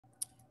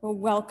Well,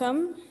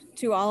 welcome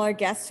to all our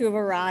guests who have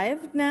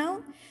arrived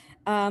now.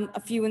 A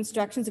few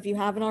instructions, if you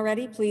haven't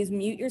already, please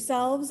mute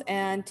yourselves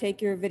and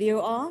take your video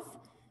off,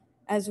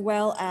 as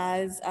well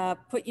as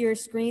put your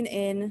screen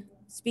in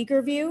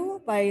speaker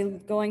view by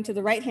going to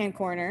the right-hand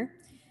corner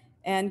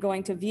and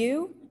going to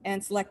view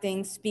and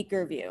selecting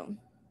speaker view,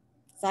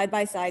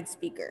 side-by-side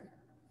speaker.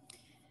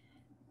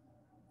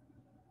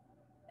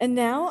 And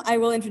now I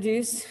will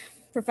introduce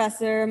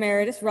Professor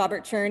Emeritus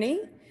Robert Cherney,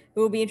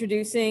 who will be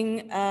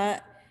introducing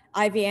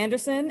Ivy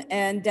Anderson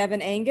and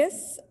Devon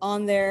Angus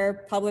on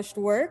their published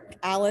work,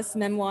 Alice,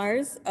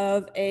 Memoirs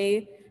of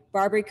a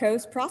Barbary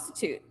Coast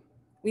Prostitute.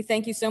 We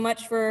thank you so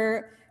much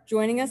for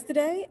joining us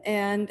today.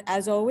 And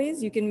as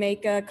always, you can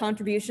make a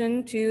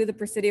contribution to the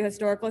Presidio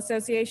Historical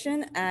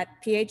Association at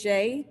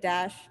pha-sf.org.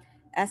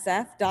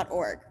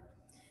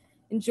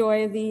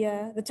 Enjoy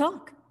the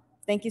talk.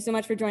 Thank you so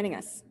much for joining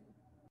us.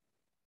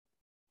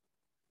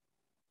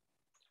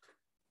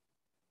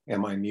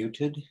 Am I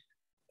muted?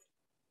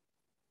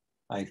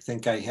 I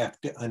think I have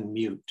to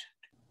unmute.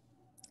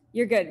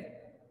 You're good.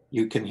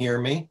 You can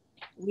hear me?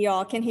 We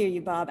all can hear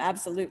you, Bob,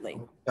 absolutely.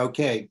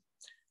 Okay.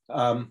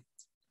 I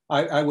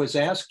was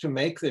asked to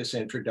make this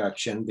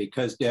introduction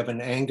because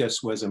Devon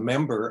Angus was a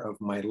member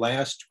of my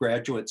last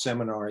graduate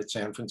seminar at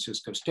San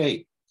Francisco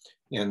State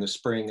in the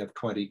spring of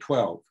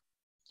 2012.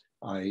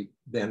 I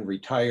then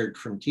retired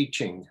from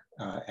teaching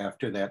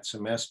after that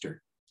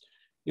semester.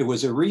 It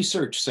was a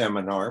research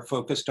seminar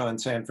focused on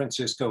San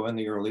Francisco in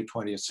the early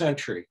 20th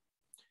century.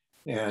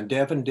 And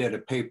Devon did a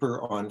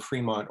paper on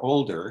Fremont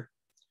Older,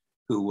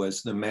 who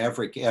was the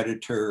maverick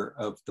editor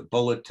of the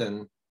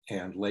Bulletin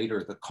and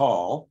later the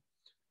Call,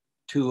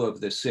 two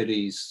of the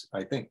city's,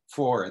 I think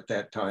 4 at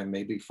that time,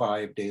 maybe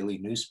 5 daily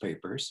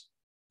newspapers.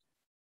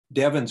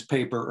 Devon's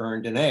paper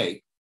earned an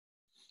A.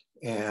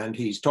 And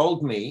he's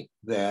told me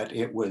that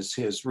it was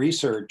his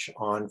research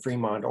on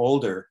Fremont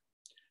Older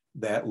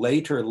that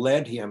later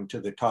led him to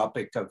the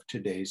topic of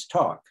today's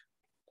talk.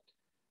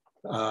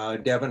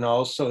 Devon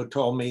also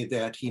told me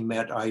that he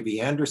met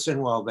Ivy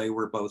Anderson while they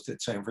were both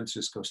at San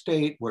Francisco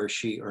State, where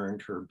she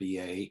earned her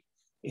BA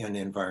in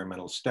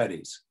environmental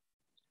studies.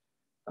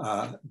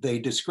 They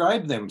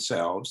describe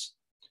themselves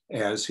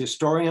as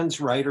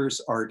historians, writers,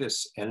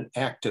 artists, and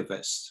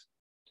activists,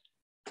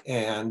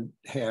 and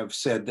have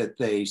said that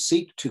they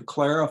seek to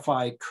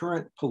clarify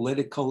current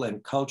political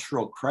and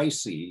cultural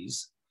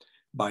crises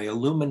by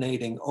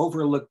illuminating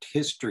overlooked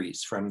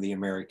histories from the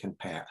American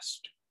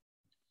past.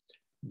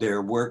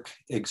 Their work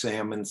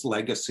examines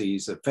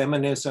legacies of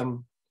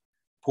feminism,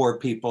 poor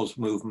people's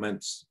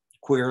movements,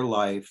 queer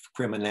life,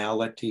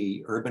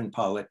 criminality, urban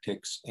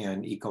politics,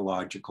 and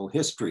ecological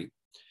history,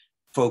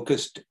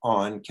 focused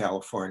on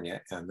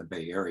California and the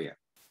Bay Area.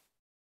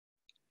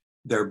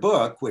 Their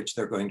book, which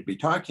they're going to be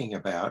talking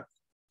about,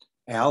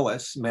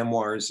 Alice,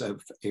 Memoirs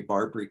of a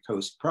Barbary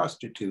Coast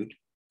Prostitute,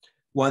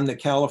 won the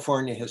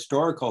California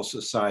Historical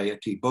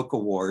Society Book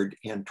Award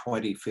in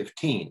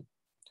 2015.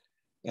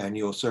 And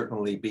you'll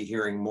certainly be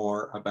hearing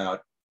more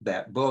about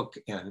that book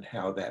and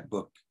how that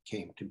book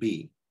came to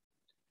be.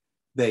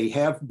 They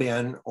have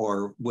been,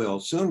 or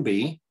will soon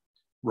be,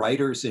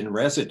 writers in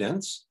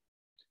residence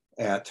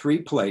at 3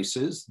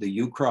 places: the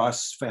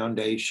UCross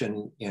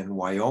Foundation in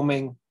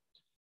Wyoming,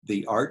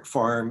 the Art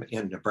Farm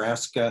in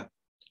Nebraska,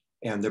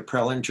 and the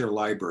Prelinger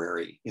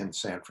Library in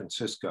San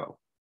Francisco.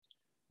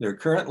 They're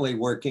currently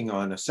working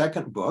on a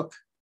second book,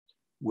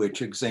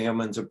 which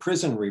examines a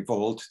prison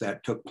revolt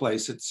that took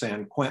place at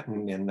San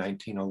Quentin in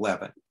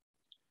 1911.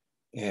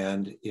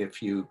 And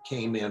if you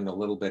came in a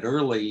little bit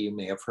early, you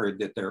may have heard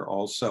that they're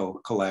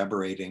also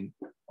collaborating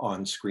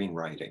on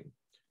screenwriting.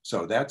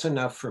 So that's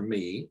enough for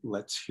me.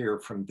 Let's hear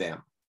from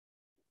them.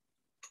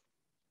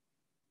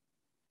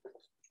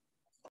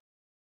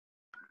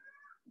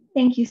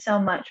 Thank you so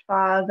much,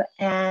 Bob.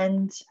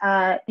 And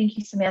thank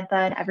you, Samantha,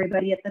 and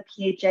everybody at the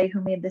PHA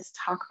who made this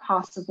talk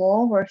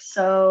possible. We're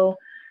so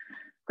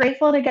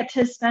grateful to get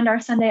to spend our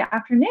Sunday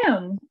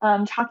afternoon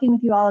talking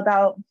with you all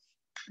about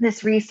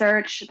this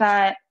research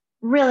that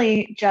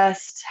really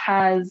just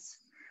has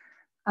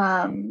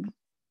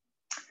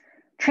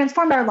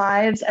transformed our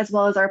lives as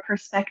well as our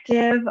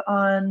perspective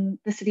on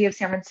the city of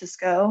San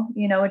Francisco,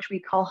 which we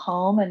call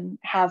home and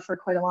have for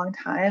quite a long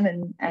time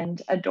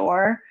and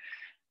adore.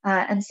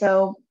 And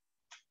so,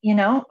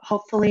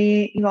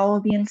 hopefully you all will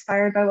be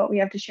inspired by what we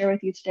have to share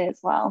with you today as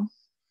well.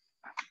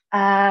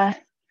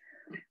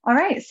 All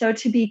right, so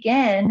to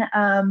begin,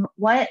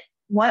 what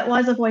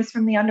was A Voice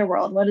from the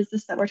Underworld? What is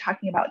this that we're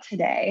talking about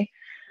today?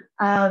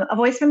 A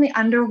Voice from the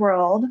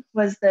Underworld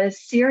was the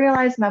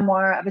serialized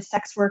memoir of a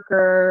sex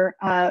worker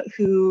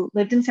who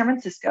lived in San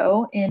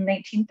Francisco in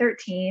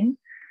 1913.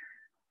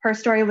 Her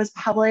story was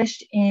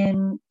published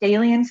in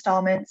daily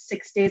installments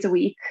 6 days a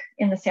week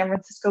in the San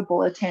Francisco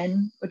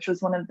Bulletin, which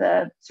was one of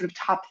the sort of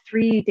top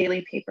 3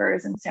 daily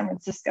papers in San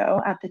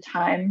Francisco at the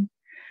time.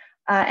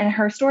 And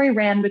her story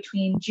ran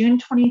between June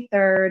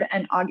 23rd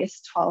and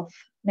August 12th,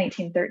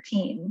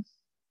 1913.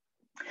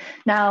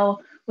 Now,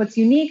 what's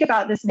unique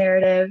about this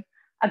narrative,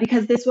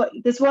 because this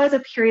was a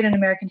period in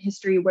American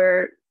history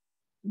where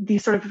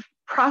these sort of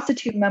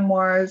prostitute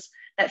memoirs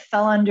that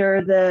fell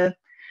under the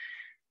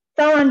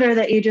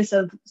aegis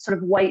of sort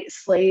of white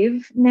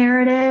slave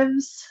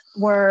narratives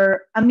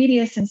were a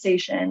media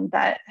sensation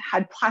that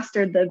had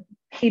plastered the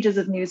pages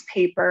of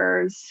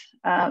newspapers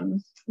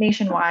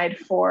nationwide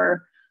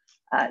for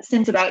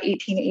since about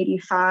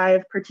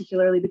 1885,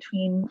 particularly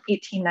between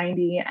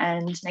 1890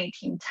 and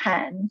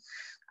 1910.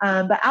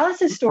 But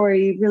Alice's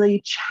story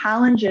really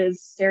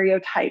challenges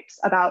stereotypes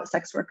about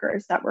sex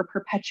workers that were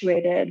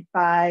perpetuated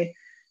by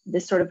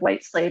this sort of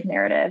white slave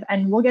narrative.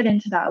 And we'll get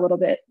into that a little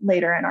bit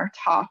later in our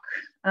talk.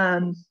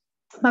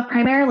 But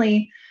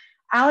primarily,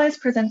 Alice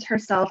presents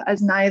herself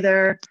as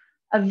neither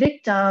a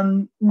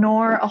victim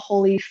nor a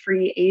wholly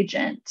free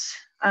agent,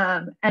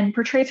 and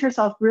portrays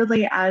herself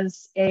really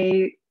as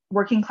a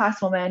working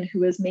class woman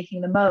who is making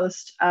the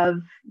most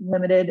of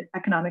limited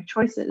economic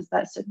choices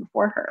that stood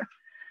before her.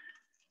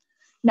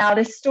 Now,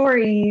 this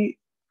story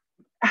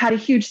had a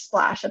huge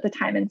splash at the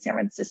time in San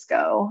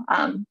Francisco.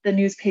 The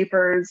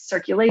newspaper's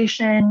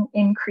circulation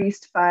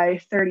increased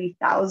by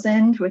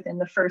 30,000 within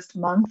the first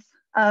month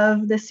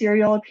of the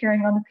serial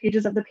appearing on the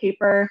pages of the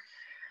paper.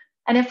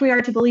 And if we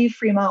are to believe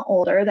Fremont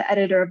Older, the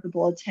editor of the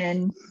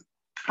Bulletin,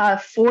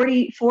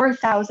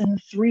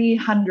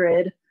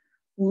 44,300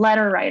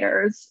 letter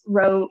writers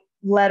wrote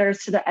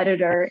letters to the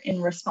editor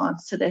in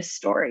response to this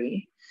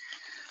story.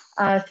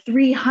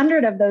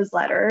 300 of those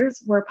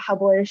letters were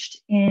published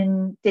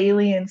in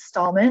daily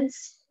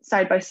installments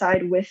side by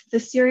side with the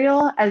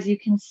serial. As you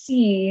can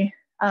see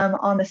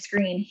on the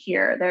screen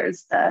here,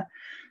 there's the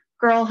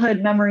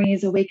Girlhood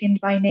Memories Awakened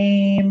by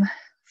Name,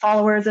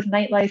 Followers of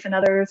Nightlife and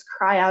Others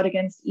Cry Out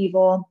Against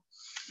Evil.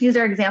 These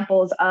are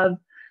examples of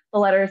the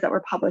letters that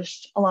were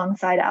published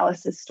alongside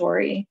Alice's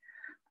story,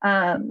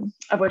 of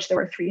which there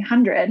were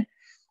 300.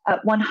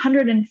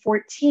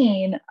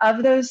 114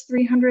 of those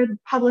 300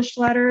 published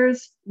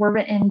letters were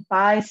written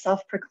by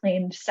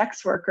self-proclaimed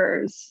sex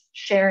workers,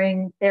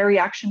 sharing their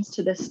reactions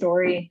to this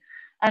story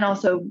and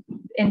also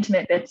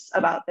intimate bits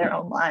about their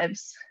own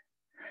lives.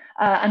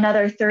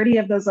 Another 30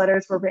 of those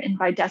letters were written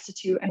by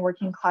destitute and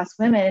working class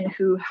women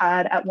who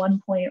had at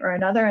one point or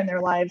another in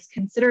their lives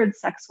considered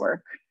sex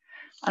work.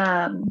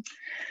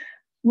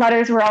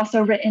 Letters were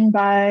also written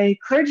by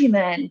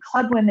clergymen,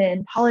 club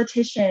women,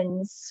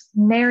 politicians,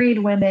 married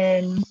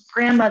women,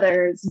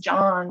 grandmothers,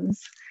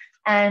 Johns.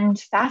 And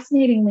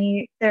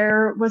fascinatingly,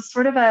 there was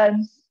sort of a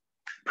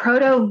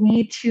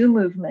proto-Me Too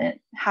movement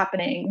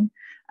happening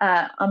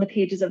on the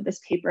pages of this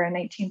paper in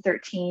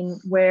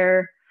 1913,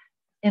 where,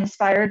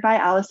 inspired by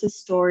Alice's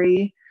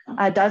story,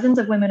 dozens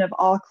of women of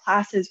all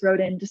classes wrote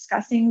in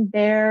discussing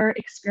their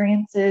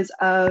experiences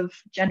of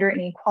gender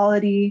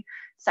inequality,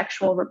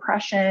 sexual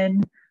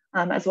repression,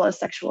 as well as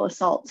sexual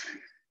assault,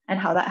 and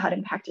how that had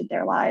impacted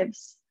their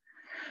lives.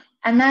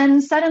 And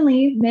then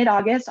suddenly,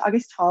 mid-August,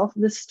 August 12th,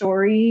 the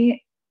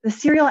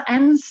serial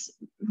ends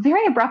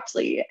very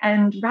abruptly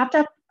and wrapped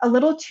up a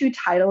little too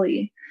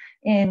tidily,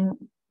 in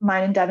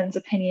mine and Devon's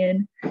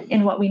opinion,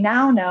 in what we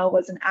now know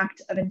was an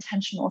act of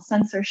intentional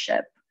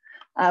censorship,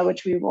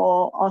 which we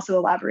will also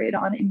elaborate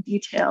on in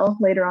detail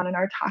later on in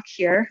our talk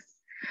here.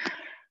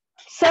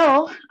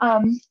 So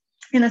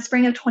in the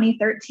spring of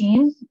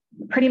 2013,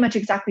 pretty much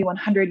exactly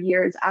 100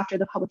 years after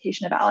the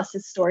publication of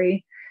Alice's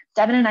story,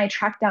 Devon and I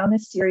tracked down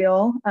this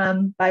serial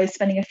by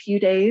spending a few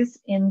days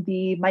in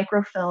the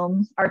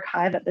microfilm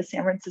archive at the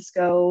San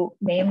Francisco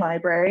Main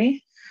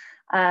Library,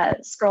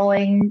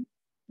 scrolling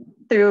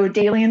through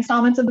daily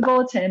installments of the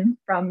Bulletin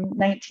from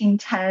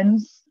 1910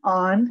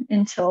 on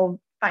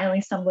until finally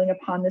stumbling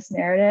upon this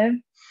narrative.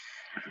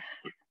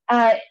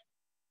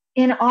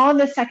 In all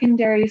the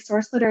secondary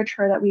source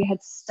literature that we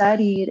had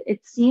studied,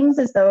 it seems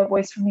as though A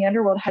Voice from the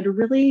Underworld had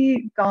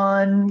really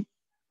gone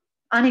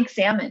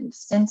unexamined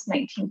since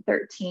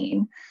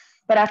 1913.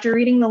 But after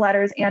reading the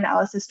letters and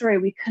Alice's story,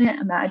 we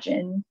couldn't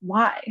imagine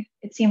why.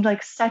 It seemed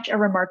like such a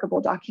remarkable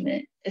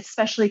document,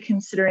 especially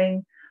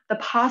considering the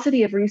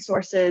paucity of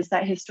resources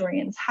that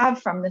historians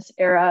have from this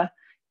era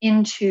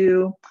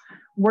into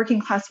working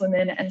class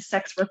women and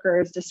sex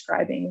workers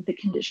describing the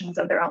conditions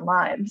of their own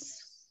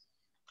lives.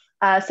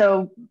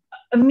 So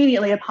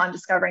immediately upon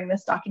discovering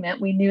this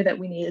document, we knew that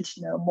we needed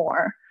to know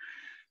more.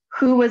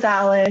 Who was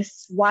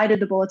Alice? Why did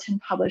the Bulletin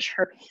publish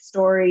her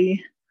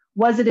story?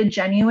 Was it a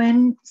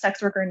genuine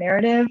sex worker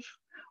narrative?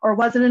 Or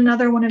was it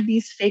another one of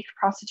these fake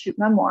prostitute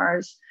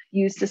memoirs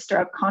used to stir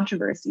up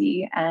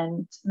controversy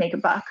and make a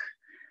buck?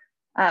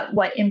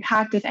 What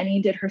impact, if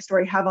any, did her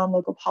story have on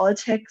local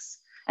politics?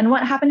 And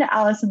what happened to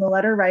Alice and the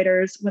letter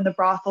writers when the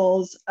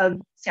brothels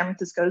of San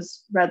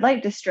Francisco's red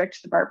light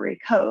district, the Barbary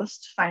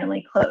Coast,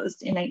 finally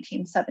closed in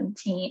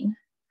 1917?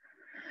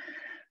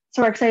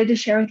 So we're excited to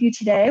share with you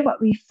today what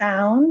we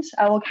found.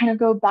 We'll kind of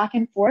go back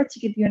and forth to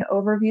give you an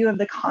overview of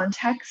the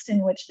context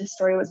in which this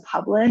story was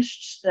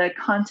published, the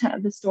content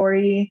of the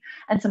story,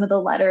 and some of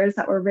the letters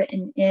that were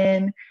written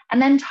in,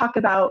 and then talk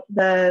about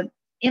the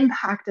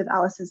impact of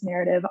Alice's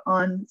narrative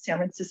on San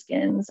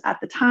Franciscans at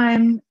the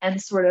time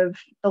and sort of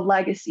the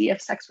legacy of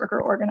sex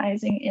worker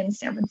organizing in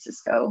San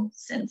Francisco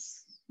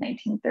since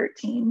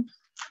 1913.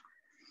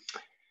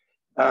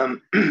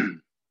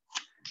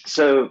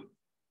 So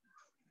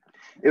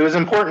it was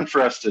important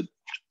for us to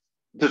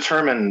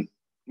determine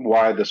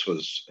why this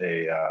was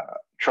a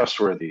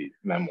trustworthy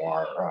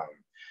memoir.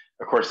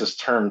 Of course, this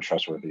term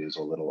trustworthy is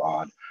a little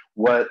odd.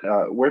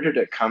 Where did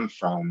it come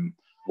from?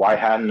 Why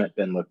hadn't it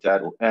been looked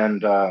at?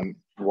 And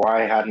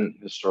why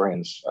hadn't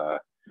historians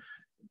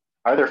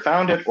either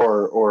found it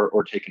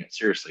or taken it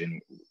seriously?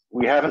 And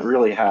we haven't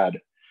really had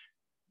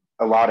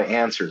a lot of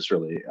answers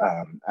really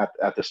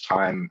at this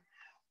time.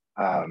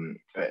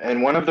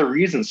 And one of the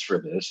reasons for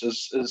this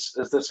is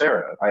this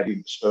era. I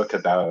spoke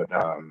about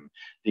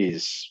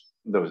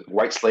those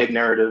white slave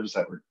narratives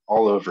that were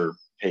all over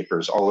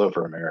papers all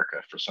over America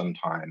for some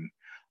time.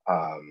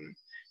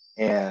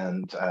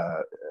 And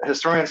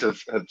historians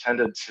have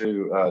tended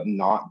to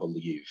not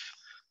believe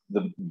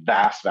the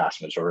vast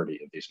majority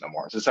of these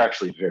memoirs. It's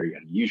actually very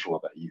unusual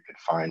that you could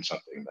find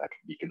something that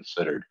could be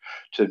considered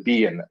to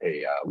be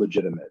a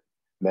legitimate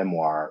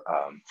memoir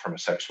from a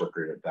sex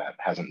worker that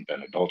hasn't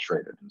been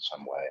adulterated in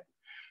some way.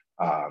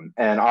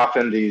 And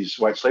often these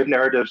white slave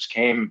narratives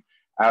came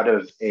out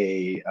of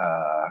a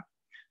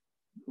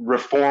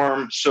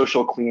reform,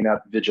 social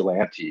cleanup,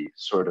 vigilante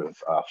sort of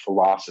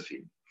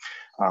philosophy.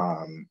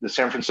 The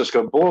San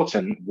Francisco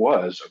Bulletin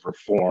was a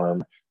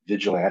reform,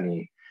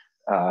 vigilante,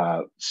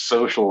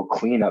 social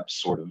cleanup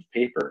sort of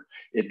paper.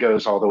 It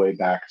goes all the way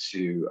back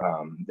to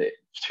the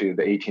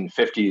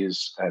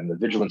 1850s, and the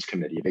Vigilance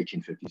Committee of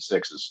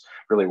 1856 is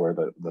really where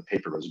the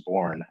paper was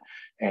born.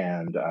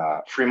 And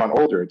Fremont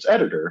Older, its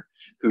editor,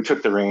 who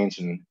took the reins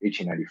in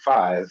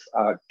 1895,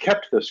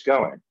 kept this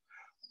going.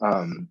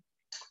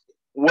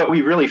 What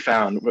we really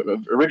found,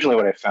 originally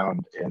what I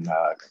found in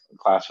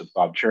class with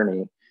Bob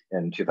Cherney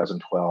in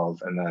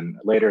 2012, and then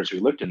later as we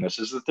looked in this,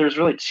 is that there's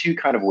really two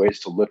kind of ways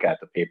to look at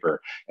the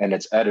paper and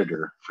its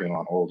editor,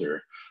 Fremont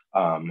Older.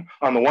 On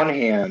the one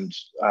hand,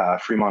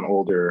 Fremont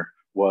Older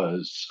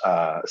was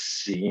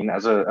seen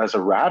as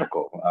a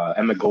radical.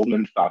 Emma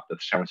Goldman thought that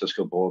the San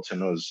Francisco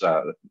Bulletin was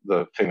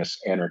the famous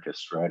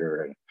anarchist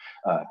writer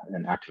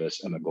and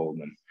activist Emma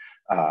Goldman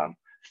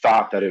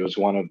thought that it was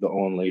one of the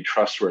only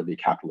trustworthy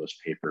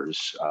capitalist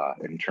papers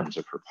in terms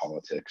of her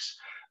politics.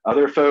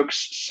 Other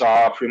folks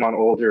saw Fremont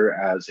Older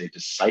as a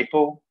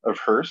disciple of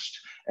Hearst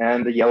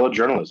and the yellow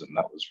journalism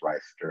that was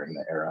rife during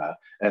the era,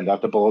 and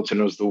that the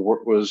Bulletin was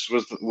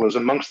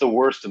amongst the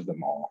worst of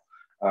them all.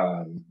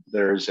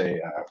 There's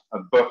a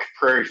book,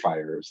 Prairie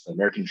Fires: The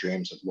American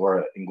Dreams of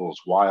Laura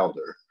Ingalls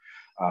Wilder,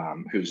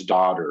 whose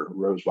daughter,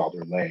 Rose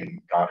Wilder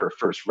Lane, got her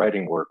first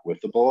writing work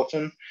with the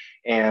Bulletin.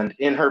 And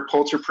in her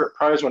Pulitzer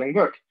Prize-winning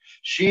book,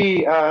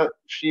 she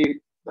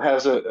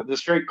has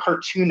this very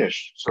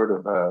cartoonish sort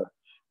of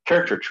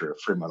caricature of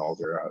Fremont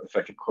Older, if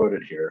I could quote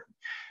it here.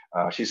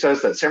 She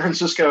says that San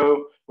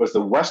Francisco was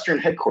the Western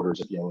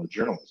headquarters of yellow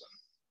journalism.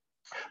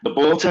 The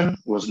Bulletin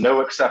was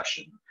no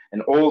exception,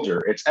 and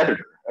Older, its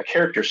editor, a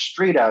character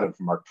straight out of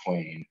Mark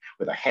Twain,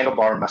 with a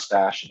handlebar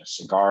mustache and a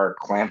cigar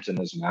clamped in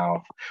his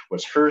mouth,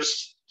 was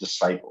Hearst's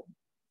disciple.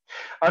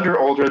 Under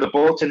Older, the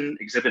Bulletin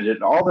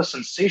exhibited all the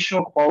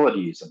sensational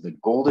qualities of the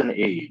golden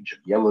age of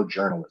yellow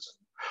journalism: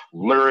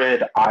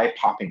 lurid,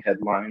 eye-popping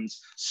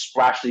headlines,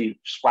 splashy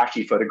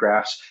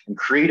photographs, and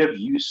creative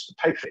use of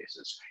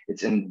typefaces.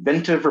 Its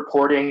inventive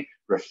reporting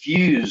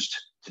refused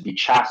to be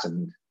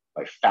chastened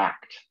by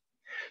fact.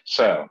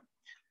 So,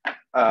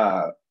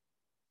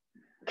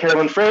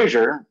 Carolyn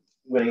Fraser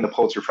winning the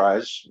Pulitzer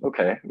Prize,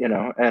 okay,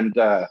 and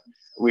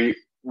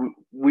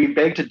we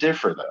beg to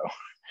differ though,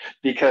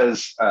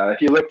 because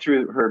if you look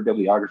through her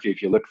bibliography,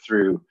 if you look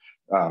through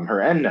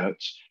her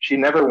endnotes, she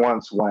never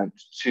once went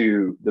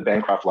to the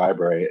Bancroft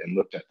Library and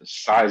looked at the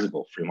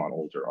sizable Fremont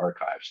Older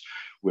archives,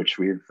 which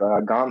we've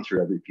gone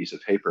through every piece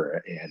of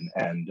paper in.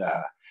 And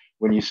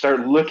when you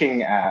start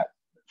looking at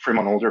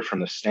Fremont Older from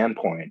the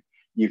standpoint,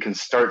 you can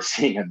start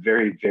seeing a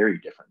very, very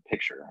different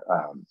picture.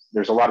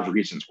 There's a lot of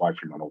reasons why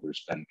Fremont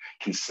Older's been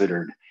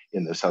considered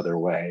in this other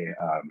way.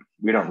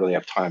 We don't really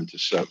have time to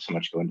so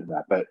much go into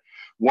that. But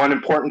one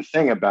important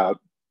thing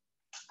about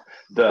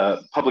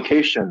the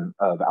publication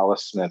of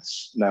Alice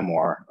Smith's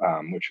memoir,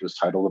 which was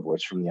titled A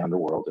Voice from the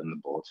Underworld in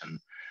the Bulletin,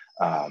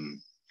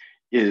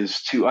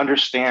 is to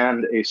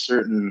understand a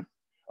certain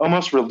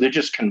almost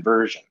religious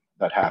conversion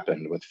that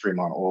happened with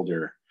Fremont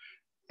Older.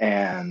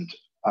 And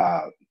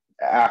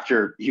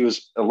after he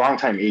was a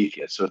longtime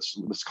atheist, so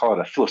let's call it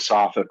a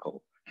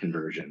philosophical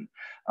conversion,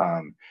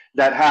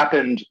 that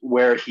happened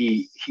where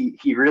he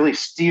really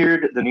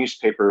steered the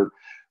newspaper,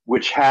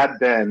 which had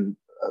been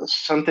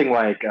something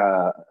like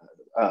a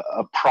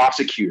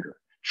prosecutor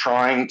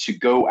trying to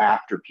go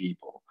after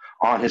people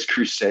on his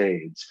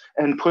crusades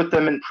and put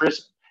them in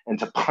prison and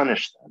to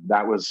punish them.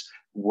 That was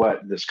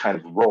what this kind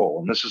of role,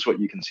 and this is what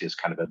you can see as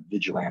kind of a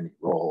vigilante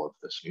role of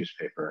this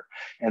newspaper.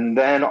 And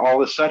then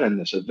all of a sudden,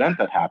 this event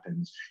that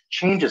happens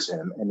changes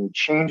him, and he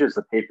changes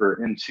the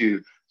paper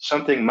into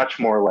something much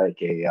more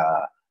like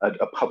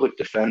a public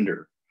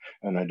defender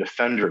and a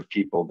defender of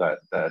people that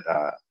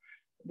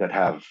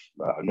have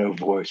no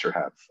voice or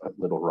have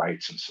little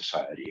rights in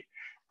society.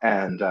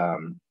 And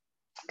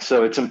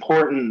So it's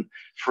important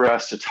for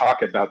us to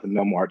talk about the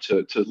memoir,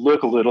 to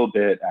look a little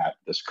bit at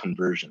this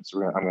conversion.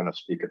 So I'm going to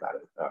speak about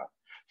it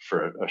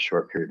for a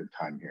short period of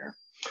time here.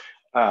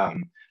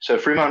 So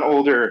Fremont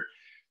Older,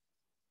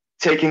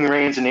 taking the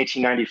reins in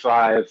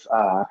 1895,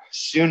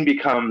 soon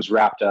becomes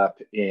wrapped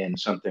up in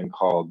something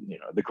called,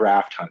 the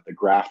graft hunt, the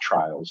graft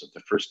trials of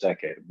the first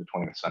decade of the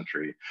 20th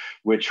century,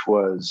 which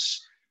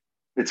was,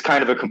 it's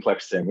kind of a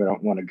complex thing. We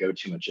don't want to go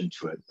too much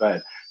into it,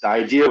 but the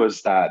idea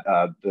was that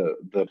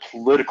the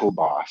political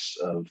boss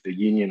of the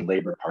Union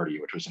Labor Party,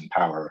 which was in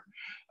power,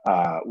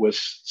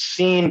 was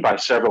seen by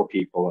several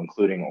people,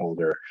 including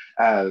Older,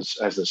 as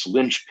this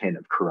linchpin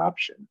of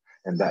corruption,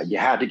 and that you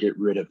had to get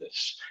rid of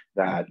this.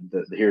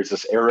 Here's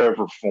this era of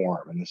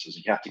reform, and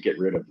you have to get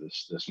rid of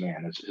this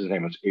man. His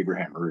name was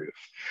Abraham Roof,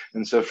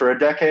 and so for a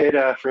decade,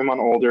 Fremont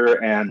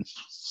Older and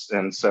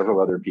several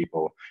other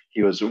people,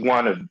 he was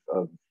one of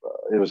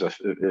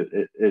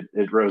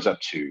it rose up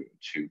to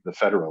the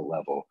federal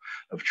level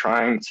of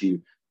trying to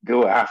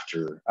go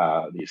after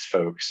these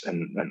folks,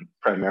 and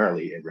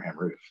primarily Abraham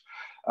Roof.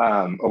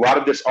 A lot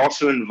of this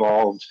also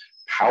involved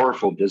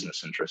powerful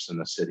business interests in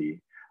the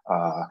city.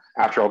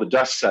 After all the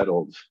dust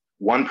settled,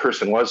 one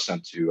person was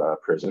sent to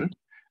prison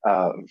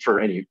for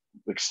any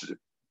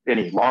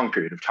long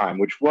period of time,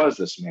 which was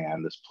this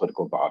man, this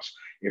political boss,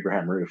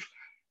 Abraham Roof.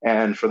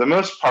 And for the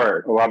most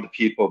part, a lot of the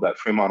people that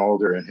Fremont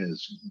Older and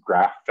his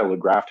fellow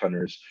graft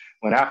hunters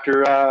went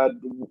after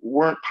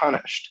weren't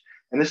punished.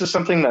 And this is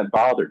something that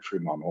bothered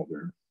Fremont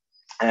Older.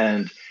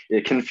 And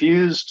it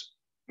confused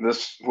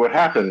what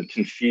happened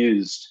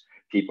confused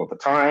people at the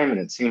time, and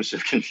it seems to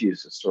have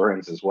confused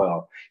historians as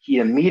well. He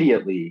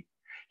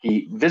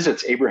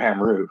visits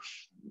Abraham Roof.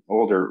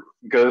 Older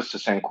goes to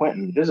San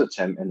Quentin, visits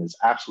him, and is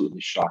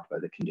absolutely shocked by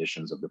the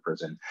conditions of the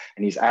prison.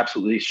 And he's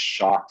absolutely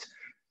shocked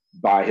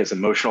by his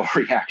emotional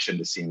reaction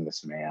to seeing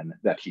this man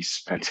that he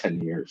spent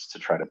 10 years to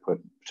try to put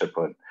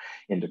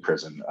into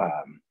prison.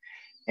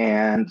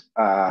 And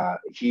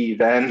he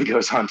then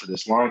goes on to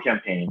this long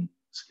campaign.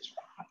 Excuse me.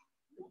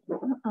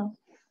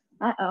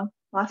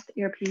 Lost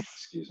the earpiece.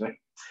 Excuse me.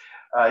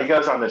 He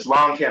goes on this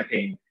long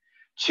campaign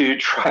to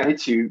try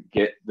to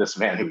get this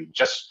man who he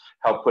just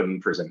helped put in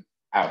prison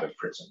out of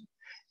prison.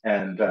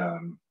 And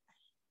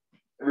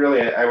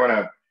really, I want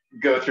to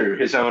go through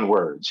his own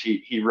words.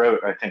 He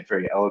wrote, I think,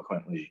 very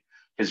eloquently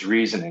his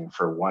reasoning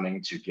for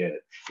wanting to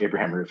get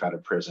Abraham Roof out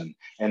of prison.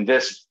 And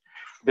this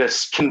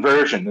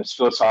conversion, this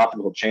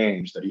philosophical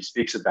change that he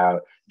speaks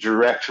about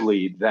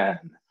directly then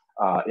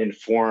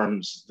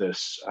informs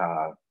this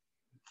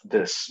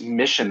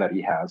mission that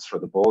he has for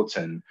the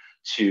Bulletin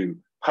to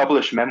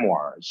publish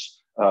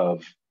memoirs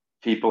of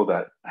people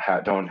that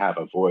don't have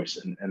a voice.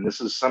 And this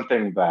is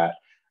something that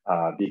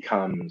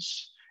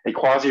becomes a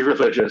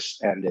quasi-religious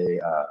and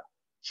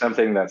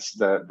something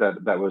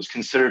that was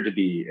considered to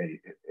be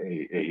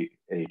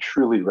a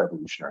truly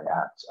revolutionary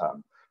act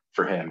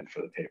for him and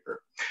for the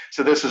paper.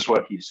 So this is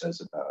what he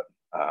says about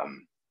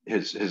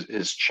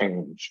his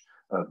change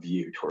of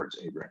view towards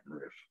Abraham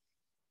Roof.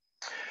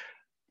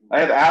 I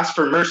have asked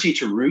for mercy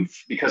to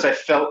Roof because I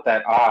felt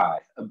that I,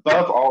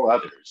 above all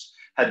others,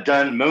 had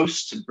done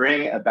most to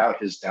bring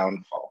about his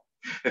downfall.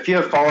 If you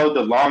have followed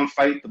the long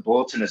fight the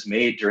Bulletin has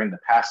made during the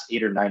past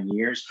 8 or 9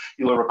 years,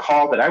 you will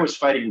recall that I was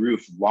fighting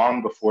Roof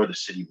long before the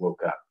city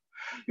woke up.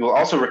 You will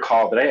also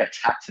recall that I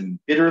attacked him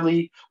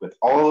bitterly with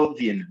all of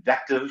the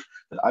invective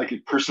that I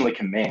could personally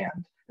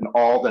command and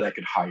all that I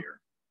could hire.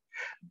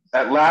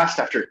 At last,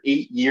 after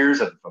 8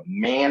 years of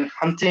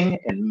man-hunting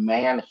and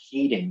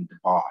man-hating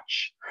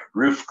debauch,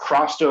 Roof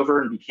crossed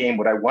over and became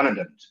what I wanted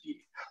him to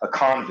be, a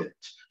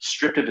convict,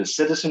 stripped of his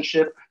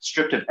citizenship,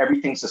 stripped of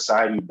everything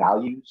society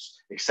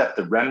values, except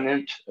the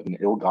remnant of an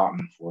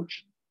ill-gotten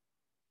fortune.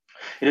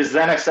 It is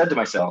then I said to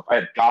myself, I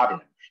have got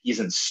him. He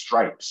is in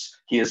stripes.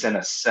 He is in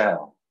a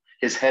cell.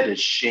 His head is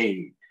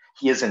shaved.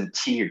 He is in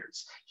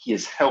tears. He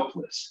is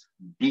helpless,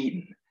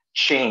 beaten,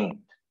 chained,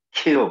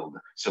 killed,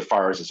 so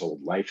far as his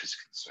old life is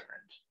concerned.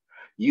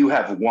 You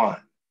have won.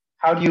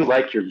 How do you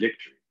like your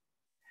victory?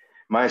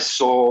 My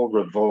soul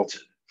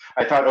revolted.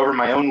 I thought over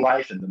my own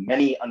life and the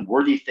many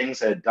unworthy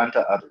things I had done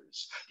to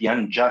others, the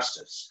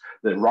injustice,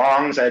 the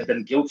wrongs I had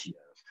been guilty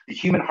of, the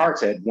human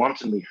hearts I had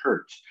wantonly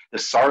hurt, the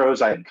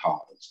sorrows I had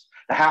caused,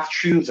 the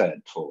half-truths I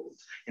had told,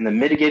 and the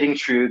mitigating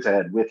truths I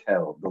had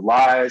withheld, the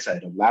lies I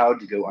had allowed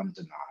to go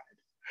undenied.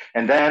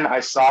 And then I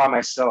saw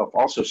myself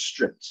also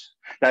stripped,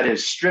 that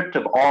is, stripped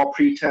of all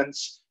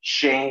pretense,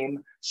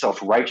 shame,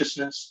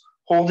 self-righteousness,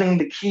 holding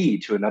the key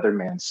to another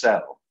man's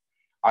cell.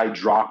 I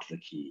dropped the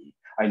key.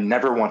 I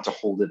never want to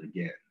hold it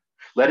again.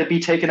 Let it be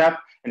taken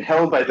up and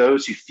held by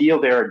those who feel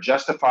they are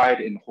justified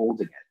in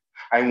holding it.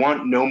 I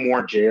want no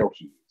more jail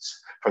keys.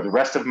 For the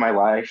rest of my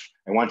life,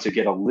 I want to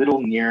get a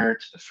little nearer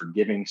to the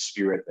forgiving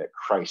spirit that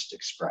Christ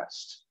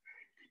expressed.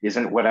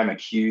 Isn't what I'm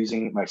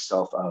accusing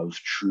myself of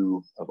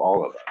true of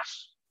all of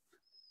us?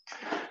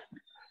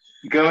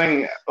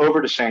 Going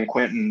over to San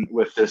Quentin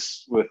with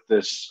this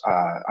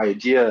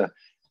idea,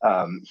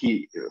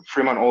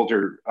 Fremont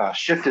Older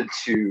shifted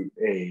to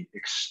a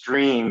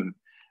extreme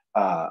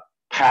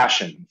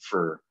passion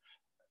for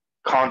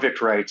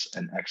convict rights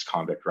and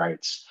ex-convict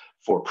rights,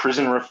 for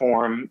prison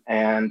reform,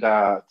 and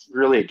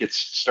really it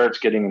starts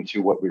getting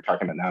into what we're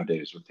talking about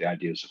nowadays with the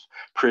ideas of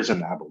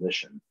prison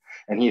abolition.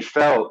 And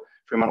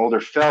Fremont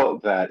Older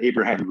felt that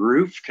Abraham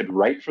Roof could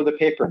write for the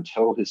paper and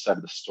tell his side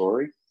of the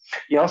story.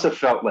 He also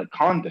felt like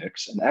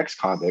convicts and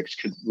ex-convicts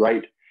could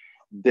write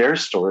their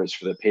stories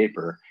for the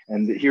paper,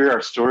 and here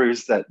are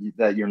stories that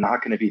you're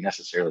not going to be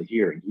necessarily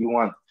hearing.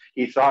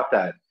 He thought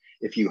that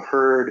if you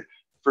heard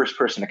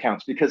first-person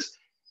accounts, because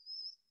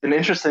an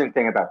interesting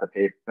thing about the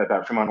paper,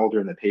 about Fremont Older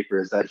in the paper,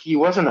 is that he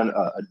wasn't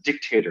a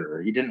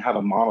dictator. He didn't have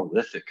a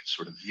monolithic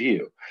sort of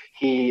view.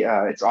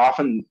 It's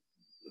often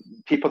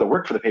people that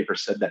worked for the paper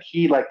said that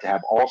he liked to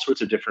have all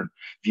sorts of different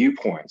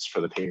viewpoints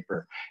for the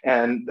paper.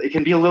 And it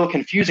can be a little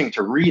confusing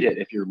to read it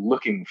if you're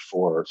looking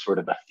for sort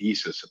of a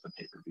thesis of the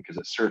paper, because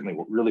it certainly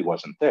really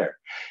wasn't there.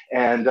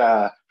 And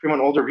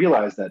Fremont Older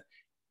realized that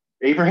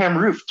Abraham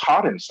Roof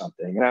taught him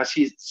something. And as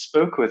he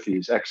spoke with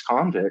these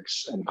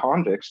ex-convicts and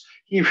convicts,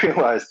 he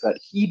realized that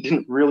he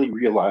didn't really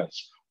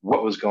realize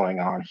what was going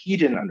on. He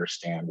didn't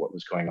understand what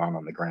was going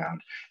on the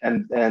ground.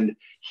 And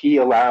he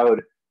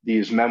allowed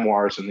these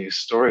memoirs and these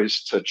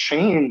stories to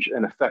change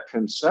and affect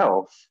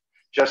himself,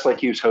 just like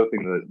he was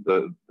hoping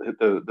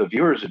the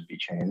viewers would be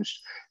changed,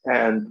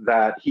 and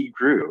that he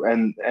grew.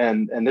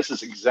 And this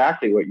is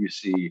exactly what you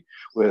see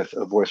with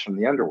A Voice from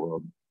the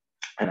Underworld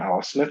and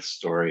Alice Smith's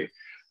story.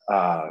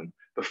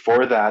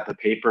 Before that, the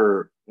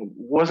paper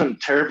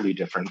wasn't terribly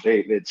different.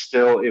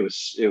 It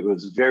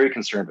was very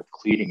concerned with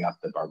cleaning up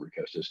the Barbary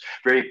Coast. It was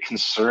very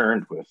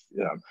concerned with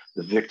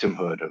the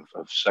victimhood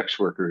of sex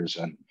workers,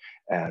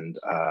 and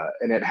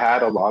it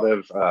had a lot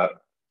of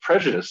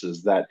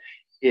prejudices that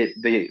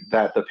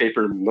the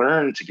paper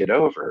learned to get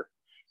over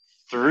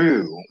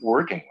through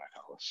working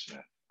with Alice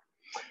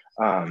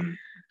Smith.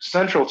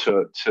 Central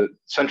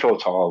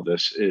to all of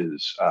this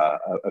is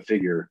a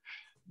figure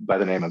by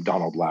the name of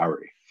Donald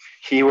Lowry.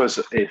 He was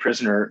a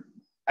prisoner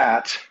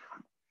at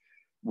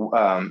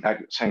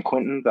San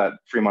Quentin that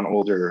Fremont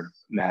Older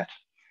met,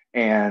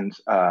 and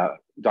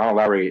Donald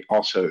Lowry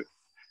also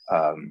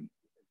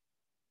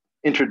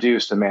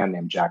introduced a man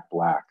named Jack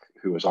Black,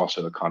 who was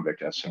also a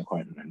convict at San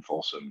Quentin and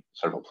Folsom,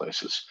 several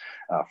places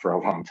for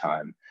a long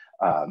time.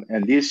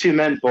 And these two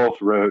men both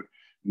wrote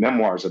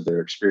memoirs of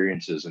their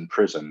experiences in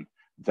prison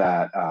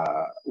that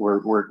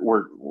were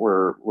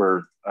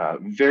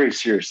very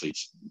seriously.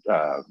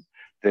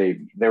 They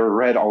were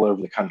read all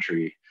over the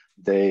country.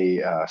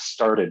 They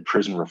started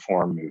prison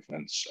reform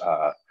movements,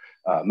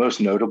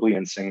 most notably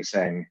in Sing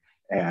Sing,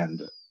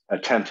 and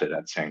attempted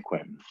at San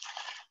Quentin.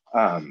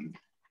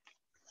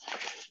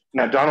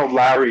 Now, Donald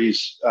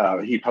Lowry's,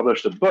 he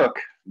published a book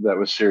that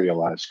was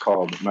serialized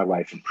called My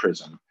Life in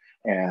Prison.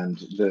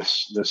 And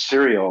this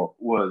serial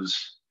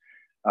was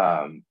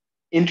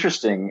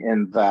interesting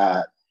in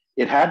that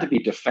it had to be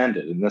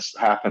defended. And this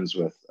happens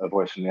with A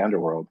Voice from the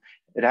Underworld.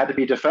 It had to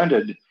be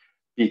defended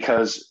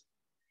because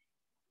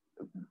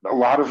a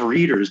lot of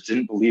readers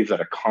didn't believe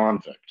that a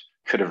convict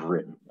could have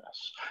written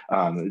this.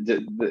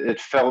 It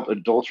felt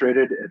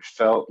adulterated. It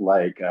felt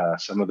like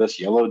some of this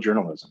yellow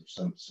journalism,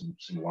 some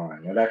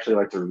line. I'd actually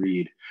like to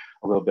read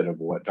a little bit of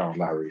what Donald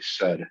Lowry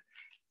said.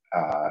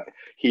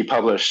 He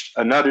published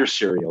another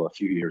serial a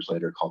few years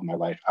later called My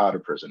Life Out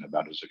of Prison,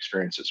 about his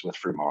experiences with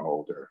Fremont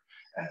Older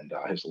and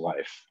his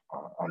life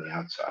on the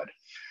outside.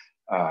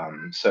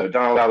 So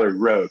Donald Lowry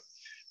wrote,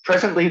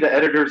 "Presently, the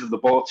editors of the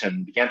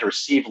Bulletin began to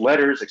receive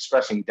letters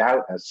expressing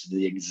doubt as to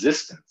the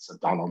existence of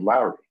Donald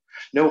Lowry.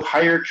 No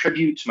higher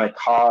tribute to my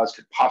cause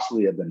could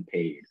possibly have been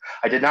paid.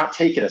 I did not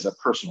take it as a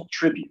personal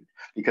tribute,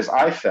 because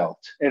I felt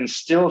and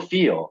still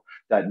feel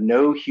that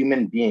no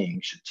human being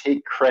should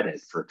take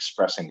credit for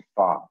expressing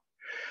thought.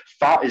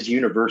 Thought is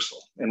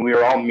universal, and we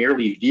are all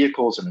merely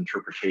vehicles of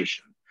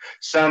interpretation.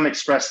 Some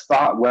express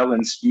thought well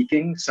in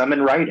speaking, some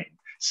in writing,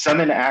 some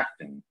in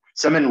acting,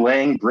 some in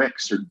laying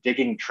bricks or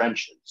digging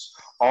trenches.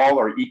 All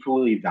are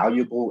equally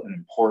valuable and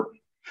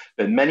important.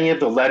 But many of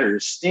the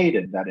letters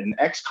stated that an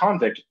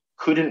ex-convict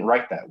couldn't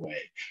write that way.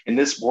 And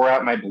this bore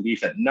out my belief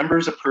that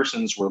numbers of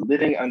persons were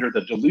living under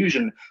the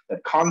delusion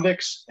that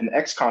convicts and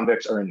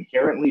ex-convicts are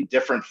inherently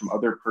different from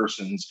other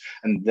persons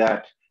and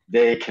that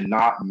they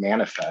cannot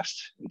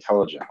manifest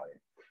intelligently."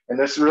 And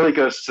this really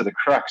goes to the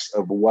crux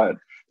of what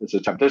this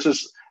attempt. This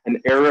is an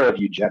era of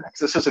eugenics.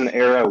 This is an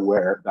era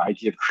where the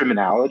idea of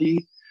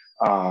criminality,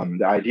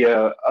 the idea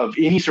of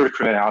any sort of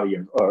criminality,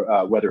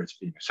 or whether it's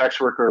being a sex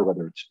worker, or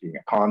whether it's being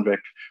a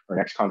convict or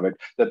an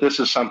ex-convict, that this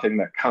is something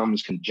that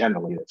comes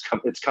congenitally.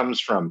 It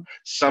comes from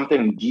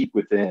something deep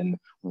within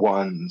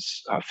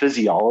one's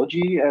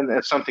physiology, and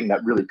it's something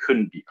that really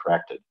couldn't be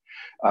corrected.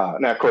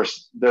 Now, of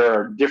course, there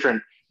are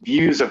different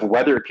views of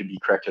whether it can be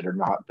corrected or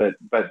not,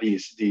 but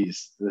these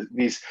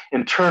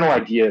internal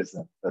ideas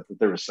that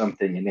there was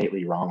something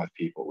innately wrong with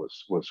people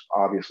was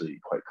obviously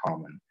quite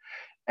common.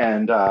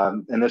 And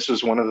this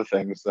was one of the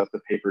things that the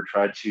paper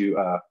tried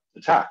to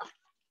attack.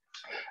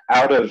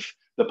 Out of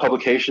the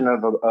publication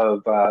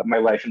of My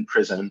Life in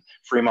Prison,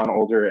 Fremont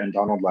Older and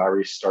Donald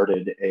Lowry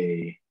started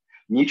a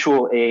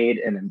Mutual Aid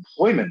and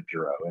Employment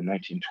Bureau in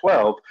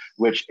 1912,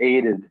 which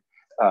aided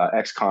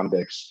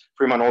ex-convicts.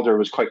 Fremont Older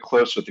was quite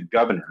close with the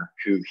governor,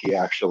 who he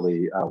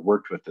actually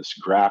worked with this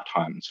graft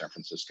hunt in San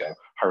Francisco,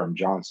 Hiram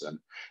Johnson.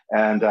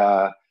 And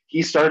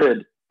he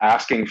started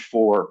asking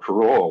for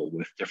parole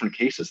with different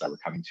cases that were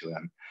coming to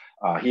him.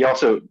 He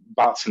also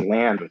bought some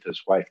land with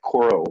his wife,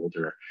 Cora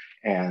Older,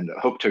 and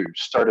hoped to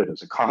start it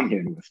as a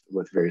commune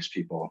with various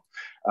people.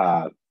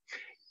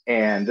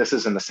 And this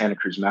is in the Santa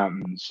Cruz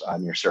Mountains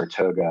near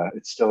Saratoga.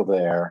 It's still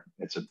there.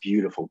 It's a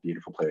beautiful,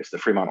 beautiful place. The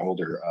Fremont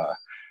Older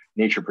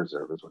Nature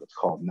Preserve is what it's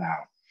called now.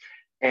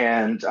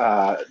 And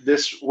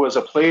this was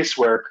a place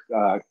where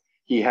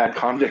he had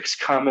convicts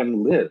come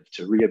and live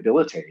to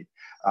rehabilitate,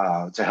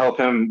 to help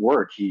him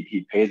work.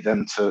 He paid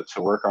them to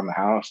work on the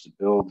house, to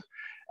build.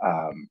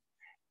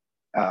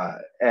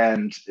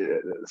 And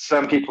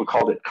some people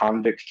called it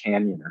Convict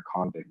Canyon or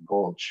Convict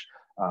Gulch.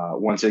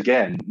 Once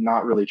again,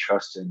 not really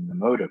trusting the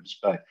motives,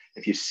 but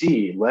if you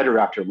see letter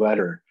after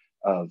letter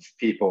of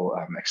people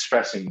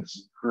expressing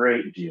this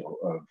great deal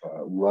of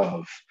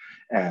love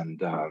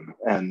and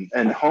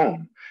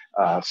home.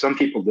 Some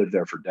people lived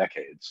there for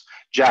decades.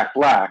 Jack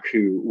Black,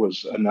 who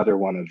was another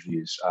one of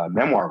these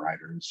memoir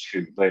writers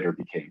who later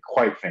became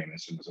quite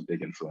famous and was a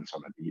big influence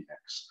on the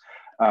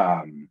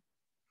beatniks.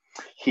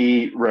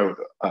 He wrote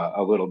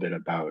a little bit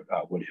about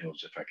Wood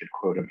Hills, if I could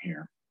quote him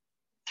here.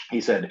 He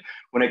said,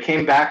 "When I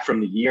came back from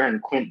the year in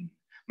Quinton,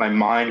 my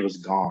mind was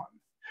gone.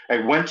 I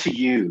went to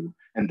you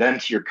and then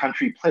to your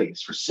country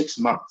place for 6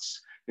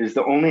 months. It is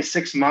the only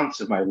 6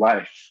 months of my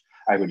life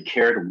I would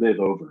care to live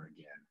over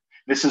again.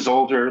 Mrs.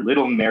 Older,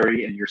 little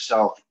Mary, and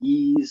yourself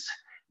eased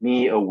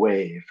me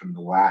away from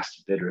the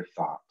last bitter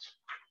thought.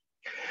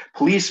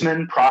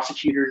 Policemen,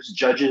 prosecutors,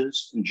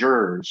 judges, and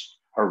jurors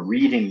are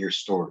reading your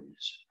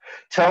stories.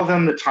 Tell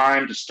them the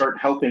time to start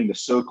helping the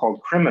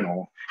so-called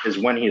criminal is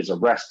when he is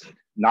arrested,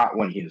 not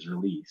when he is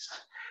released.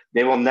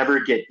 They will never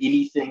get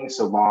anything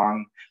so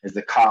long as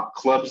the cop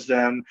clubs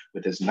them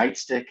with his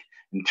nightstick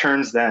and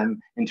turns them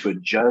into a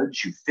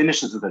judge who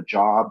finishes the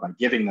job by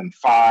giving them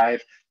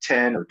 5,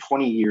 10, or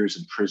 20 years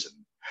in prison.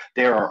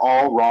 They are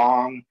all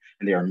wrong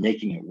and they are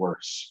making it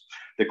worse.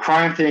 The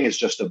crime thing is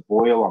just a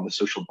boil on the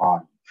social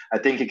body. I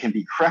think it can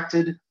be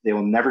corrected. They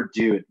will never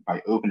do it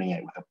by opening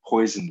it with a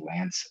poisoned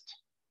lancet.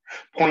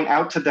 Point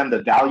out to them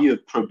the value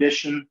of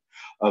prohibition,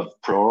 of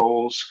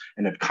paroles,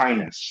 and of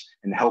kindness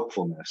and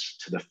helpfulness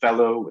to the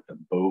fellow with a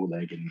bow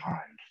leg in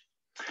mind."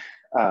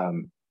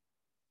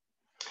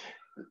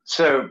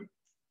 So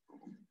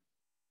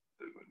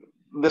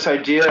this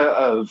idea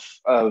of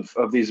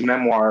these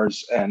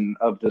memoirs and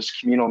of this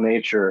communal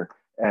nature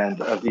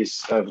and of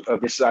these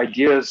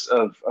ideas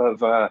of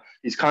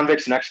these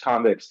convicts and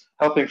ex-convicts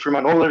helping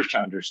Fremont Older to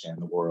understand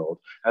the world,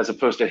 as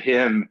opposed to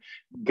him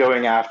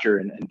going after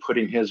and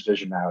putting his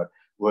vision out,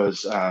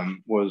 was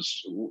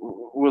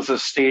a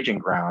staging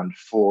ground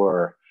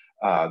for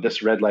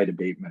this red light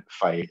abatement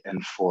fight,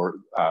 and for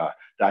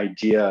the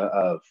idea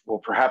of, well,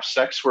 perhaps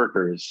sex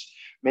workers,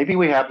 maybe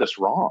we have this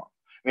wrong.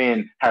 I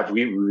mean, have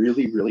we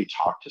really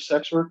talked to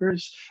sex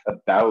workers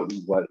about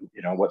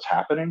what's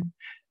happening?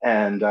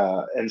 And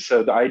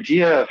so the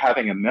idea of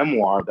having a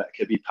memoir that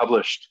could be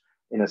published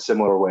in a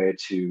similar way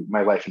to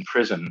My Life in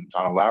Prison,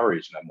 Donna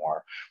Lowry's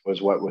memoir,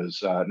 was what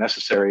was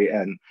necessary.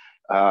 And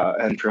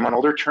Fremont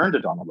Older turned to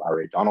Donna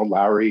Lowry. Donna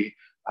Lowry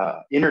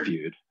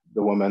interviewed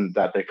the woman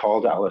that they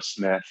called Alice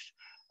Smith,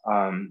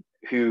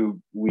 who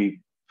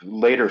we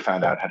later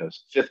found out had a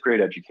 5th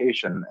grade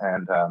education,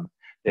 and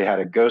they had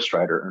a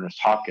ghostwriter, Ernest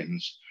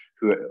Hopkins,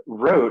 who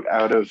wrote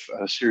out of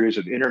a series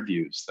of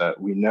interviews that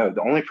we know.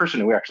 The only person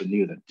who we actually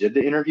knew that did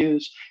the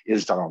interviews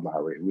is Donald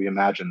Lowry. We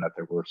imagine that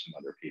there were some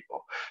other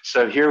people.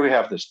 So here we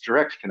have this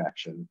direct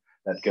connection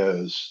that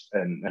goes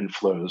and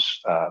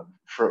flows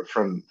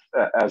from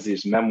as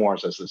these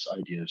memoirs, as this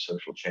idea of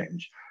social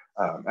change.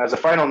 As a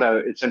final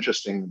note, it's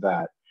interesting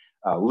that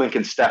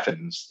Lincoln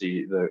Steffens,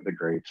 the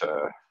great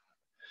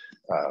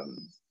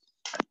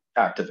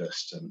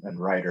activist and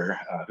writer,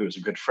 who was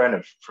a good friend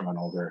of Fremont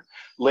Older,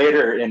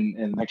 later in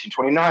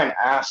 1929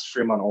 asked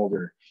Fremont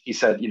Older, he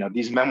said,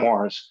 these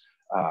memoirs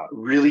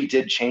really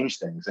did change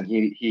things, and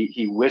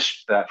he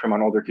wished that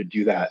Fremont Older could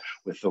do that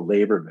with the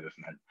labor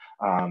movement.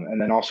 And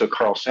then also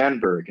Carl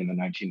Sandburg in the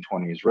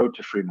 1920s wrote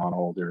to Fremont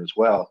Older as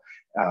well,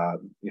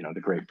 the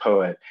great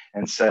poet,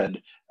 and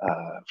said,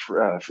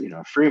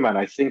 Fremont,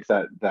 I think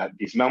that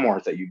these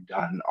memoirs that you've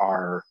done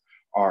are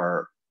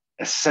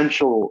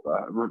essential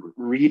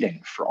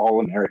reading for all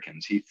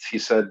Americans. He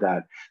said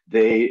that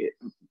they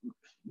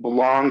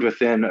belonged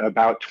within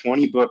about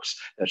 20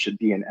 books that should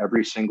be in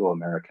every single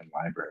American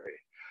library.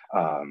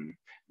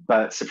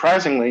 But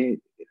surprisingly,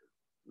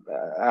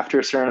 after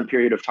a certain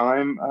period of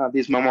time,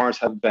 these memoirs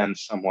have been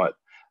somewhat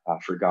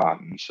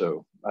forgotten.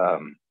 So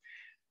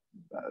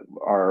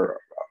our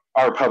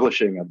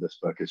publishing of this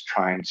book is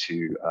trying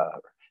to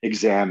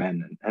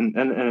examine and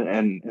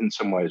in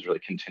some ways really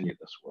continue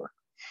this work.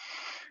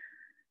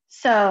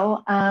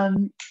 So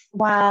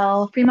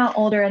while Fremont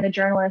Older and the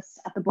journalists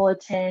at the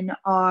Bulletin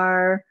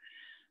are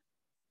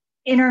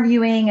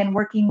interviewing and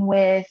working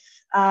with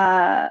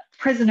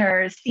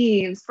prisoners,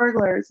 thieves,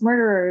 burglars,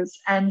 murderers,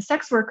 and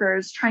sex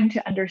workers, trying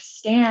to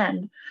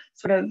understand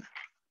sort of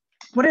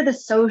what are the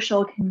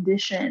social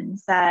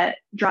conditions that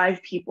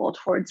drive people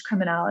towards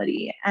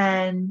criminality,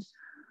 and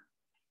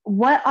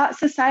what ought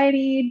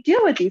society do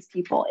with these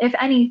people, if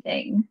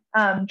anything,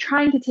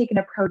 trying to take an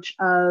approach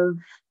of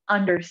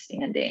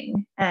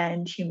understanding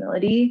and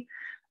humility.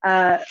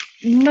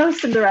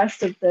 Most of the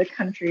rest of the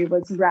country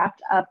was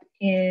wrapped up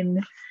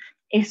in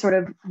a sort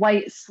of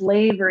white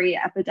slavery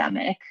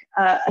epidemic,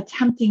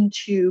 attempting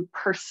to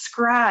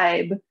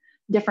prescribe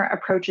different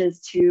approaches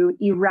to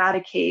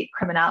eradicate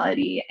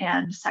criminality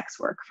and sex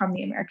work from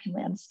the American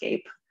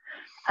landscape.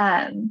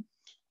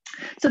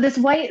 So this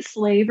white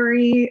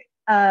slavery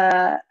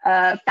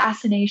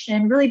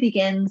fascination really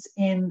begins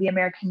in the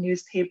American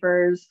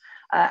newspapers,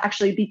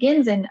 actually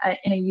begins in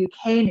a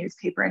UK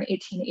newspaper in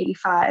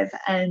 1885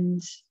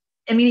 and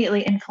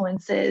immediately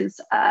influences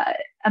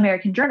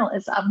American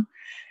journalism.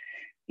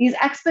 These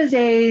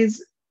exposés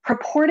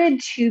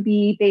purported to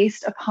be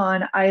based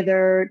upon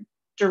either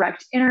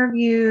direct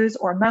interviews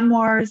or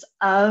memoirs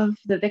of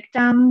the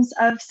victims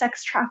of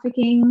sex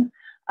trafficking,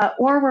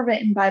 or were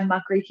written by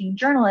muckraking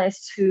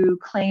journalists who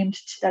claimed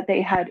that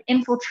they had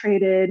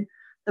infiltrated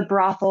the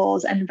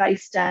brothels and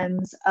vice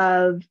dens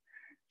of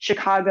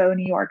Chicago,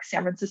 New York,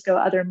 San Francisco,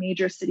 other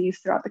major cities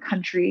throughout the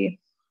country.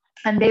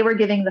 And they were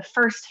giving the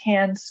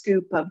firsthand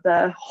scoop of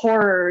the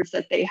horrors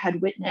that they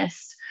had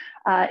witnessed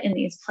in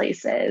these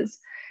places.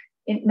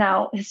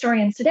 Now,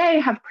 historians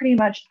today have pretty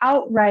much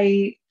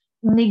outright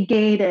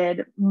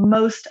negated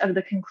most of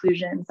the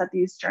conclusions that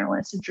these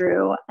journalists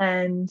drew.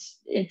 And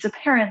it's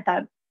apparent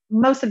that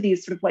most of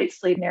these sort of white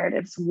slave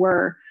narratives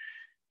were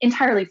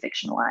entirely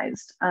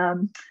fictionalized.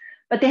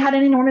 But they had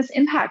an enormous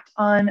impact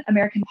on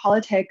American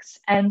politics,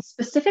 and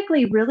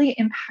specifically really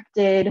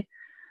impacted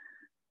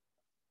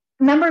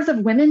members of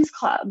women's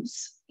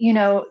clubs, you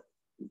know,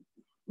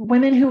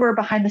 women who were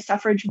behind the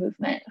suffrage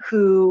movement,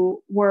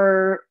 who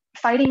were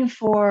fighting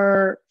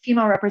for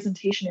female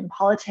representation in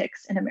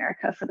politics in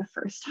America for the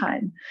first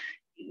time.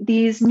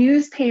 These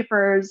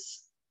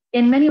newspapers,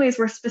 in many ways,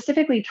 were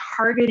specifically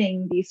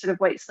targeting these sort of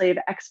white slave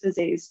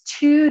exposés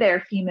to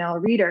their female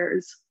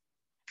readers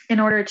in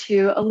order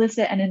to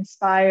elicit and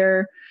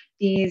inspire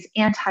these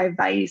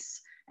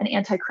anti-vice and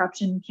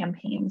anti-corruption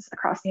campaigns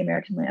across the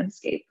American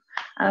landscape.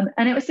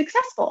 And it was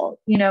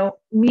successful. You know,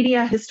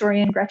 media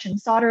historian Gretchen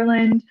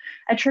Soderlund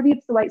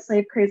attributes the white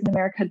slave craze in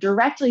America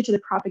directly to the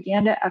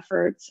propaganda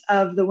efforts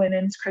of the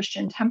Women's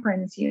Christian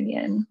Temperance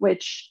Union,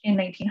 which in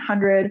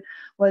 1900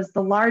 was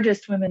the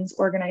largest women's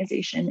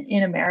organization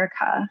in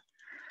America.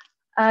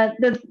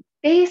 The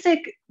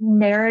basic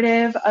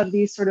narrative of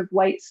these sort of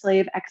white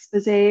slave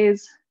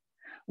exposés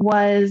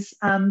was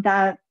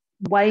that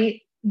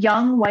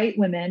young white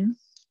women,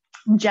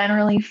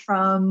 generally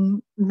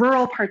from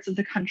rural parts of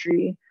the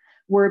country,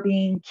 were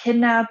being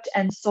kidnapped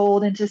and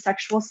sold into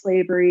sexual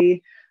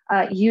slavery,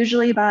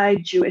 usually by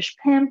Jewish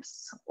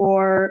pimps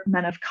or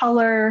men of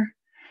color.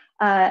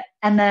 And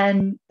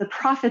then the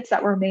profits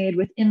that were made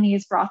within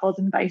these brothels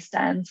and vice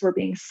dens were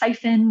being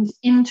siphoned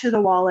into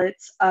the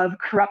wallets of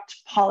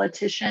corrupt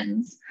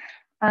politicians.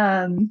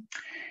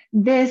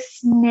 This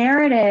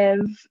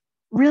narrative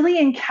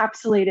really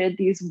encapsulated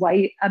these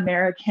white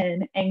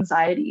American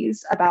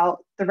anxieties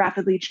about the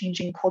rapidly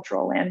changing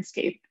cultural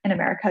landscape in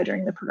America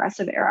during the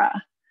Progressive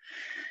Era.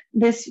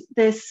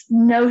 This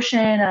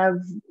notion of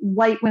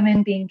white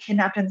women being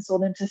kidnapped and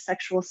sold into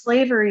sexual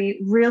slavery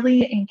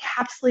really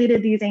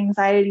encapsulated these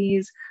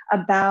anxieties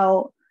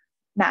about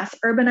mass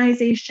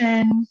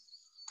urbanization,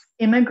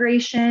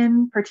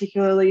 immigration,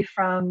 particularly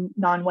from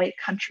non-white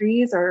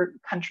countries or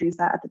countries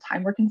that at the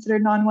time were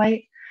considered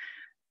non-white,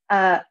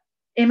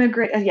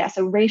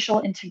 so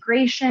racial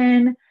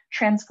integration,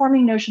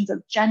 transforming notions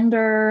of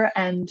gender,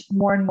 and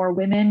more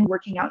women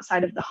working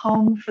outside of the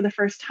home for the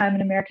first time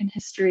in American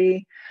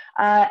history,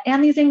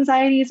 and these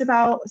anxieties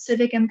about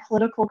civic and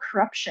political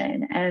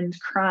corruption and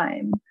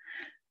crime.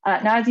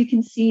 Now, as you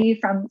can see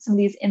from some of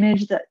these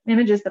images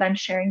that I'm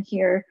sharing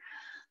here,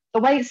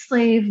 the white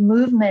slave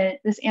movement,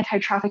 this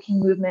anti-trafficking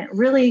movement,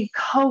 really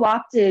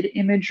co-opted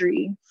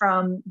imagery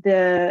from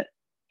the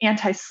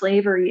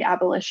anti-slavery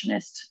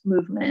abolitionist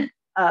movement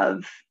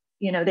of,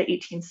 the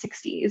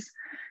 1860s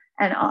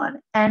and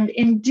on. And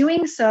in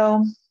doing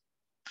so,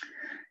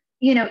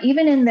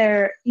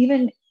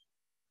 even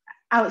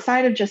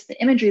outside of just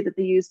the imagery that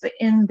they use, but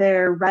in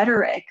their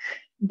rhetoric,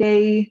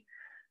 they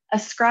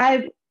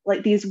ascribe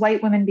like these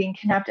white women being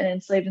kidnapped and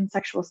enslaved in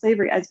sexual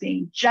slavery as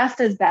being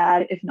just as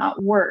bad, if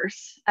not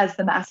worse, as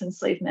the mass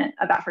enslavement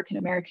of African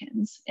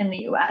Americans in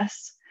the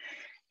US.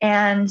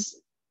 And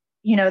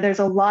there's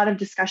a lot of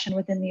discussion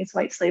within these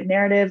white slave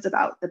narratives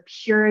about the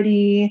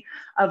purity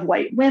of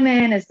white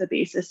women as the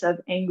basis of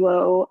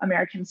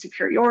Anglo-American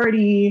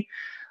superiority,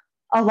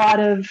 a lot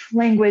of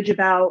language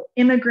about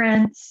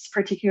immigrants,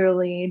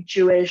 particularly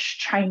Jewish,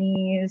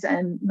 Chinese,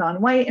 and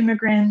non-white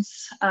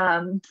immigrants,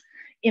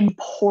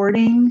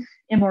 importing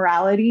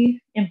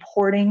immorality,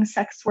 importing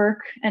sex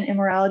work and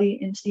immorality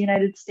into the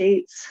United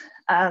States.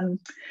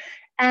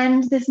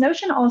 And this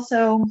notion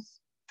also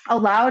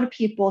allowed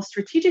people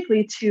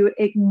strategically to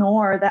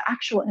ignore the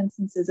actual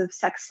instances of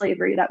sex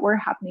slavery that were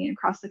happening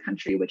across the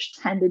country, which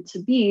tended to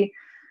be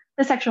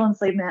the sexual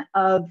enslavement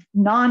of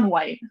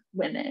non-white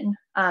women.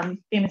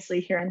 Famously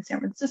here in San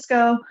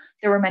Francisco,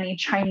 there were many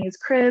Chinese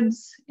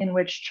cribs in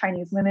which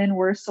Chinese women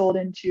were sold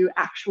into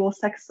actual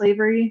sex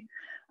slavery.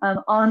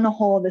 On the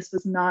whole, this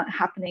was not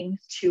happening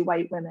to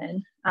white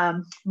women.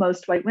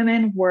 Most white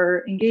women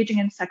were engaging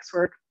in sex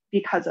work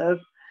because of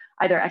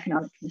either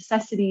economic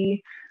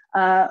necessity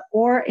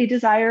or a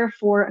desire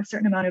for a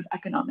certain amount of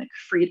economic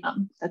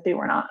freedom that they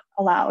were not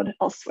allowed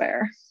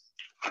elsewhere.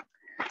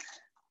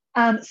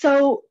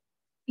 So,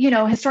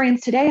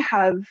 historians today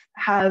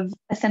have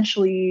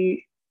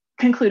essentially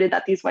concluded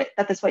that this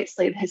white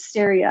slave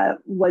hysteria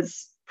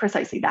was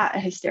precisely that, a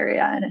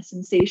hysteria and a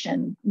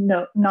sensation,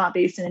 not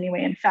based in any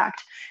way in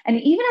fact. And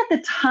even at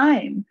the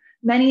time,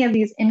 many of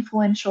these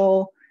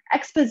influential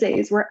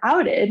exposés were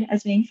outed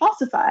as being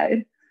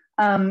falsified.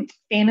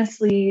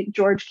 Famously,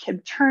 George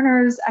Kib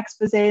Turner's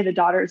expose, The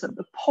Daughters of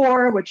the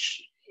Poor,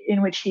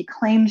 in which he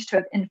claimed to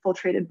have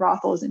infiltrated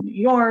brothels in New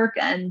York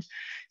and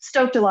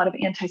stoked a lot of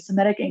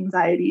anti-Semitic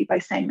anxiety by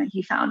saying that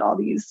he found all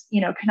these,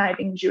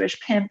 conniving Jewish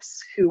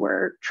pimps who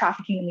were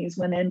trafficking in these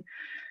women,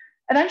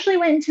 eventually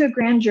went into a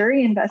grand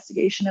jury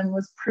investigation and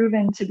was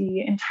proven to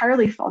be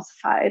entirely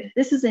falsified.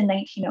 This is in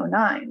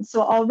 1909.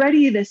 So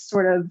already this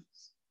sort of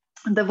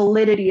the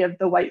validity of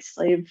the white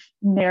slave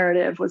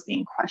narrative was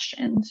being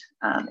questioned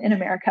in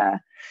America.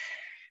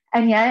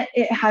 And yet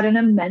it had an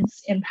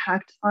immense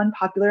impact on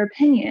popular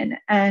opinion.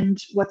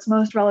 And what's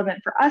most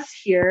relevant for us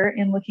here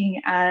in looking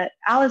at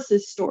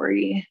Alice's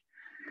story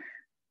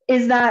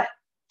is that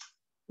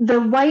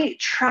the white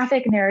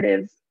traffic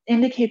narrative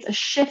indicates a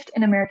shift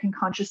in American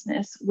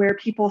consciousness where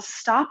people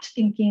stopped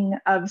thinking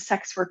of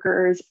sex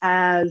workers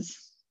as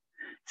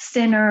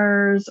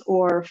sinners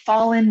or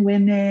fallen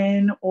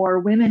women or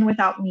women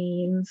without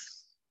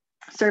means,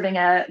 serving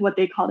a what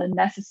they called a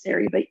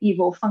necessary but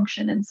evil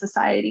function in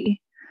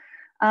society.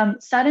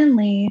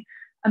 Suddenly,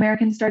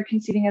 Americans started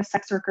conceiving of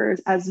sex workers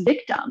as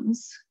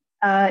victims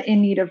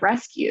in need of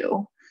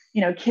rescue,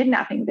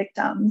 kidnapping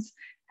victims.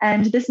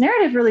 And this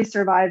narrative really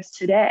survives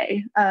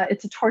today.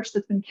 It's a torch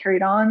that's been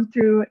carried on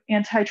through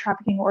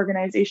anti-trafficking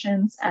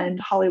organizations and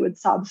Hollywood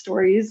sob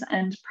stories,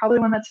 and probably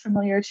one that's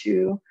familiar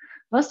to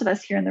most of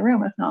us here in the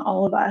room, if not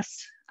all of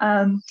us.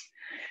 And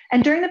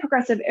during the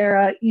Progressive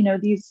era,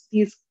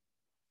 these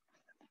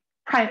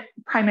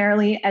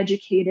primarily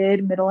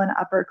educated middle and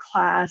upper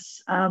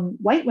class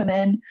white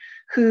women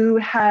who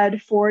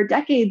had for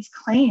decades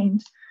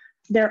claimed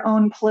their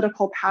own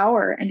political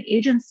power and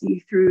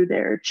agency through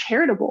their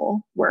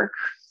charitable work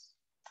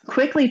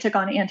quickly took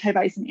on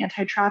anti-vice and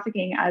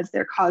anti-trafficking as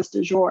their cause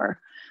du jour,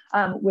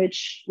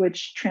 which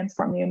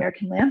transformed the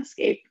American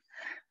landscape.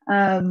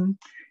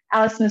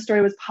 Alice Smith's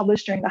story was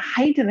published during the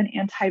height of an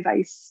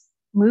anti-vice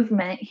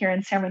movement here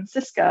in San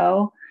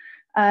Francisco.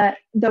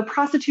 Though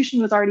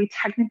prostitution was already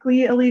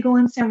technically illegal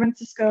in San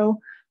Francisco,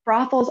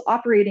 brothels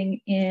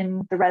operating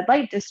in the red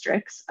light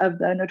districts of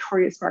the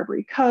notorious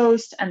Barbary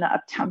Coast and the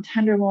Uptown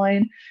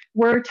Tenderloin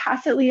were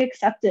tacitly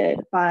accepted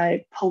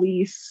by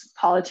police,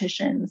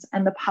 politicians,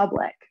 and the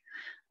public.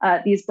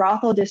 These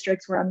brothel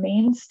districts were a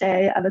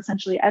mainstay of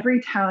essentially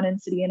every town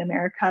and city in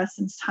America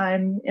since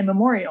time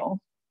immemorial.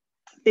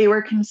 They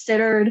were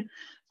considered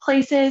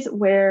places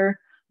where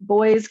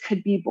boys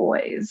could be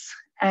boys,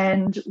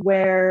 and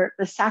where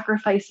the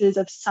sacrifices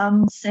of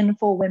some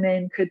sinful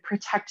women could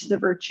protect the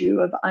virtue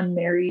of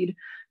unmarried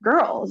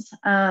girls.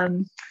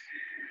 But,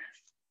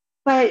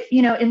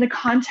 in the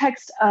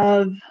context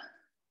of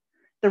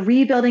the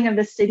rebuilding of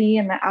the city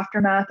in the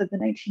aftermath of the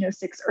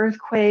 1906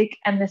 earthquake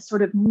and this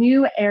sort of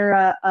new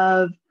era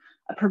of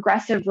a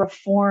progressive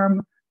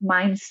reform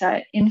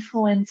mindset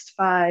influenced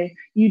by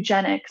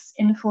eugenics,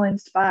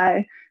 influenced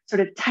by sort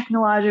of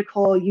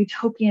technological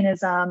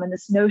utopianism and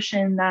this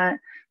notion that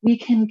we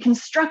can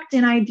construct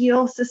an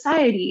ideal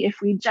society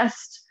if we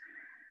just,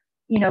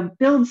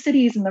 build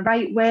cities in the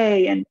right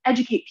way and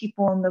educate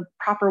people in the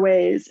proper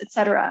ways, et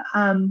cetera,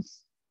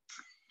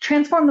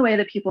 transform the way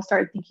that people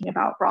started thinking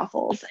about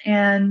brothels.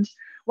 And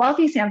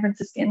wealthy San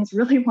Franciscans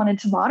really wanted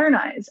to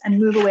modernize and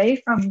move away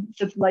from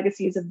the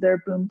legacies of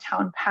their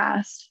boomtown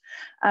past.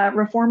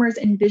 Reformers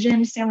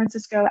envisioned San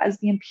Francisco as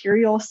the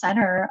imperial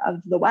center of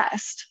the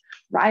West,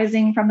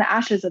 rising from the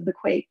ashes of the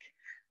quake.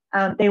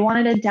 They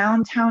wanted a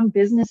downtown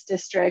business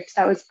district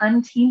that was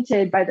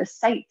untainted by the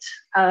sight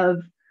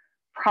of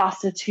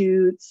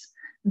prostitutes,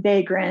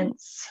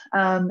 vagrants,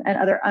 and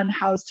other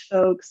unhoused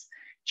folks,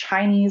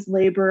 Chinese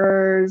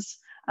laborers,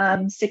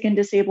 sick and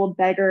disabled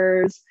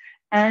beggars.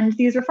 And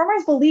these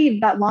reformers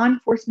believed that law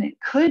enforcement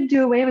could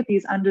do away with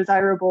these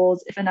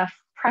undesirables if enough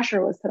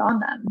pressure was put on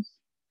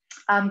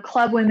them.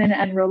 Club women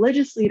and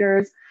religious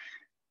leaders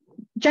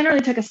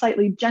generally took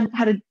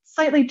had a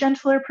slightly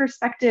gentler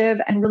perspective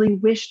and really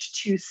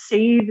wished to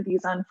save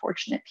these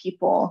unfortunate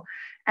people.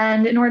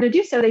 And in order to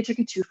do so, they took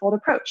a twofold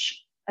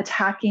approach,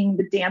 attacking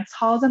the dance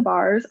halls and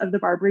bars of the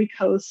Barbary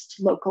Coast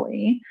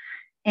locally,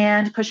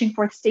 and pushing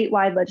forth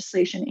statewide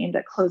legislation aimed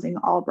at closing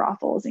all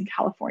brothels in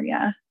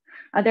California.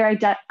 Their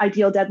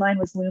ideal deadline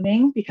was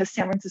looming because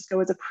San Francisco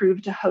was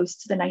approved to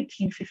host the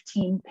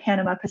 1915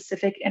 Panama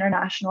Pacific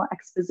International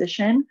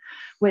Exposition,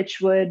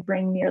 which would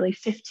bring nearly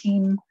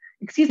 19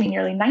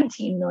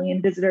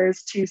 million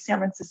visitors to San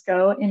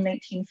Francisco in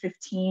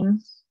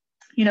 1915.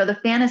 You know, the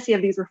fantasy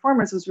of these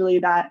reformers was really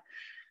that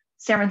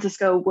San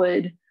Francisco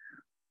would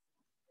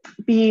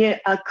be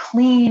a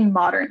clean,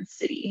 modern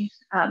city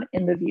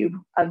in the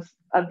view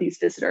of these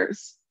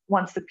visitors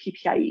once the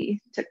PPIE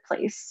took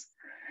place.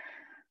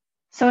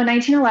 So in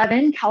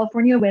 1911,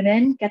 California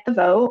women get the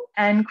vote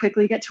and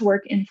quickly get to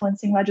work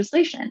influencing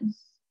legislation.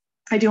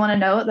 I do want to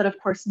note that, of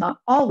course, not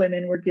all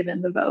women were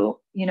given the vote.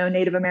 You know,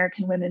 Native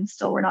American women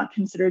still were not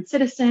considered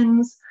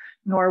citizens,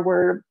 nor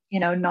were, you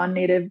know,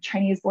 non-Native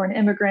Chinese-born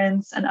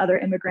immigrants and other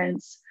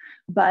immigrants.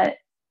 But,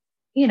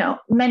 you know,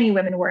 many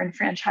women were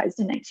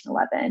enfranchised in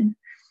 1911.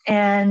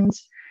 And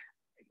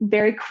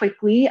very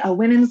quickly, a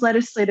women's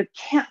legislative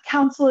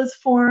council is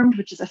formed,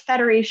 which is a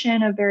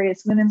federation of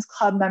various women's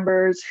club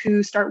members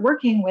who start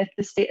working with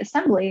the state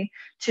assembly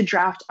to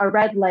draft a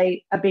red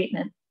light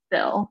abatement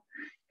bill,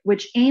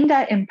 which aimed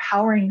at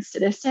empowering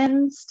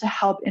citizens to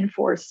help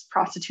enforce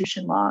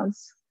prostitution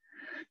laws.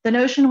 The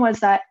notion was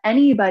that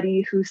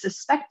anybody who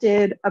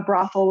suspected a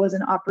brothel was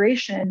in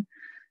operation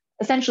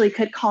essentially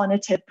could call in a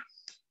tip,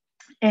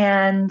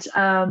 and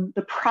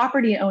the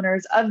property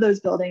owners of those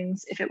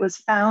buildings, if it was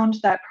found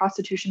that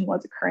prostitution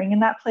was occurring in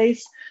that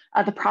place,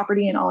 the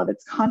property and all of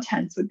its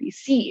contents would be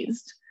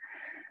seized.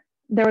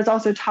 There was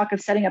also talk of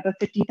setting up a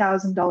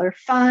 $50,000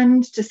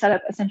 fund to set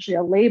up essentially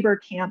a labor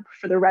camp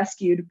for the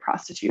rescued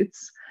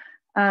prostitutes.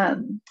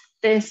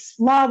 This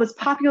law was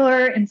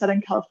popular in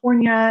Southern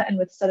California and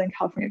with Southern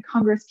California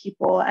Congress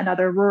people and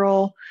other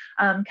rural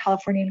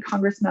Californian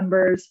Congress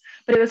members,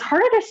 but it was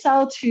harder to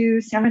sell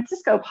to San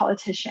Francisco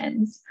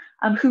politicians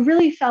who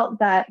really felt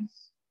that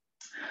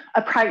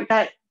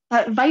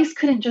that vice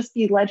couldn't just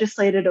be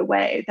legislated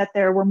away, that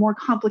there were more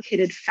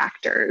complicated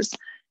factors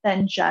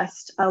than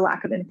just a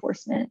lack of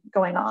enforcement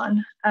going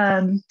on.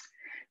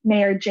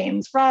 Mayor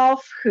James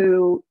Rolfe,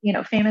 who, you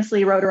know,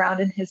 famously rode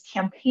around in his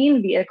campaign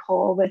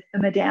vehicle with the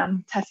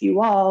Madame Tessie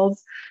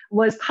Walls,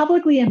 was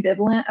publicly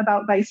ambivalent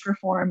about vice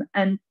reform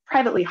and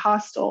privately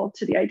hostile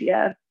to the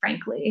idea,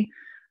 frankly.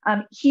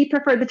 He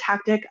preferred the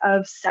tactic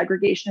of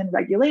segregation and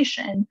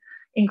regulation,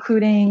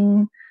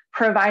 including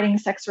providing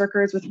sex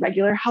workers with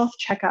regular health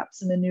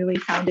checkups in the newly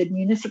founded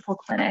municipal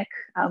clinic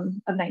of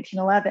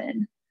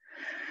 1911.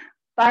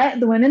 But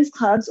the women's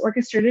clubs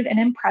orchestrated an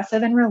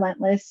impressive and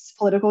relentless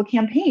political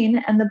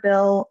campaign, and the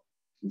bill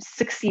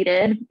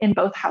succeeded in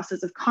both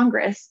houses of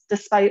Congress,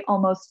 despite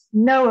almost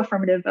no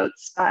affirmative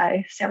votes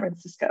by San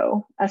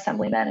Francisco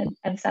assemblymen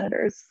and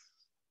senators.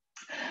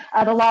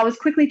 The law was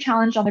quickly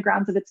challenged on the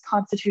grounds of its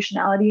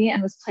constitutionality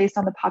and was placed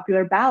on the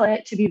popular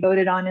ballot to be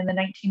voted on in the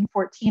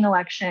 1914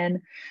 election.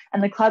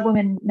 And the club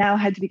women now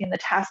had to begin the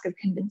task of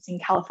convincing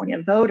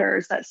California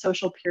voters that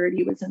social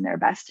purity was in their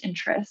best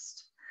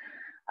interest.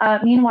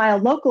 Meanwhile,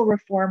 local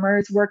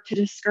reformers worked to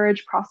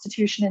discourage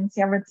prostitution in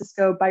San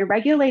Francisco by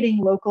regulating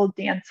local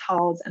dance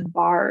halls and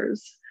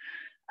bars.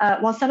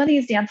 While some of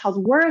these dance halls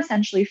were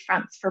essentially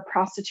fronts for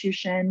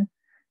prostitution,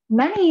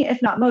 many,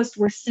 if not most,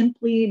 were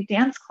simply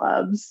dance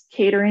clubs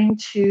catering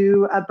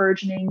to a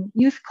burgeoning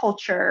youth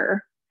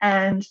culture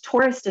and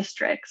tourist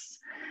districts.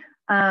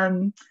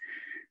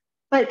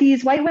 But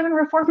these white women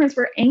reformers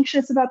were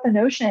anxious about the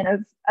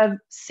notion of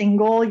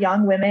single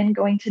young women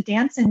going to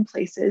dance in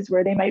places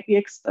where they might be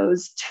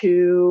exposed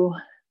to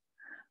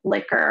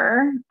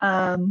liquor,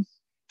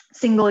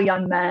 single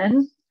young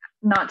men,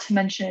 not to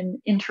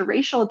mention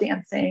interracial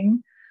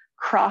dancing,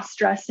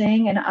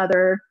 cross-dressing, and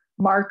other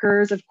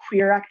markers of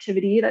queer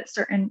activity that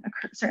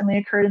certainly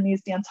occurred in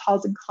these dance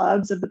halls and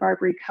clubs of the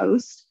Barbary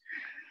Coast.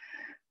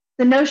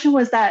 The notion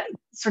was that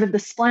sort of the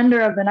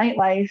splendor of the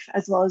nightlife,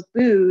 as well as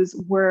booze,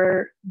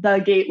 were the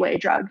gateway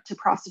drug to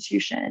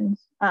prostitution,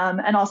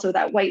 and also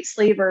that white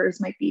slavers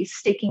might be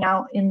staking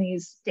out in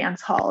these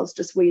dance halls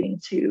just waiting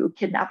to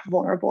kidnap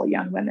vulnerable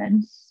young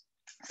women.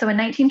 So in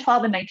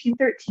 1912 and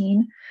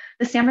 1913,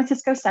 the San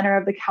Francisco Center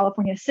of the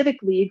California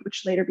Civic League,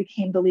 which later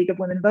became the League of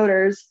Women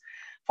Voters,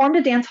 formed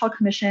a dance hall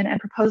commission and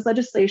proposed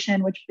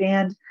legislation which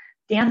banned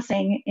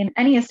dancing in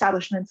any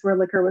establishments where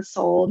liquor was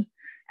sold,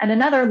 and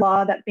another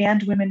law that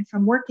banned women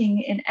from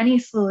working in any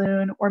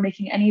saloon or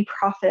making any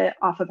profit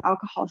off of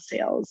alcohol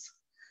sales.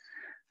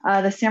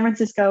 The San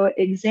Francisco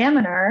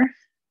Examiner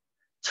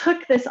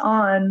took this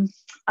on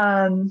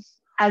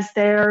as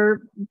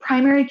their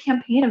primary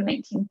campaign of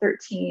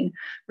 1913,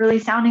 really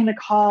sounding the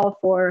call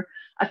for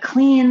a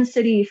clean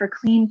city for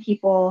clean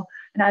people.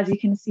 And as you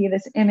can see,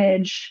 this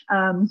image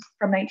from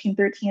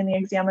 1913 in the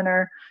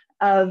Examiner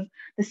of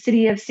the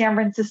city of San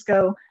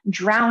Francisco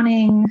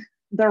drowning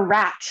the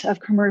rat of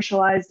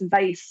commercialized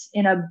vice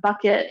in a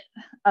bucket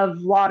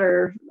of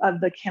water of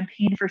the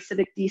campaign for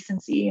civic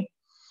decency.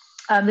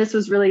 This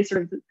was really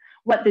sort of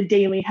what the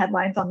daily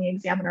headlines on the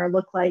Examiner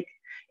looked like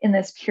in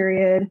this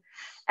period.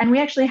 And we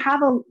actually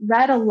have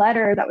read a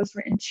letter that was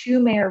written to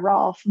Mayor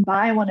Rolfe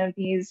by one of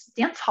these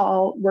dance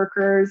hall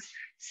workers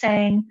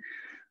saying,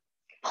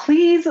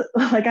 please,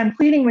 like, I'm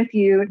pleading with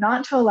you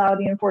not to allow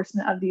the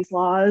enforcement of these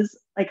laws.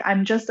 Like,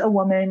 I'm just a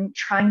woman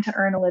trying to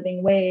earn a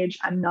living wage.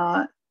 I'm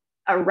not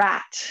a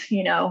rat,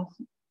 you know,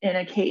 in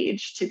a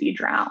cage to be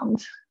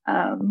drowned.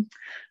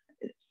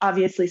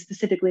 Obviously,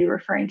 specifically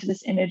referring to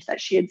this image that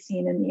she had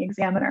seen in the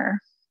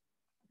Examiner.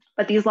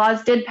 But these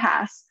laws did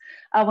pass,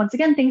 once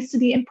again, thanks to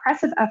the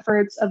impressive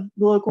efforts of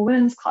the local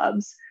women's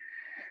clubs.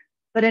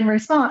 But in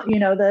response, you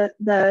know,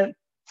 the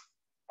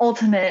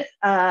ultimate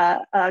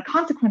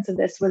consequence of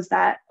this was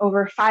that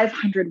over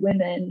 500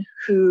 women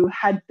who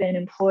had been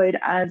employed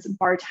as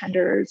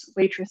bartenders,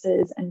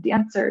 waitresses, and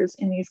dancers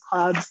in these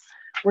clubs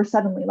were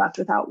suddenly left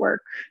without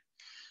work.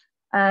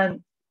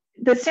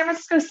 The San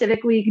Francisco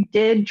Civic League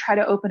did try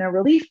to open a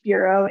relief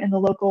bureau in the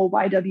local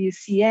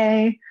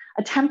YWCA,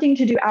 attempting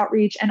to do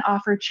outreach and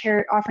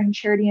offering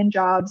charity and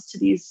jobs to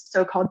these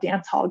so-called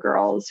dance hall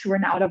girls who were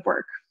now out of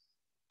work.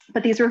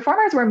 But these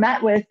reformers were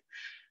met with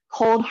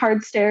cold,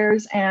 hard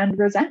stares and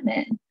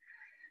resentment.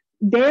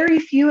 Very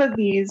few of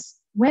these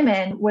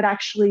women would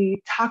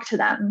actually talk to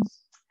them.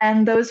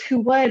 And those who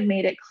would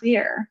made it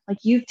clear, like,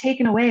 you've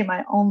taken away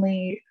my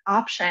only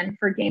option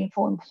for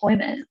gainful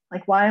employment.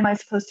 Like, why am I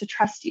supposed to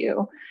trust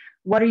you?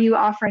 What are you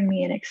offering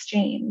me in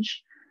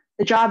exchange?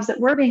 The jobs that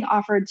were being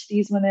offered to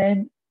these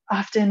women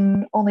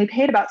often only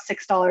paid about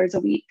 $6 a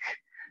week,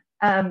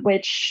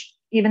 which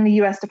even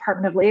the US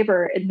Department of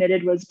Labor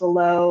admitted was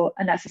below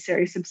a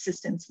necessary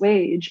subsistence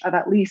wage of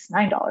at least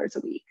 $9 a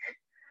week.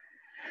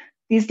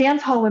 These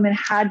dance hall women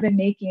had been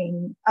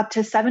making up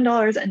to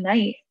 $7 a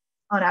night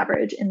on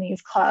average in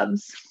these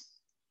clubs.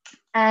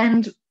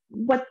 And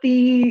what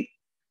the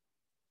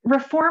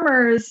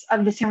reformers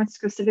of the San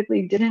Francisco Civic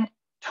League didn't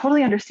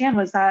totally understand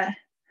was that,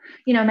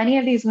 you know, many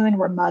of these women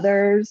were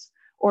mothers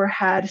or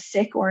had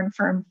sick or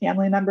infirm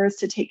family members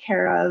to take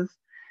care of.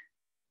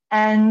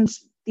 And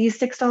these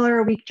 $6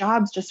 a week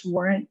jobs just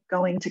weren't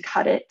going to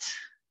cut it.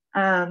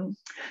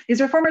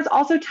 These reformers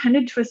also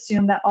tended to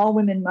assume that all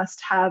women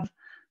must have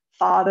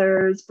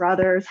fathers,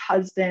 brothers,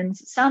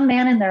 husbands, some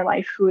man in their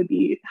life who would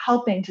be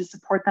helping to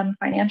support them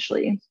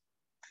financially.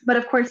 But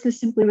of course, this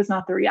simply was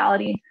not the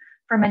reality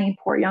for many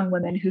poor young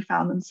women who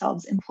found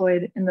themselves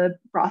employed in the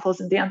brothels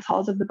and dance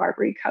halls of the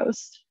Barbary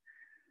Coast.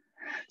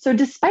 So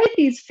despite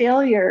these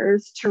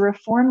failures to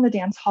reform the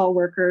dance hall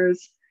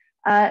workers,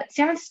 San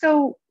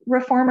Francisco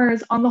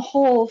reformers on the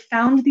whole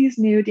found these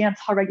new dance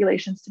hall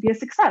regulations to be a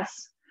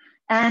success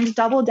and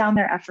doubled down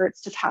their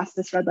efforts to pass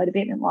this red light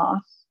abatement law.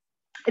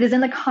 It is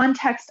in the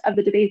context of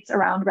the debates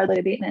around red light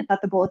abatement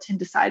that the Bulletin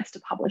decides to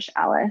publish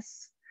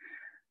Alice.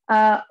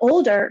 Fremont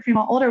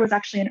Older was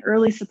actually an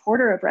early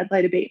supporter of red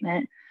light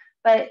abatement,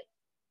 but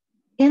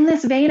in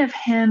this vein of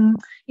him,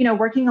 you know,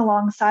 working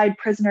alongside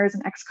prisoners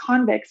and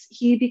ex-convicts,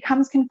 he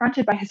becomes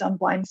confronted by his own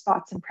blind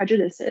spots and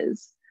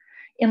prejudices.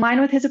 In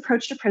line with his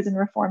approach to prison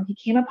reform, he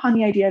came upon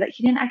the idea that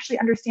he didn't actually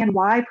understand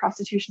why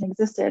prostitution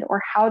existed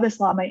or how this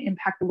law might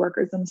impact the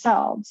workers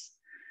themselves.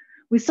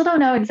 We still don't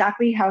know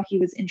exactly how he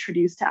was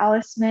introduced to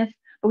Alice Smith,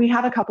 but we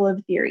have a couple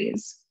of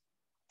theories.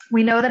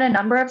 We know that a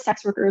number of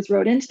sex workers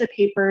wrote into the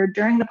paper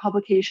during the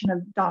publication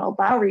of Donald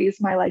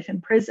Lowry's My Life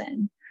in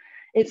Prison.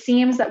 It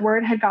seems that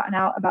word had gotten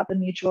out about the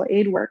mutual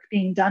aid work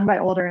being done by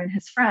Older and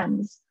his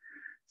friends.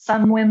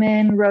 Some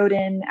women wrote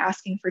in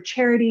asking for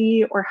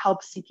charity or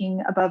help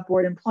seeking above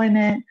board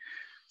employment.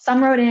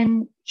 Some wrote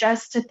in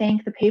just to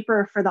thank the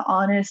paper for the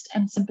honest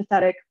and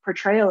sympathetic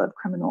portrayal of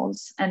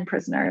criminals and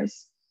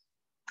prisoners.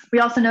 We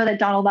also know that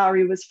Donald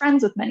Lowry was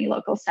friends with many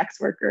local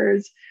sex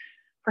workers.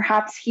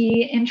 Perhaps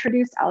he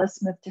introduced Alice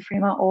Smith to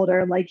Fremont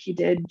Older like he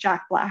did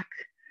Jack Black.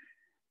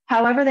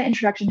 However the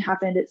introduction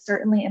happened, it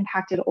certainly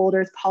impacted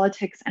Older's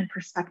politics and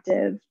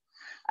perspective.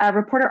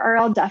 Reporter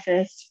R.L.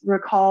 Duffus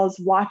recalls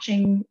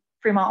watching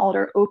Fremont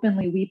Older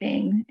openly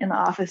weeping in the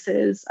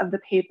offices of the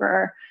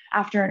paper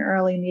after an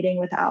early meeting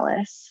with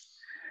Alice.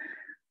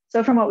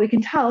 So from what we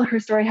can tell, her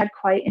story had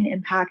quite an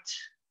impact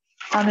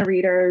on the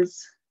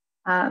readers.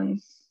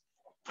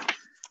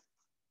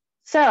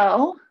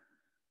 So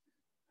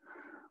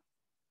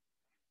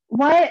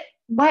what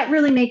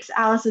really makes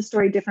Alice's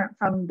story different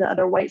from the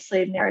other white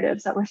slave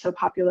narratives that were so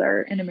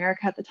popular in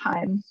America at the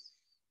time?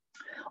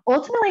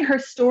 Ultimately, her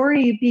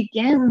story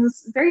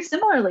begins very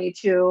similarly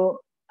to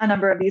a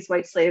number of these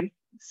white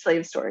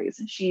slave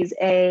stories. She's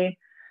a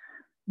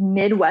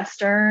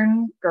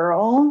Midwestern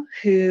girl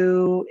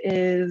who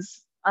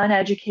is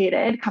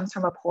uneducated, comes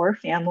from a poor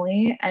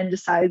family, and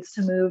decides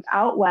to move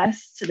out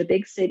west to the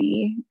big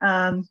city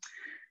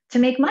to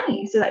make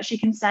money so that she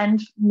can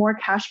send more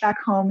cash back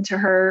home to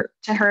her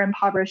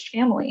impoverished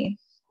family.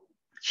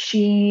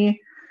 She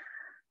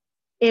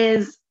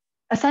is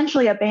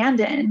essentially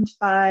abandoned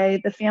by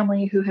the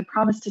family who had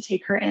promised to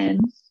take her in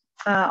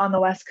on the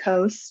West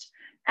Coast,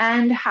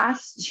 and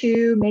has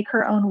to make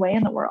her own way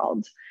in the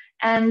world.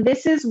 And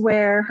this is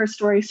where her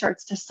story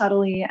starts to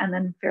subtly and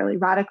then fairly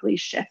radically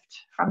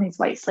shift from these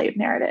white slave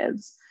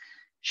narratives.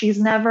 She's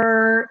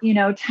never,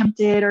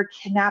 tempted or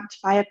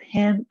kidnapped by a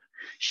pimp.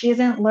 She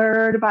isn't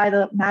lured by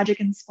the magic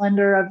and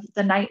splendor of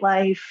the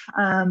nightlife.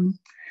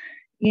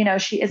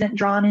 She isn't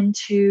drawn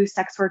into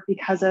sex work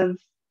because of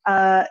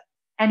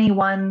any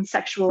one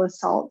sexual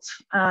assault.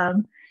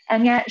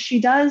 And yet she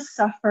does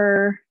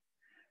suffer,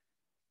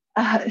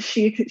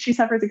 she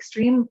suffers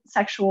extreme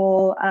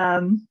sexual,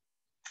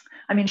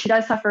 she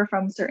does suffer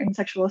from certain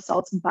sexual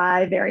assaults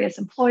by various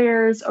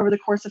employers over the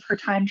course of her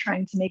time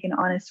trying to make an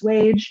honest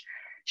wage.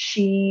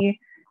 She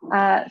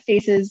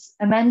faces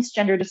immense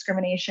gender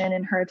discrimination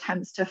in her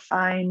attempts to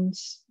find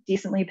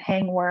decently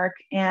paying work,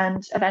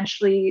 and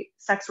eventually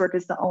sex work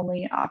is the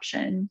only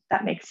option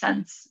that makes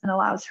sense and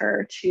allows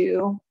her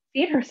to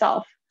feed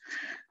herself.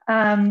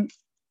 Prior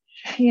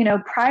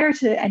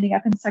to ending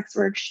up in sex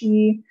work,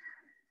 she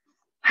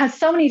has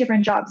so many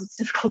different jobs, it's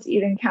difficult to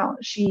even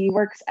count. She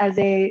works as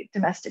a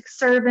domestic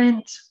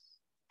servant,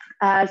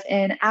 as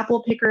an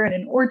apple picker in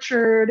an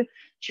orchard.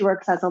 She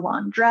works as a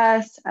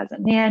laundress, as a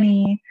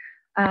nanny.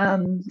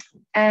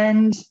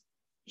 And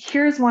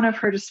here's one of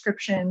her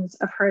descriptions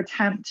of her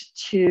attempt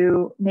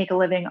to make a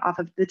living off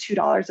of the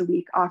 $2 a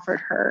week offered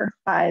her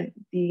by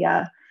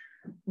the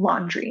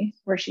laundry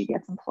where she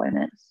gets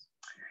employment.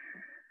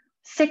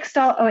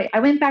 I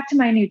went back to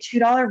my new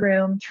 $2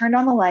 room, turned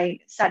on the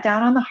light, sat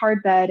down on the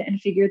hard bed,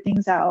 and figured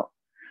things out.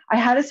 I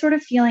had a sort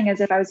of feeling as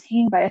if I was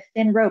hanging by a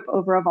thin rope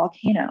over a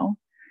volcano.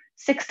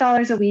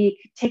 $6 a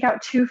week, take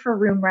out $2 for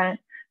room rent.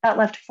 That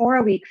left $4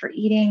 a week for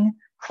eating,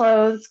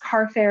 clothes,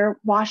 car fare,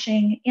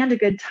 washing, and a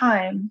good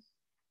time.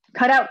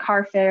 Cut out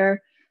car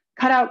fare,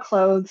 cut out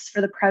clothes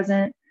for the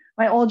present.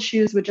 My old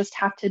shoes would just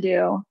have to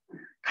do.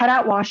 Cut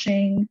out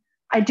washing.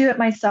 I'd do it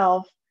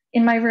myself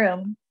in my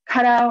room.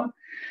 Cut out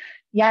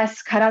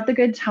the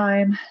good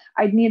time.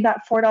 I'd need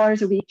that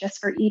 $4 a week just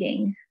for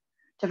eating.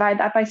 Divide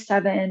that by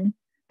 7.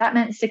 That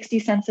meant 60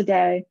 cents a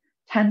day,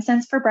 10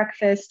 cents for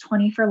breakfast,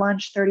 20 for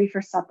lunch, 30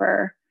 for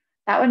supper.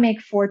 That would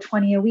make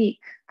 $4.20 a week.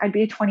 I'd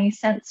be 20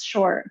 cents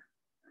short.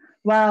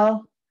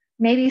 Well,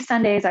 maybe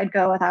Sundays I'd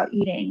go without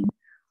eating,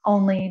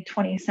 only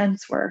 20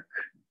 cents work.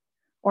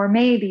 Or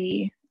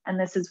maybe, and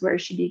this is where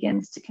she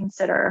begins to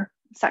consider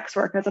sex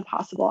work as a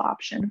possible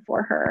option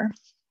for her.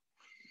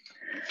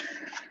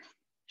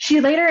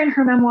 She later in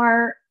her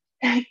memoir,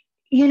 her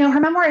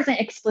memoir isn't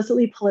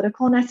explicitly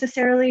political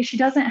necessarily. She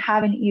doesn't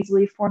have an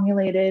easily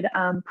formulated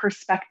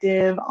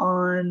perspective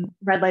on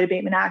Red Light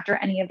Abatement Act or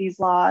any of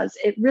these laws.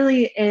 It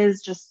really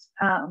is just,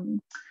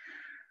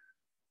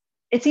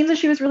 it seems that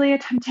she was really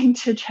attempting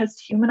to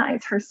just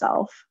humanize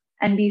herself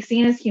and be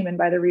seen as human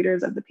by the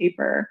readers of the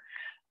paper.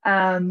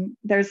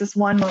 There's this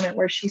one moment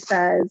where she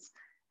says,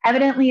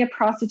 evidently a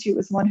prostitute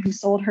was one who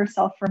sold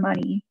herself for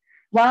money.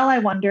 Well, I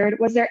wondered,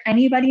 was there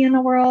anybody in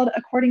the world,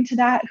 according to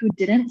that, who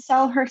didn't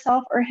sell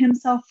herself or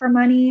himself for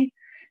money?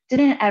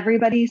 Didn't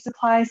everybody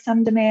supply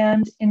some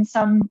demand in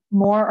some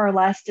more or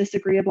less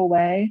disagreeable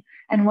way?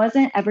 And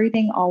wasn't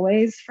everything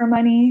always for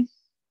money?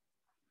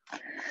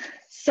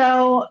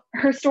 So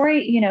her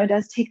story,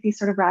 does take these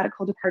sort of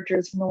radical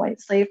departures from the white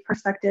slave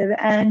perspective,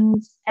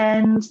 and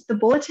the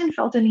Bulletin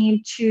felt a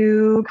need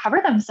to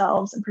cover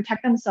themselves and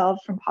protect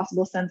themselves from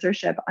possible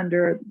censorship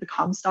under the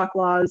Comstock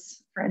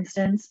laws, for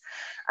instance.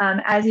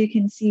 As you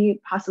can see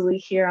possibly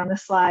here on the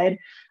slide,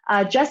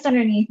 just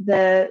underneath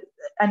the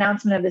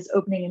announcement of this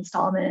opening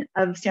installment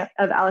of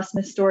Alice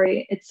Smith's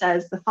story, it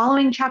says, the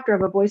following chapter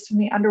of A Voice from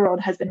the Underworld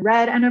has been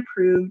read and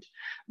approved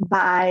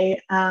by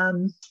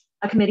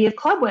a committee of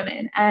club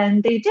women.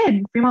 And they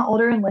did. Fremont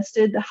Older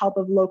enlisted the help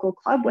of local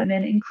club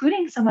women,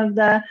 including some of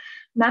the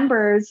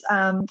members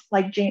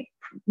like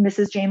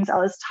Mrs. James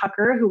Ellis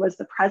Tucker, who was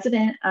the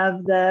president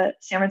of the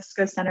San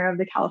Francisco Center of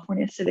the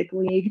California Civic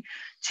League,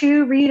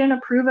 to read and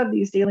approve of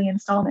these daily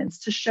installments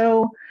to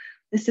show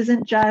this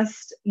isn't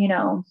just,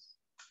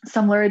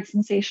 some lurid,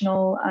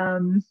 sensational,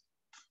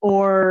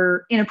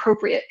 or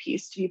inappropriate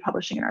piece to be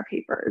publishing in our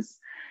papers.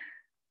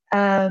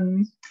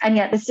 And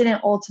yet this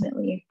didn't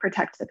ultimately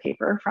protect the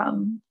paper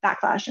from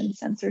backlash and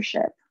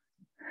censorship.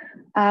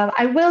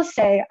 I will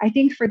say, I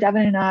think for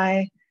Devon and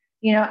I,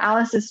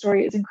 Alice's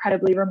story is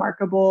incredibly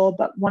remarkable,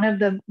 but one of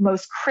the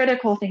most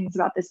critical things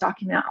about this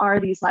document are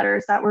these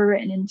letters that were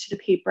written into the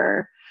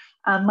paper.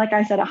 Like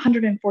I said,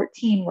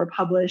 114 were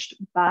published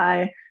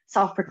by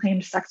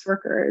self-proclaimed sex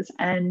workers,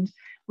 and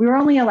we were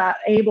only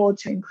able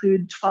to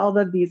include 12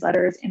 of these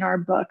letters in our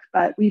book,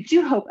 but we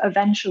do hope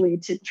eventually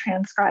to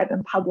transcribe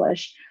and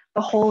publish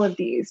the whole of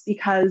these,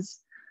 because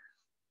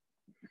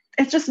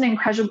it's just an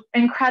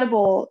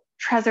incredible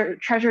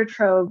treasure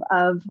trove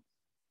of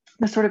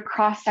the sort of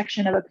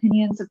cross-section of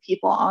opinions of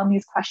people on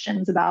these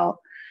questions about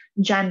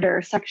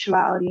gender,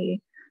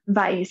 sexuality,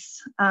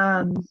 vice.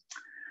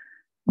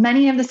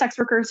 Many of the sex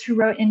workers who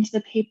wrote into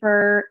the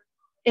paper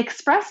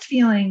expressed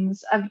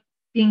feelings of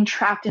being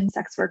trapped in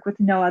sex work with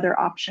no other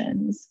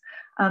options.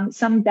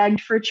 Some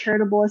begged for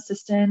charitable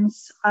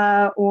assistance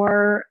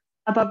or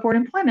above-board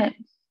employment.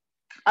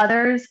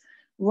 Others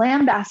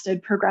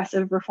lambasted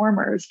progressive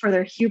reformers for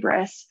their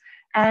hubris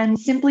and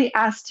simply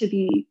asked to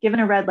be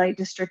given a red light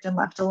district and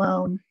left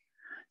alone.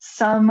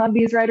 Some of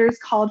these writers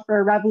called for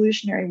a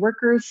revolutionary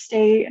workers'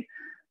 state.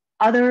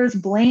 Others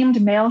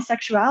blamed male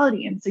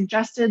sexuality and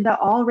suggested that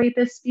all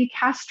rapists be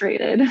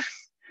castrated.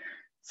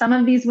 Some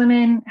of these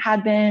women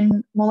had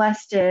been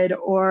molested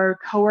or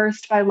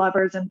coerced by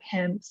lovers and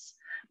pimps,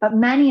 but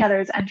many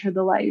others entered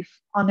the life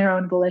on their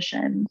own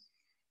volition.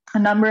 A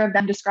number of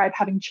them describe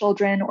having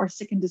children or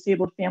sick and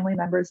disabled family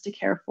members to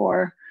care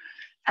for.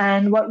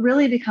 And what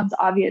really becomes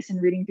obvious in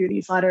reading through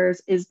these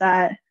letters is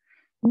that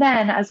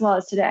then, as well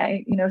as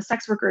today,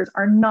 sex workers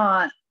are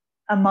not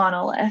a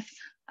monolith.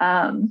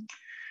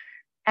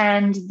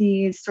 And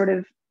these sort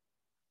of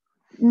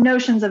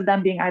notions of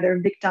them being either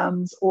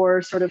victims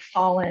or sort of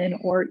fallen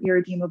or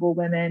irredeemable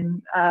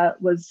women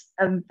was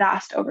a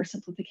vast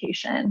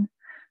oversimplification.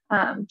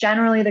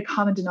 Generally, the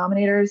common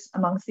denominators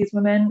amongst these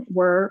women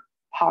were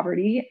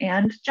poverty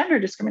and gender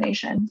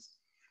discrimination.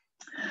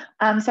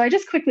 So I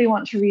just quickly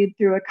want to read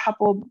through a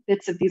couple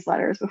bits of these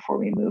letters before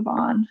we move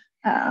on.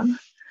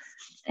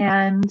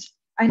 And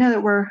I know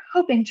that we're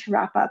hoping to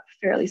wrap up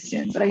fairly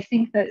soon, but I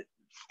think that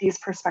these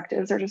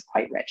perspectives are just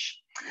quite rich.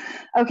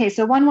 Okay,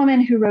 so one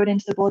woman who wrote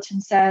into the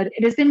bulletin said,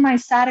 "It has been my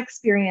sad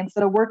experience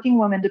that a working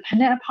woman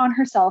dependent upon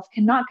herself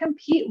cannot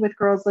compete with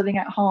girls living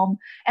at home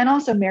and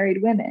also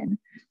married women.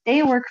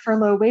 They work for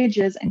low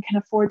wages and can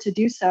afford to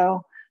do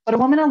so, but a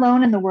woman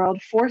alone in the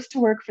world forced to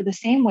work for the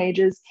same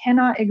wages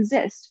cannot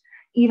exist,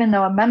 even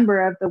though a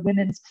member of the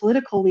Women's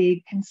Political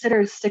League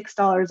considers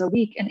 $6 a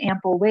week an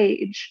ample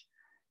wage.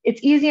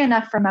 It's easy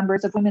enough for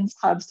members of women's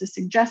clubs to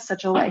suggest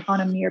such a life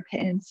on a mere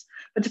pittance,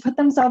 but to put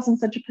themselves in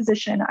such a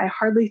position, I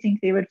hardly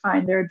think they would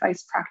find their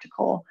advice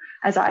practical,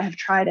 as I have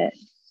tried it."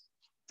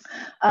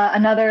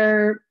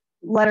 Another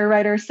letter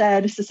writer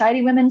said,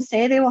 "Society women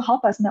say they will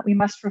help us and that we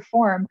must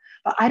reform,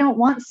 but I don't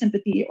want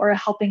sympathy or a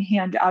helping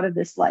hand out of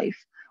this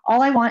life.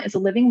 All I want is a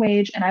living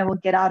wage and I will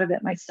get out of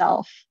it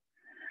myself."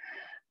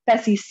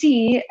 Bessie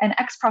C., an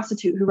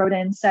ex-prostitute who wrote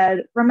in,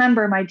 said,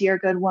 "Remember, my dear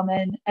good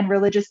woman, and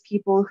religious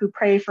people who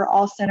pray for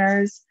all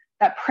sinners,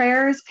 that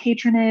prayers,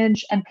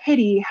 patronage, and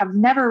pity have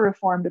never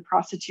reformed a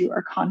prostitute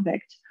or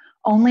convict,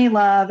 only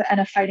love and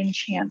a fighting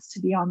chance to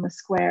be on the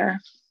square."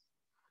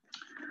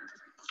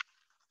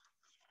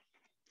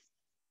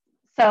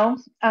 So,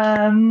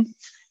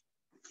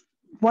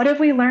 what have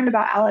we learned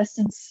about Alice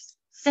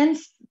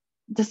since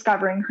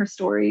discovering her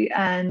story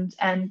and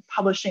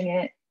publishing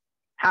it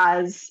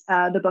as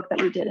the book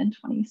that we did in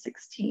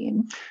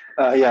 2016?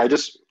 Yeah, I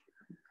just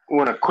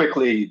want to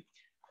quickly,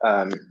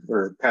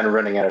 we're kind of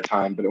running out of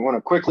time, but I want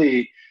to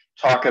quickly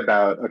talk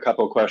about a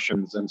couple of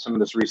questions and some of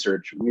this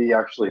research. We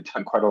actually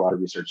done quite a lot of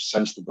research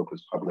since the book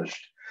was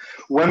published.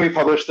 When we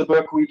published the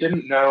book, we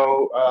didn't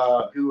know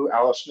who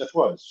Alice Smith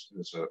was. It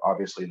was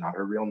obviously not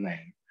her real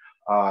name,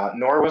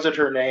 nor was it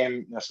her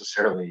name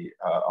necessarily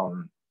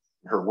on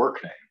her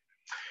work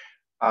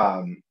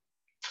name.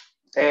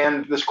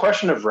 And this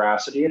question of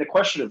veracity and a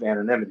question of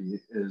anonymity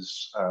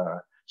is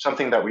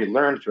something that we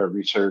learned through our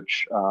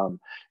research,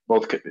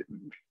 both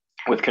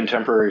with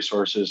contemporary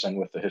sources and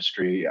with the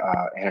history.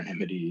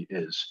 Anonymity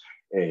is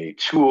a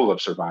tool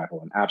of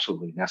survival, an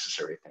absolutely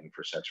necessary thing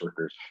for sex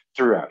workers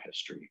throughout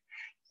history.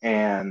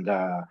 And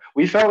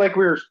we felt like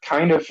we were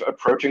kind of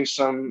approaching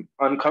some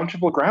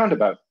uncomfortable ground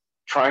about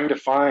trying to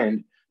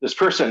find this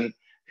person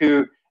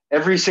who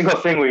every single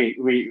thing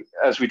we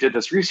as we did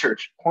this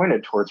research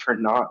pointed towards her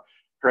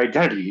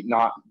identity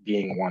not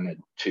being wanted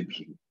to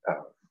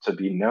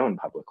be known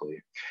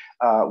publicly.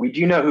 We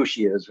do know who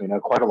she is. We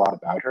know quite a lot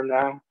about her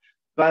now,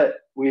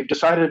 but we've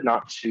decided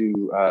not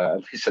to,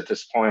 at least at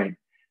this point,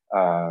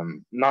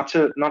 not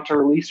to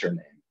release her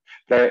name.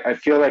 But I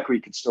feel like we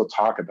could still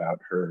talk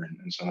about her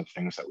and some of the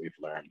things that we've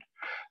learned.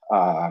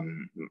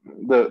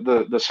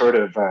 The sort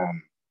of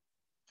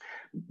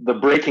the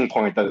breaking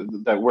point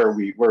that where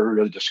we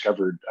really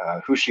discovered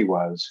who she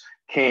was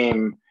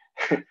came.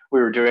 We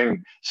were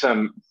doing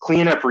some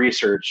cleanup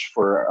research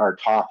for our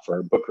talk for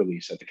our book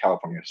release at the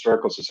California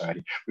Historical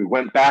Society. We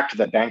went back to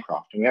that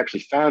Bancroft and we actually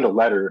found a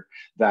letter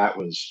that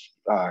was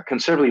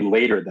considerably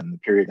later than the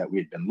period that we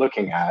had been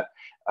looking at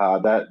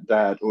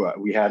that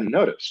we hadn't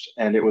noticed.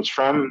 And it was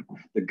from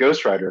the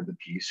ghostwriter of the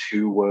piece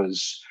who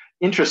was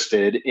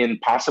interested in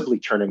possibly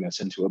turning this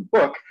into a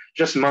book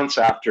just months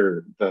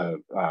after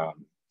the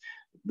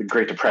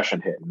Great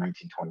Depression hit in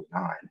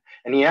 1929.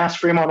 And he asked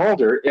Fremont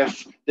Older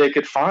if they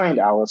could find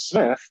Alice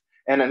Smith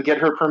and then get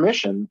her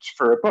permission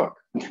for a book.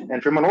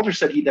 And Fremont Older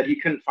said that he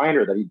couldn't find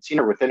her, that he'd seen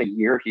her within a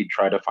year. He'd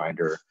tried to find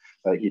her,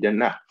 but he didn't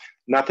know.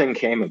 Nothing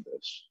came of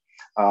this.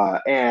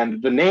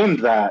 And the name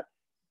that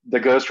the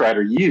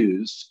ghostwriter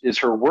used is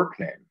her work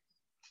name,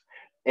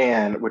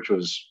 and which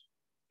was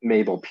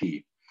Mabel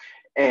P.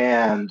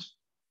 And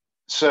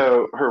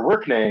so her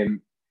work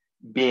name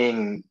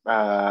being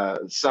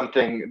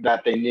something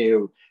that they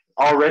knew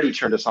already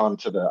turned us on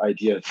to the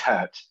idea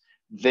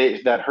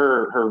that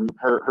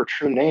her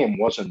true name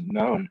wasn't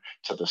known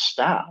to the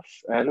staff.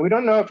 And we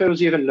don't know if it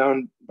was even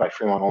known by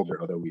Fremont Older,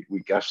 although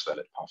we guessed that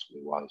it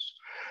possibly was.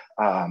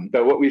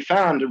 But what we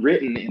found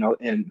written,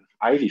 in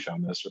Ivy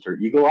found this with her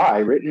eagle eye,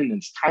 written in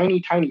this tiny,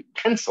 tiny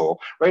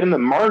pencil right in the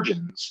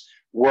margins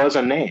was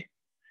a name.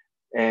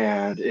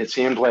 And it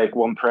seemed like,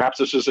 well, perhaps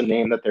this was a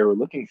name that they were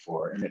looking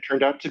for. And it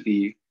turned out to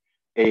be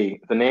the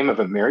name of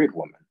a married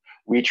woman.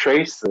 We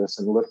traced this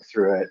and looked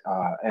through it.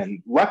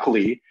 And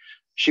luckily,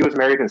 she was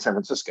married in San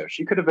Francisco.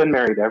 She could have been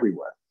married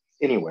everywhere,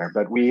 anywhere.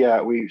 But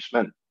we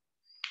spent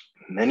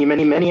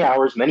many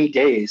hours, many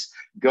days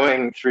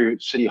going through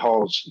City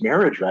Hall's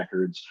marriage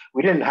records.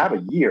 We didn't have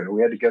a year.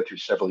 We had to go through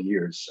several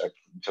years,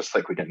 just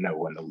like we didn't know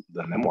when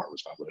the memoir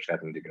was published,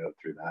 having to go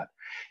through that.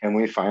 And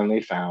we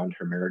finally found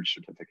her marriage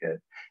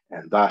certificate.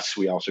 And thus,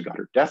 we also got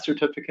her death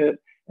certificate,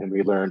 and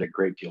we learned a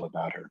great deal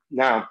about her.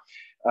 Now,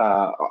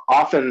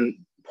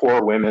 often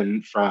poor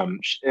women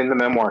in the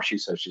memoir, she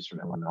says she's from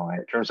Illinois.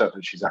 It turns out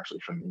that she's actually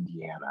from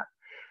Indiana.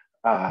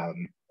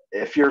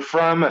 If you're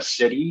from a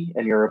city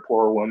and you're a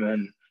poor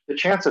woman, the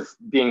chance of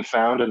being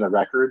found in the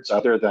records,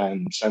 other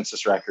than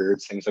census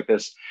records, things like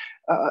this,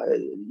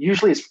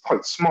 usually is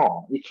quite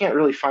small. You can't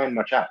really find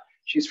much out.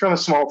 She's from a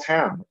small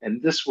town,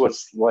 and this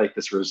was like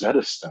this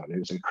Rosetta Stone. It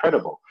was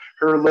incredible.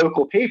 Her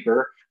local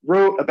paper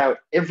wrote about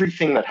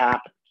everything that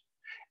happened,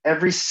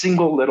 every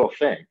single little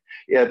thing.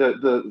 Yeah,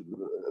 the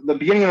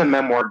beginning of the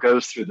memoir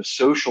goes through the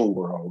social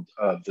world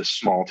of this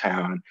small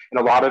town, and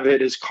a lot of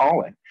it is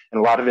calling. And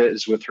a lot of it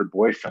is with her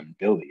boyfriend,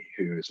 Billy,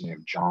 who is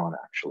named John,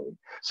 actually.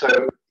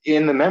 So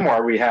in the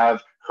memoir, we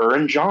have her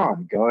and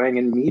John going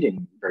and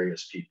meeting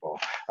various people.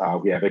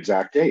 We have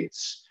exact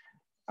dates.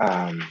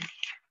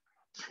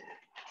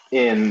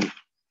 In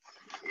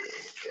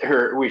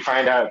her, we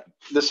find out,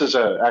 this is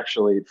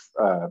actually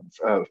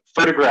a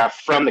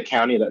photograph from the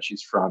county that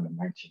she's from in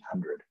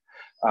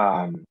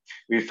 1900.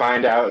 We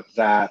find out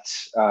that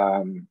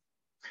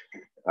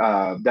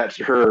that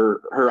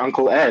her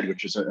Uncle Ed,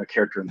 which is a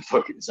character in the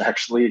book, is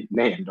actually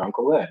named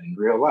Uncle Ed in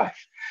real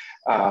life.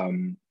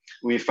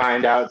 We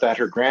find out that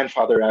her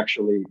grandfather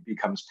actually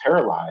becomes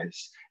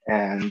paralyzed,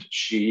 and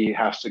she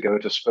has to go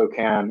to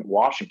Spokane,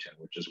 Washington,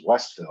 which is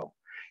Westville,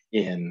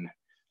 in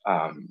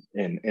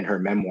her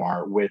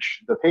memoir,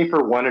 which the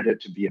paper wanted it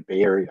to be a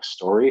Bay Area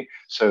story.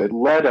 So it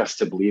led us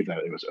to believe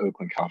that it was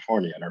Oakland,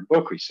 California. In our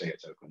book, we say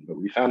it's Oakland, but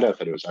we found out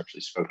that it was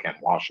actually Spokane,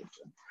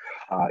 Washington.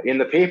 In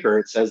the paper,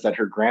 it says that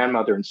her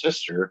grandmother and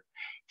sister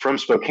from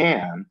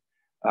Spokane,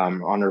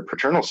 on her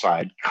paternal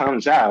side,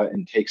 comes out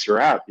and takes her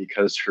out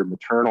because her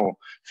maternal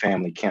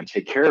family can't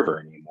take care of her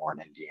anymore in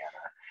Indiana.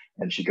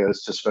 And she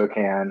goes to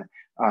Spokane.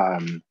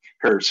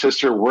 Her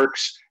sister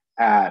works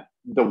at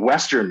the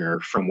Westerner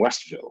from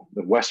Westville.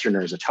 The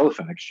Westerner is a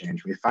telephone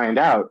exchange. We find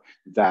out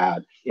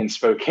that in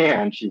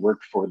Spokane, she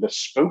worked for the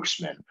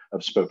spokesman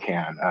of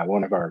Spokane.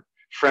 One of our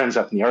friends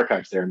up in the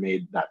archives there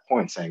made that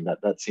point, saying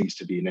that that seems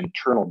to be an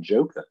internal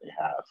joke that they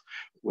have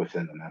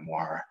within the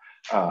memoir.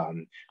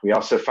 We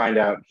also find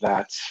out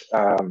that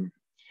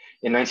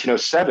in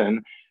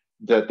 1907,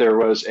 that there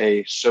was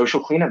a social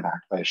cleanup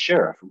act by a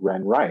sheriff,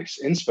 Ren Rice,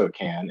 in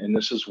Spokane, and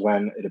this is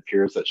when it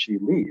appears that she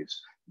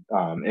leaves.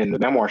 In the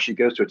memoir, she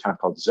goes to a town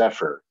called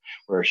Zephyr,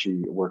 where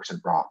she works in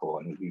brothel,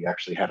 and we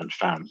actually haven't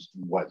found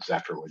what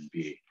Zephyr would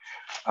be.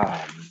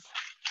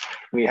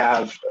 We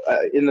have,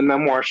 in the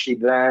memoir, she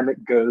then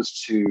goes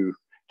to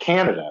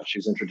Canada.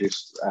 She's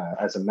introduced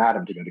as a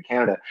madam to go to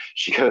Canada.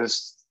 She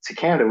goes to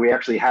Canada. We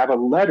actually have a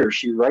letter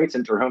she writes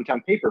into her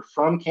hometown paper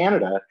from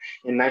Canada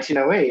in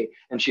 1908,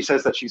 and she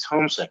says that she's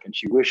homesick, and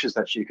she wishes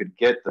that she could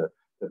get the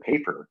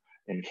paper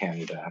in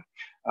Canada.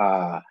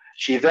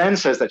 She then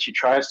says that she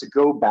tries to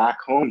go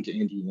back home to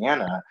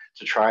Indiana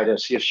to try to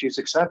see if she's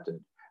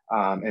accepted.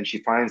 And she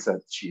finds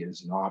that she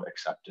is not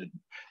accepted.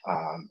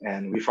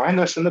 And we find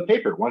this in the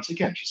paper. Once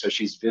again, she says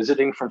she's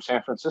visiting from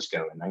San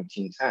Francisco in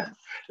 1910.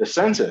 The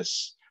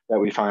census that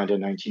we find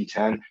in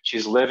 1910,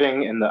 she's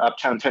living in the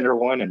Uptown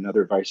Tenderloin,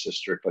 another vice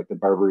district like the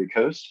Barbary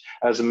Coast,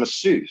 as a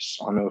masseuse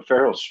on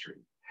O'Farrell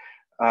Street.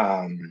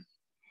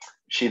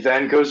 She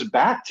then goes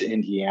back to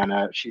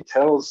Indiana. She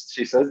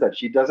says that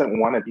she doesn't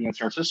want to be in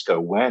San Francisco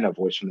when A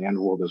Voice from the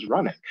Underworld is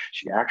running.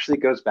 She actually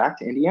goes back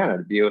to Indiana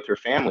to be with her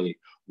family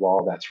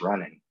while that's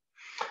running.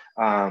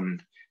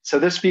 So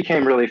this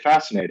became really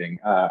fascinating.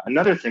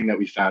 Another thing that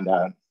we found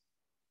out,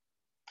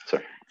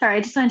 Sorry,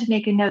 I just wanted to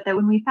make a note that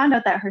when we found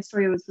out that her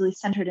story was really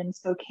centered in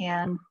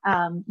Spokane,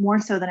 more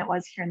so than it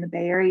was here in the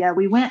Bay Area,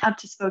 we went up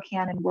to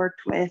Spokane and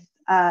worked with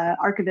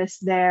archivists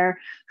there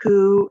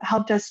who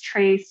helped us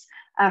trace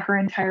her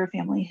entire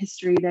family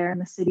history there in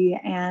the city.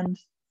 And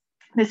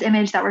this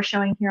image that we're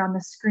showing here on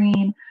the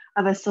screen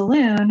of a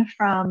saloon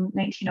from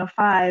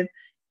 1905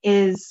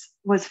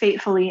 was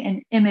fatefully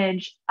an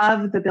image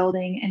of the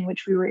building in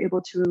which we were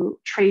able to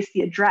trace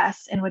the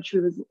address in which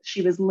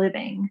she was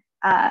living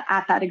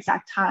at that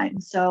exact time.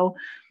 So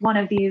one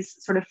of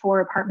these sort of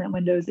 4 apartment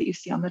windows that you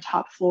see on the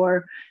top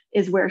floor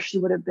is where she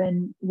would have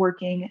been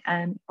working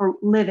or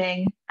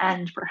living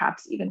and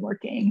perhaps even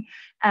working.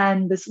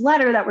 And this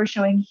letter that we're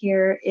showing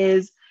here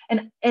is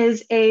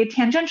a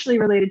tangentially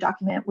related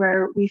document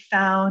where we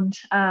found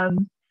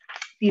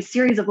these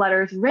series of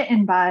letters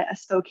written by a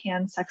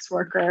Spokane sex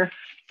worker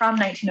from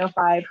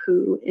 1905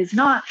 who is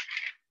not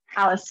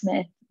Alice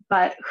Smith,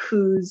 but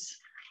whose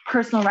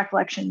personal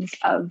recollections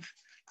of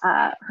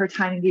her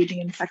time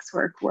engaging in sex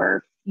work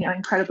were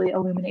incredibly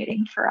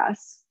illuminating for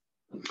us.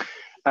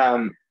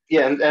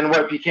 Yeah, and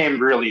what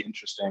became really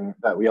interesting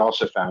that we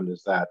also found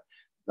is that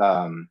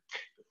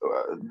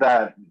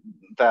that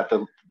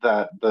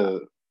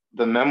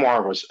the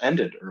memoir was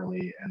ended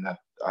early, and that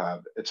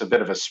it's a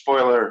bit of a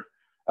spoiler.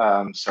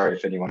 Sorry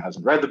if anyone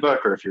hasn't read the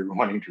book or if you're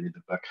wanting to read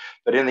the book,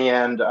 but in the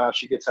end,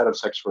 she gets out of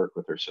sex work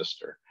with her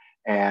sister.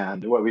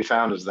 And what we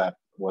found is that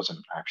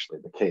wasn't actually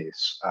the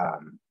case.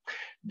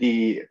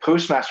 The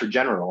Postmaster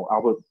General,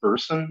 Albert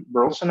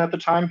Burleson at the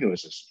time, who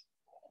was this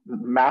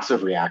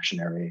massive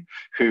reactionary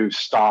who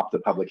stopped the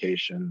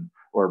publication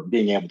or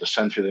being able to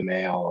send through the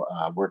mail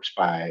works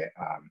by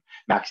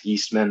Max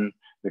Eastman,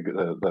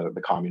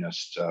 the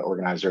communist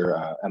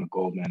organizer, Emma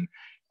Goldman.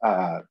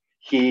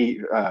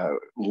 He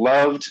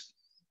loved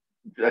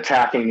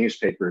attacking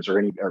newspapers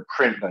or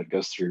print that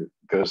goes through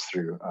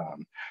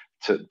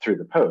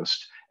the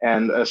Post.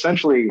 And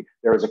essentially,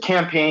 there was a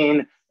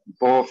campaign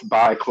both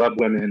by club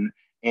women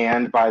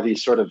and by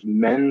these sort of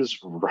men's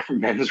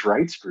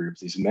rights groups,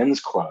 these men's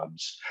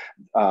clubs.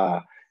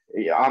 On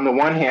the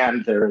one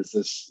hand, there is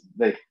this,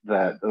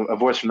 A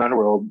Voice from the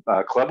Underworld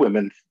club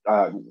women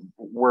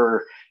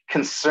were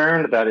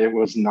concerned that it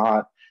was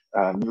not,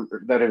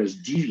 that it was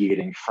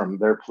deviating from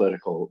their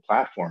political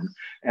platform.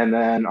 And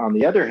then on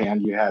the other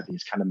hand, you had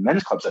these kind of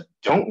men's clubs that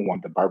don't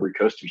want the Barbary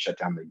Coast to be shut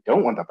down. They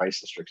don't want the vice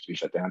districts to be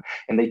shut down.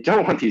 And they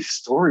don't want these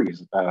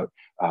stories about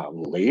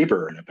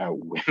labor and about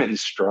women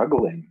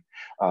struggling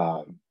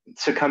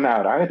to come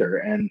out either.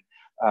 And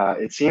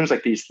it seems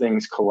like these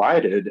things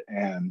collided,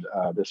 and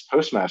this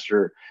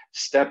postmaster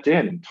stepped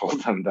in and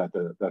told them that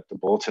the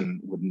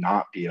bulletin would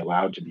not be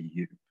allowed to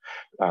be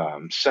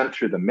sent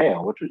through the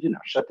mail, which would,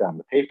 shut down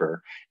the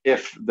paper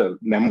if the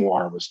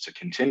memoir was to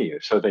continue.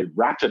 So they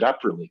wrapped it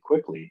up really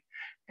quickly.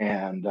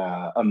 And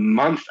a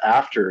month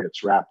after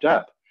it's wrapped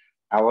up,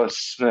 Alice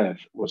Smith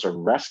was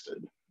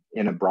arrested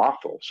in a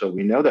brothel. So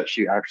we know that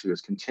she actually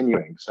was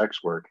continuing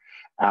sex work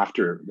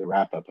after the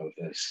wrap up of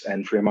this,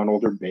 and Fremont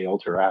Older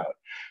bailed her out.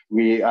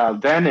 We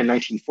then in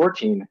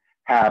 1914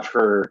 have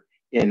her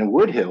in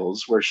Wood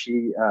Hills, where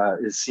she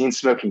is seen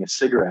smoking a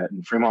cigarette,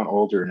 and Fremont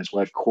Older and his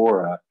wife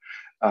Cora.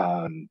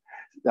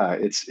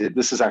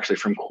 This is actually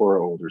from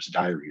Cora Older's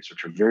diaries,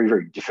 which are very,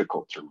 very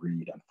difficult to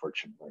read,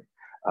 unfortunately.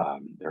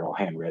 They're all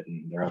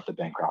handwritten. They're at the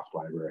Bancroft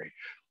Library.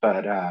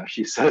 But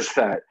she says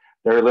that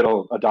their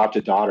little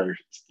adopted daughter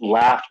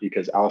laughed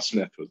because Alice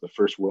Smith was the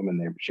first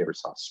woman she ever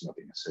saw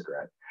smoking a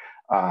cigarette.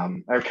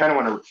 I kind of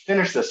want to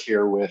finish this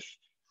here with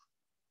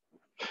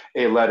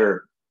a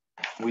letter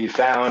we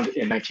found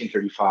in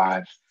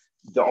 1935,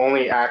 the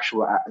only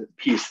actual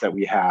piece that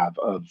we have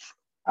of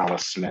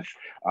Alice Smith,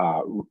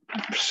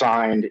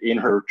 signed in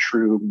her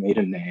true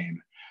maiden name.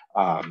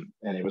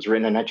 And it was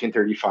written in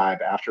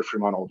 1935 after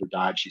Fremont Older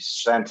died. She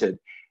sent a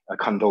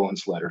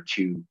condolence letter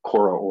to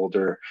Cora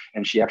Older,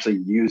 and she actually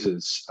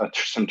uses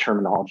some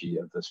terminology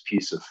of this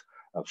piece of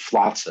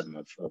flotsam,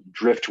 of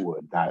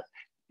driftwood, that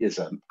is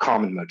a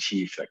common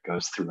motif that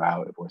goes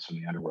throughout A Voice from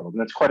the Underworld.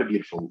 And it's quite a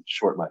beautiful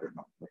short letter, and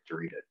I'd like to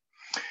read it.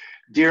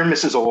 Dear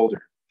Mrs.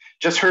 Older,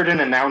 just heard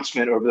an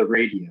announcement over the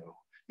radio.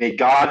 May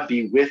God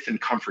be with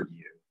and comfort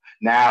you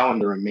now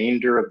and the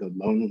remainder of the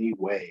lonely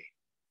way.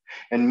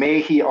 And may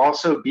he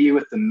also be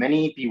with the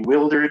many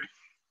bewildered,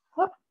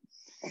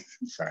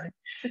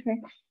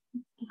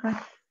 Okay.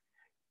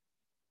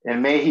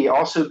 And may he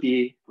also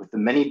be with the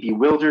many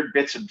bewildered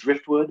bits of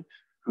driftwood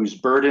whose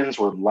burdens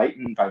were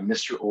lightened by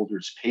Mr.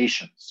 Older's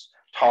patience,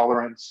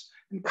 tolerance,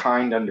 and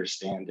kind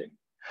understanding.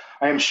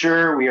 I am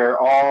sure we are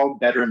all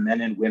better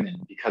men and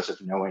women because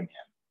of knowing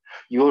him.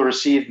 You will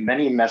receive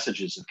many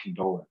messages of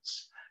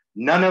condolence.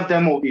 None of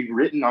them will be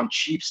written on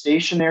cheap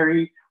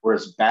stationery or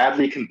as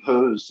badly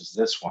composed as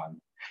this one,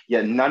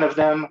 yet none of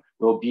them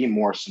will be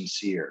more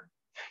sincere.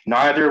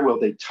 Neither will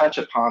they touch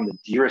upon the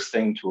dearest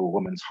thing to a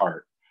woman's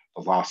heart,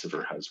 the loss of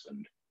her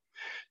husband.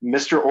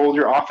 Mr.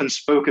 Older often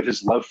spoke of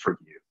his love for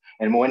you,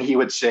 and when he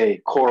would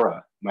say,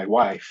 Cora, my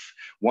wife,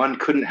 one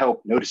couldn't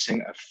help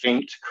noticing a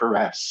faint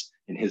caress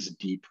in his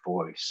deep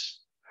voice.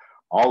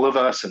 All of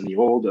us in the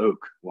old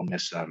oak will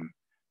miss them,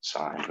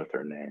 signed with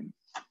her name.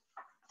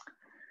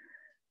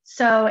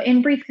 So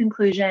in brief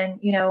conclusion,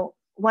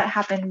 what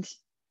happened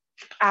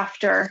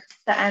after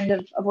the end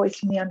of A Voice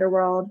from the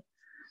Underworld?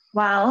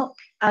 Well,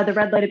 the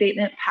red light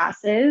abatement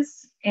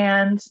passes,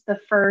 and the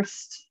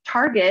first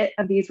target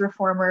of these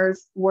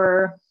reformers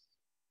were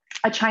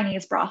a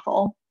Chinese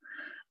brothel.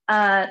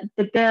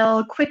 The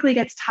bill quickly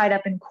gets tied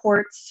up in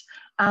courts,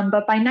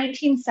 but by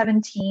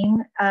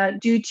 1917,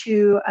 due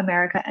to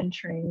America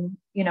entering,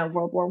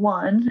 World War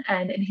I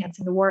and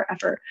enhancing the war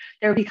effort,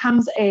 there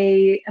becomes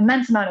an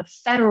immense amount of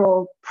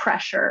federal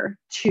pressure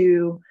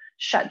to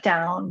shut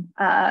down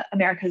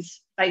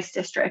America's vice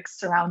districts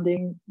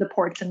surrounding the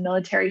ports and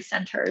military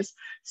centers.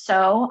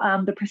 So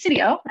the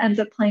Presidio ends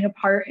up playing a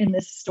part in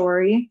this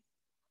story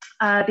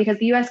because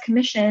the U.S.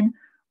 Commission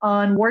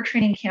on War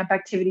Training Camp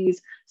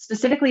Activities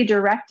specifically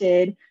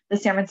directed the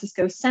San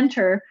Francisco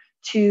Center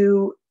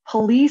to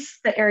police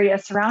the area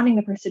surrounding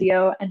the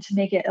Presidio and to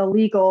make it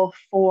illegal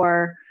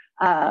for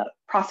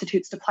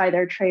prostitutes to ply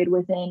their trade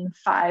within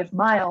 5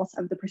 miles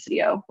of the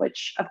Presidio,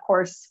 which of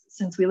course,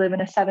 since we live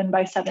in a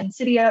 7x7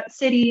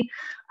 city,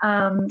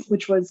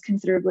 which was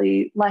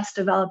considerably less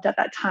developed at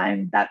that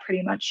time, that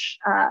pretty much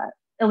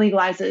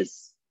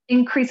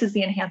increases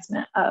the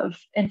enhancement of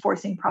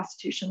enforcing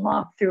prostitution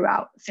law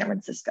throughout San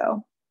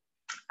Francisco.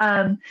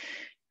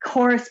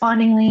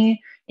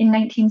 Correspondingly, in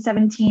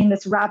 1917,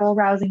 this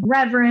rabble-rousing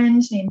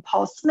reverend named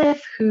Paul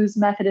Smith, whose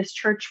Methodist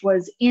church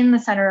was in the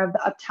center of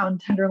the Uptown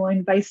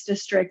Tenderloin Vice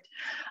District,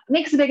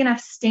 makes a big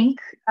enough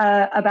stink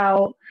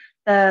about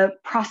the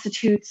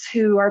prostitutes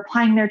who are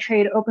plying their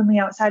trade openly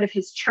outside of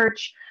his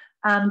church,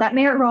 that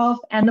Mayor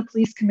Rolfe and the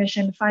police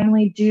commission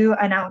finally do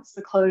announce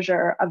the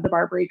closure of the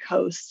Barbary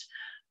Coast.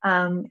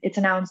 It's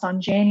announced on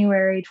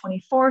January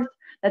 24th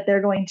that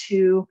they're going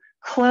to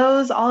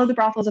close all of the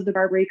brothels of the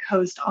Barbary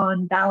Coast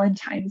on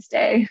Valentine's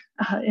Day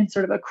in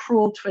sort of a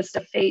cruel twist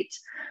of fate.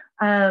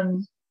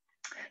 So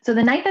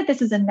the night that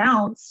this is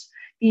announced,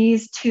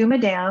 these two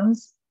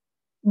madams,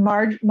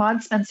 Maud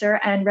Spencer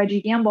and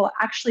Reggie Gamble,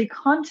 actually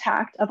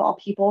contact, of all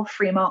people,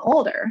 Fremont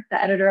Older, the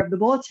editor of the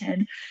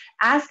Bulletin,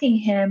 asking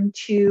him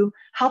to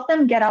help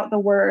them get out the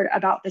word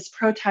about this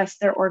protest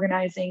they're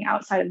organizing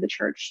outside of the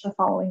church the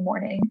following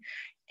morning.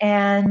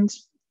 And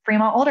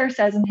Fremont Older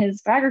says in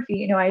his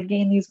biography, I had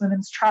gained these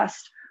women's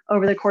trust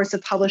over the course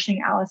of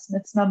publishing Alice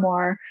Smith's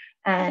memoir,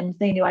 and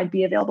they knew I'd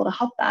be available to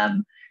help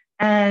them.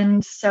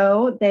 And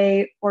so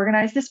they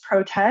organized this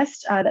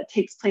protest that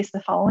takes place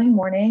the following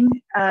morning.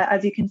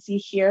 As you can see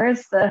here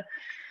is the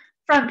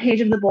front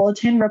page of the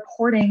Bulletin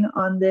reporting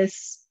on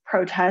this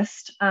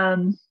protest.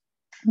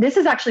 This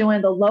is actually one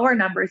of the lower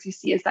numbers you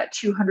see, is that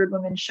 200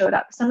 women showed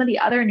up. Some of the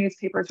other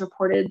newspapers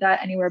reported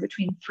that anywhere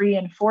between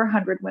 300 and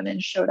 400 women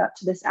showed up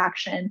to this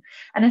action.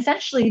 And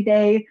essentially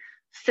they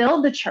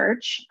filled the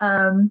church.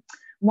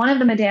 One of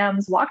the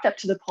madams walked up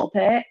to the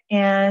pulpit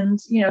and,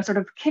 sort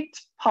of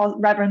kicked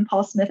Reverend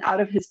Paul Smith out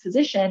of his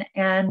position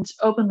and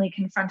openly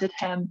confronted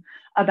him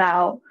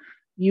about,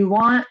 you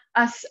want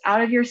us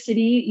out of your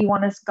city, you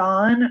want us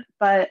gone,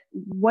 but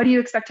what do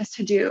you expect us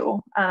to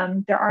do?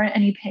 There aren't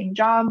any paying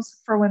jobs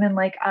for women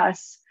like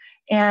us.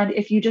 And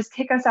if you just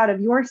kick us out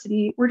of your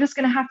city, we're just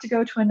going to have to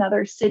go to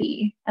another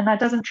city. And that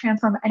doesn't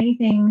transform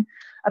anything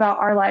about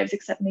our lives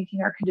except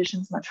making our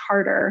conditions much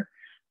harder.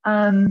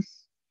 The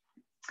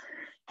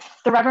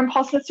Reverend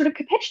Paul Smith sort of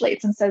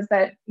capitulates and says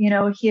that,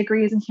 he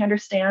agrees and he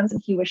understands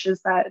and he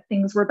wishes that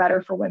things were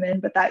better for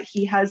women, but that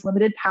he has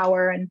limited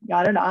power and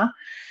yada yada.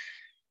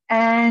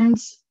 And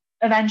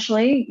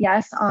eventually,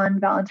 yes, on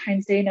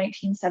Valentine's Day,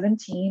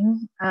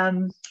 1917,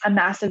 a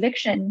mass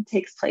eviction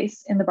takes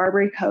place in the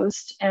Barbary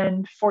Coast,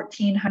 and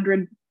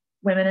 1,400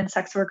 women and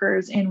sex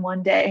workers in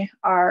one day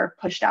are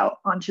pushed out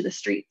onto the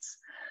streets.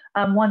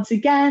 Once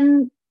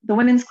again, the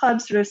women's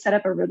clubs sort of set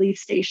up a relief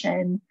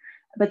station,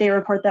 but they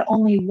report that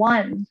only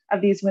one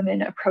of these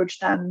women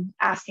approached them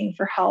asking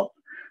for help,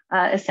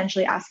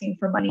 essentially asking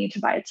for money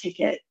to buy a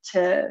ticket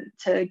to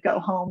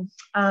go home.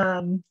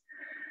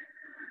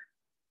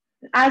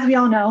 As we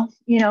all know,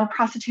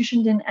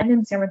 prostitution didn't end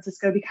in San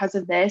Francisco because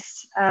of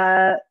this.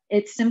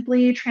 It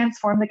simply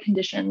transformed the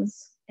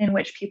conditions in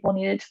which people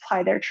needed to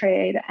ply their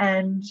trade.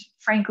 And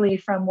frankly,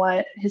 from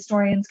what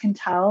historians can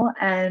tell,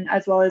 and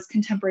as well as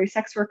contemporary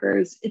sex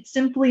workers, it's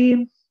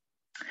simply,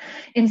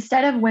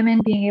 instead of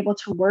women being able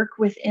to work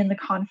within the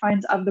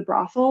confines of the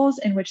brothels,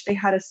 in which they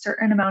had a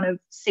certain amount of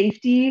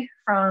safety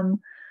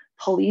from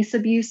police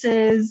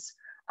abuses,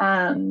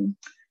 from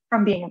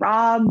being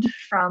robbed,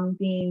 from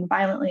being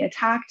violently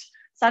attacked,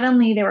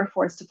 suddenly they were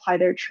forced to ply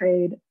their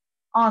trade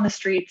on the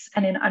streets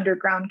and in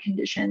underground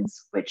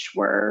conditions, which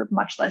were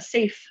much less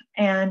safe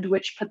and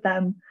which put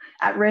them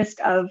at risk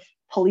of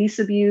police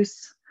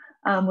abuse,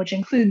 which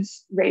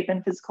includes rape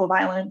and physical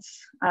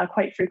violence,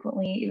 quite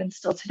frequently, even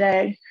still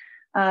today,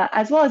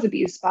 as well as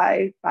abuse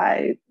by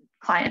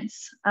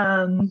clients.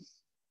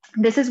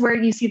 This is where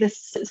you see this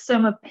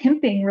system of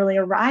pimping really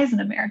arise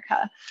in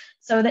America.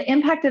 So the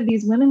impact of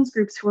these women's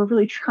groups who are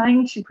really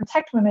trying to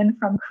protect women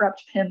from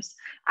corrupt pimps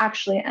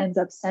actually ends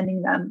up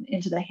sending them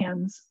into the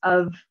hands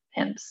of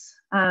pimps.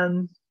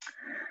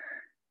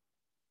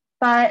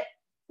 But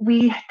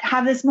we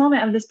have this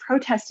moment of this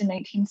protest in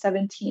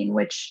 1917,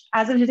 which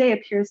as of today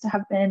appears to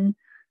have been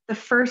the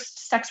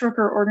first sex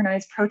worker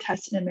organized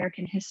protest in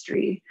American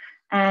history.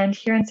 And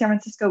here in San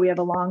Francisco, we have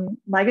a long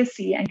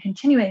legacy and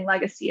continuing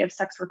legacy of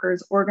sex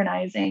workers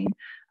organizing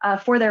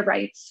for their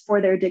rights,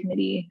 for their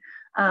dignity,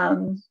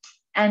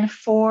 and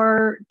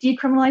for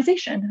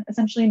decriminalization,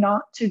 essentially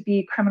not to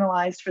be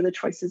criminalized for the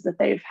choices that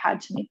they've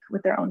had to make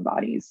with their own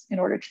bodies in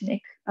order to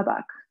make a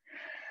buck.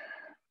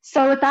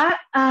 So with that,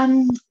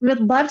 we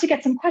would love to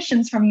get some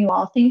questions from you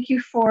all. Thank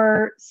you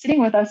for sitting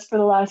with us for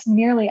the last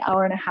nearly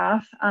hour and a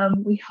half.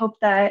 We hope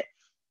that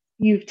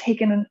you've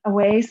taken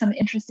away some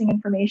interesting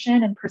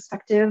information and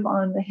perspective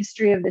on the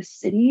history of this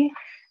city,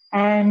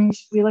 and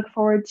we look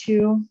forward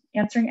to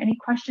answering any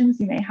questions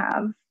you may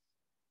have.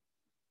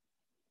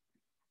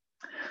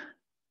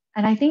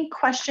 And I think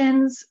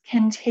questions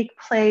can take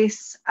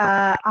place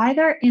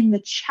either in the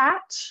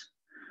chat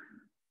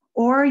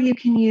or you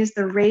can use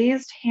the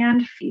raised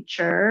hand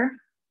feature.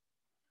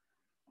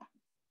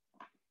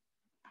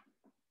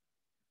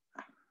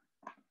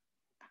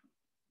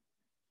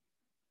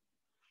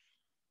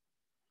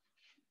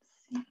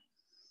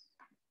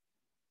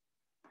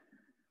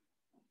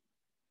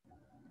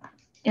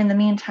 In the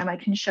meantime, I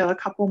can show a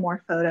couple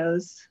more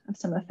photos of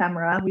some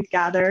ephemera we've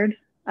gathered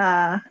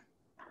from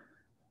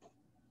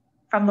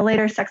the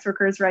later sex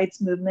workers'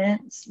 rights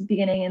movements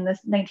beginning in the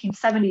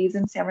 1970s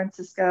in San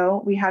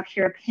Francisco. We have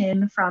here a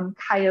pin from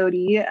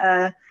Coyote,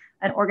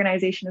 an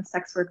organization of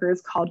sex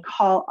workers called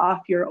Call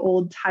Off Your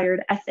Old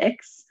Tired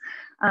Ethics,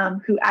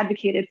 who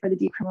advocated for the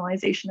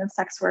decriminalization of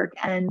sex work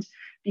and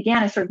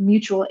began a sort of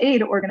mutual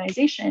aid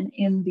organization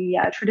in the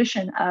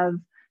tradition of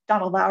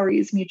Donald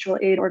Lowry's mutual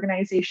aid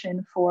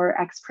organization for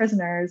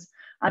ex-prisoners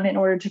in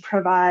order to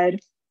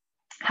provide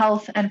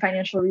health and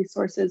financial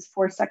resources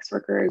for sex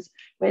workers,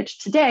 which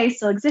today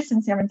still exists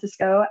in San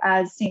Francisco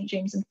as St.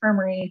 James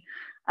Infirmary,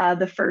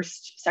 the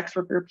first sex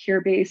worker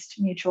peer-based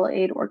mutual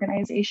aid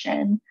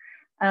organization.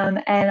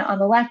 And on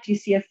the left, you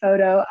see a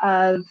photo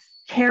of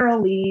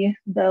Carol Lee,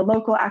 the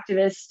local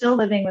activist still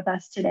living with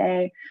us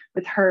today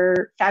with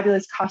her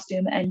fabulous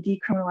costume and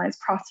decriminalized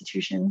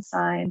prostitution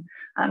sign.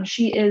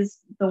 She is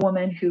the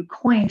woman who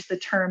coined the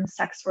term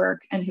sex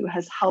work and who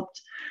has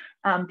helped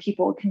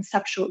people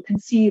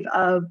conceive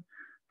of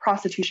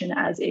prostitution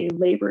as a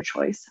labor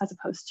choice as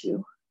opposed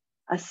to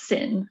a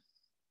sin.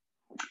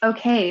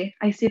 Okay,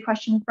 I see a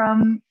question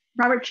from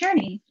Robert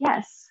Cherney.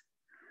 Yes.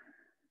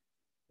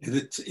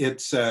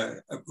 It's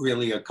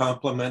really a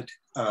compliment.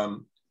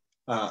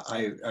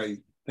 I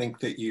think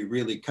that you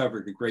really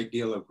covered a great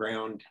deal of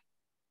ground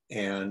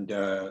and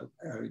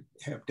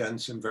have done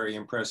some very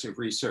impressive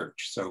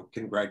research. So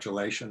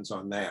congratulations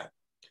on that.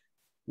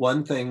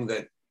 One thing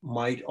that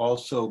might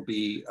also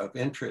be of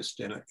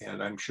interest,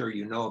 and I'm sure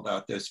you know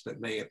about this, but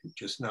may have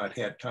just not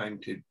had time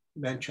to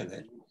mention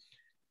it,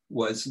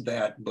 was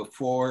that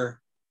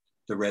before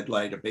the Red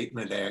Light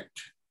Abatement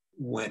Act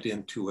went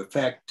into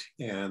effect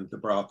and the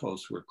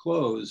brothels were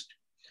closed,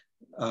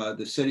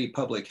 the city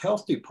public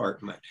health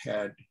department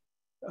had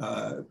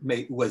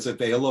was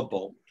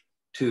available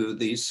to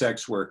these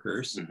sex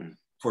workers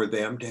for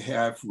them to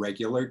have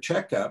regular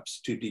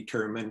checkups to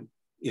determine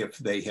if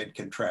they had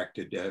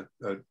contracted a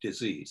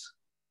disease.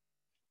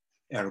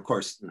 And of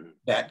course,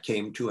 that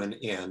came to an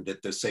end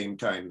at the same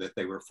time that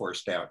they were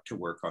forced out to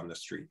work on the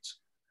streets.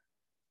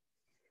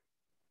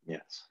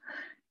 Yes.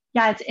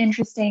 Yeah, it's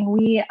interesting.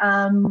 We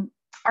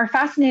are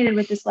fascinated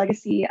with this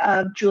legacy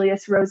of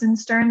Julius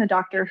Rosenstern, the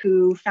doctor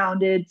who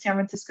founded San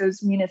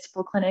Francisco's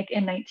Municipal Clinic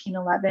in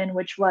 1911,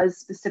 which was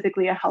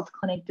specifically a health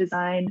clinic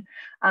designed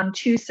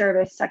to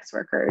service sex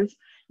workers.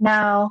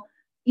 Now,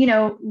 you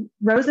know,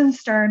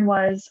 Rosenstern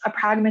was a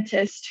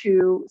pragmatist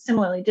who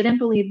similarly didn't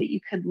believe that you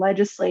could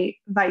legislate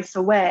vice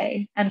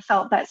away and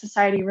felt that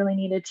society really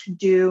needed to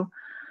do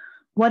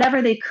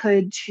whatever they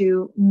could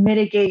to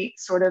mitigate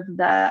sort of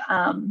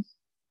the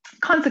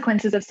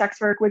consequences of sex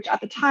work, which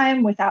at the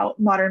time, without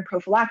modern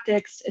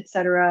prophylactics, et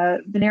cetera,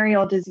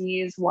 venereal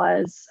disease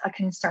was a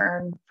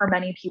concern for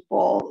many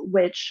people,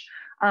 which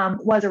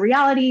was a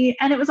reality.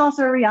 And it was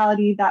also a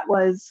reality that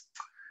was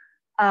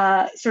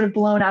sort of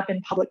blown up in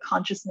public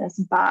consciousness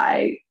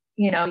by,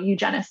 you know,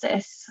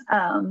 eugenicists.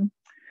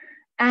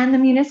 And the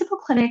municipal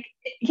clinic,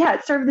 yeah,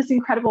 it served this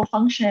incredible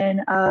function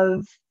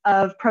of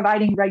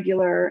providing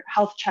regular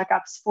health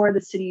checkups for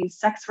the city's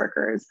sex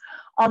workers,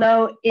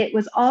 although it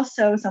was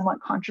also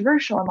somewhat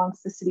controversial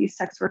amongst the city's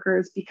sex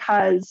workers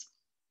because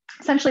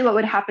essentially what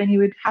would happen, you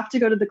would have to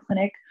go to the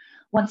clinic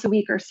once a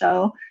week or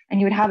so, and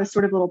you would have a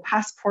sort of little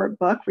passport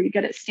book where you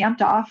get it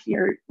stamped off,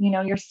 your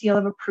seal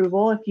of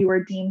approval if you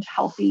were deemed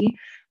healthy.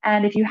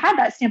 And if you had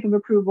that stamp of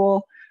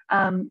approval,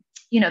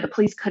 the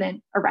police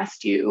couldn't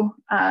arrest you,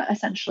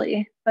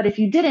 essentially. But if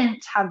you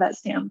didn't have that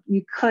stamp,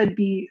 you could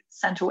be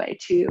sent away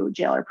to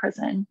jail or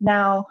prison.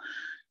 Now,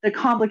 the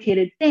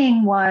complicated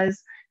thing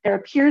was there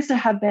appears to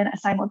have been a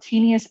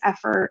simultaneous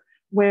effort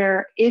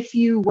where if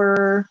you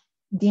were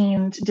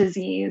deemed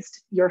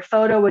diseased, your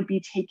photo would be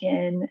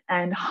taken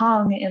and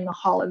hung in the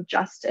Hall of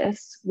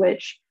Justice,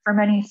 which for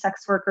many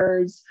sex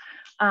workers,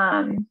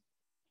 ended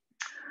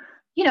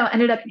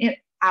up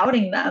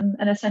outing them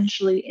and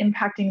essentially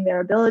impacting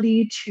their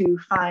ability to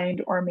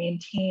find or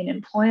maintain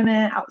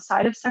employment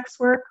outside of sex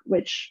work,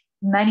 which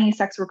many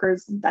sex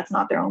workers, that's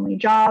not their only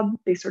job.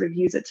 They sort of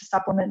use it to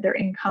supplement their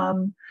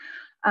income.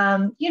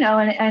 And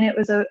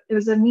it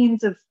was a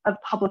means of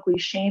publicly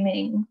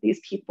shaming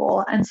these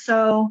people. And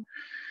so,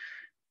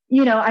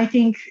 I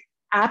think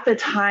at the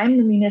time,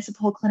 the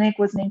municipal clinic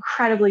was an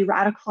incredibly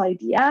radical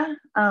idea.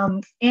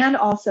 And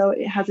also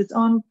it has its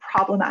own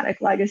problematic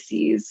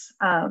legacies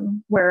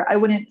where I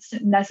wouldn't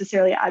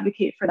necessarily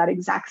advocate for that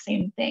exact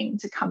same thing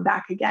to come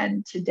back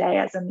again today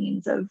as a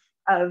means of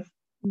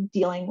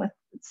dealing with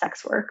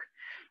sex work.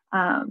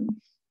 But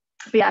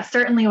yeah,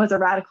 certainly was a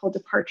radical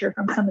departure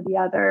from some of the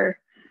other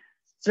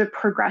sort of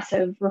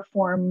progressive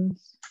reform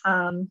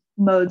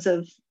modes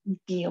of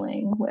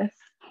dealing with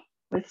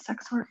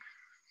sex work.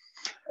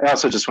 I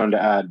also just wanted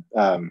to add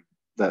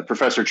that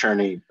Professor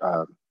Cherney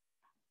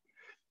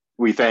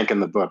we thank in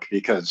the book,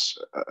 because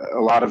a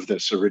lot of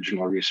this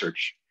original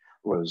research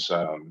was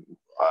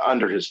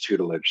under his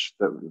tutelage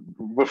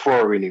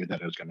before we knew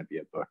that it was going to be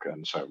a book.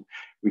 And so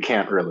we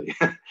can't really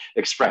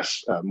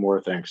express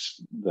more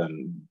thanks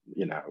than,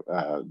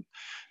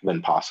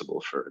 than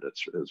possible for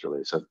its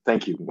release. So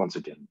thank you once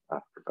again,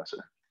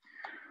 Professor.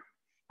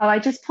 Oh, I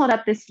just pulled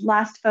up this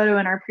last photo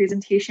in our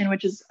presentation,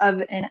 which is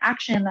of an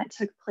action that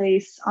took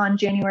place on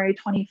January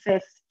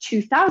 25th,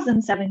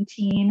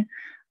 2017,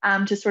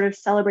 to sort of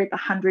celebrate the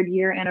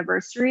 100-year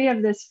anniversary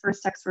of this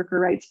first sex worker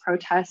rights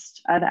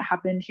protest that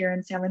happened here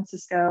in San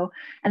Francisco.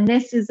 And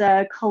this is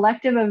a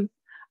collective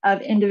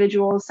of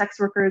individuals, sex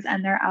workers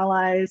and their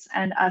allies,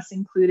 and us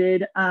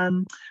included,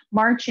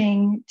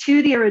 marching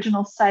to the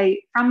original site,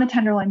 from the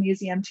Tenderloin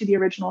Museum to the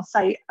original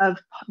site of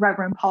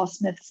Reverend Paul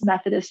Smith's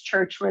Methodist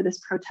Church, where this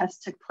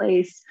protest took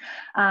place.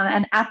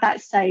 And at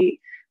that site,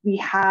 we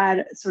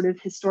had sort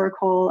of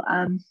historical,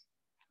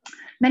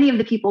 many of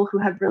the people who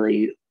have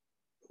really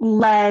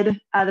led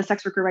the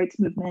sex worker rights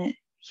movement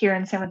here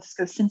in San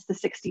Francisco since the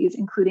 60s,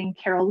 including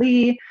Carol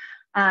Lee,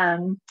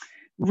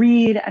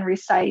 read and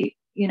recite,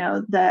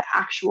 the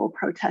actual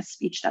protest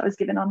speech that was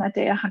given on that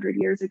day 100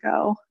 years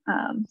ago.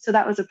 So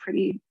that was a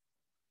pretty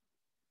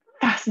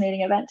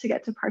fascinating event to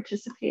get to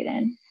participate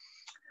in.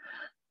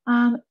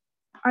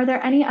 Are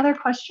there any other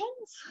questions?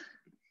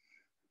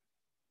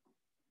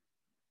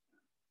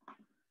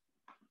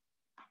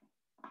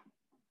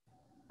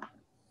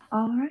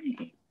 All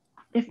right.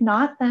 If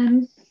not,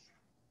 then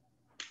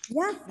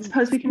yeah, I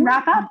suppose we can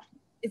wrap up.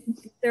 If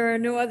there are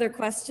no other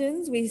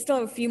questions, we still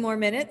have a few more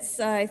minutes.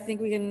 I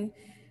think we can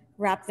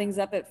wrap things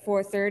up at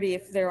 4:30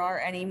 if there are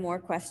any more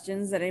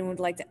questions that anyone would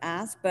like to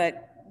ask.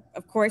 But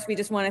of course, we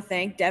just want to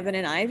thank Devon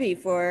and Ivy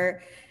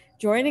for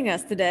joining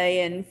us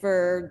today and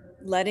for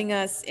letting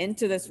us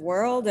into this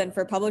world and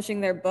for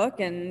publishing their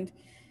book and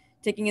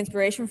taking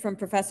inspiration from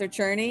Professor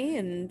Cherney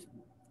and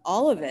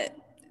all of it.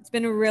 It's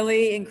been a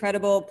really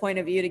incredible point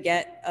of view to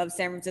get of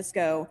San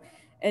Francisco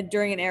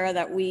during an era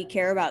that we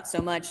care about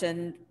so much.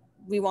 And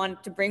we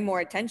want to bring more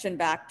attention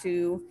back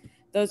to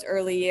those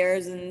early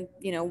years. And,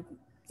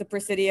 the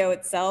Presidio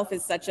itself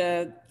is such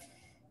a,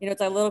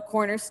 it's a little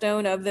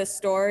cornerstone of this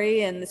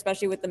story, and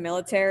especially with the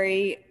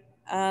military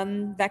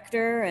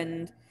vector.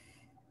 And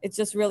it's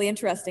just really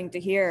interesting to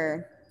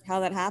hear how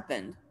that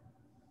happened.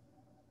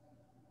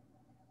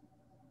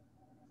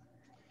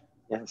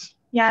 Yes.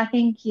 Yeah,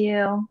 thank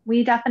you.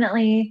 We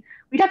definitely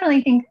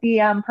think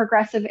the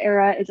progressive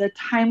era is a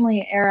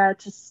timely era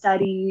to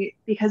study,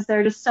 because there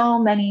are just so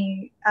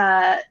many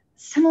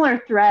similar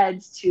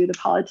threads to the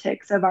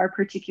politics of our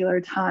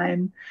particular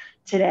time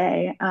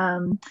today.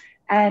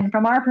 And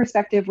from our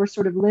perspective, we're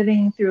sort of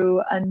living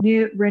through a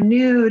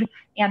renewed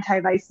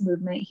anti-vice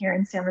movement here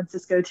in San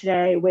Francisco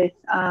today with,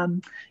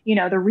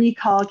 the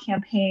recall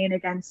campaign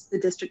against the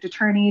district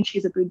attorney,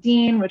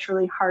 Chizabuddin, which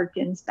really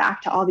harkens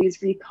back to all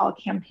these recall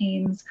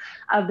campaigns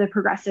of the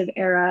progressive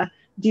era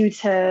due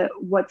to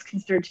what's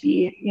considered to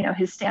be,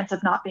 his stance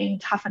of not being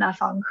tough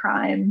enough on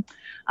crime,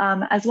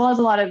 as well as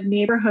a lot of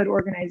neighborhood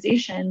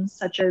organizations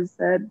such as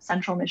the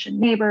Central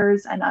Mission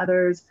Neighbors and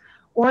others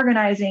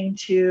organizing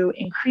to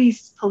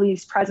increase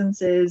police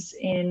presences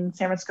in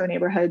San Francisco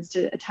neighborhoods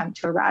to attempt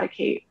to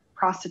eradicate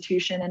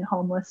prostitution and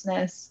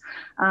homelessness.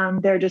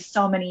 There are just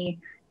so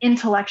many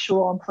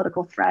intellectual and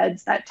political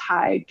threads that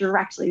tie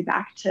directly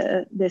back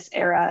to this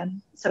era.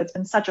 So it's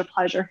been such a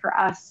pleasure for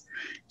us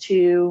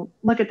to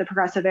look at the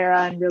progressive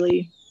era and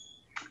really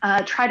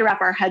try to wrap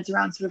our heads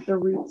around sort of the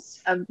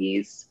roots of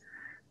these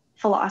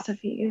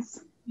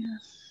philosophies.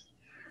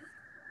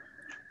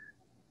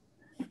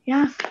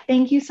 Yeah,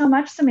 thank you so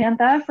much,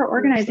 Samantha, for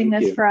organizing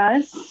this for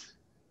us.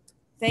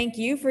 Thank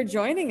you for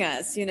joining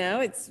us.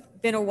 It's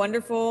been a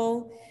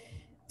wonderful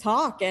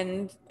talk,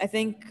 and I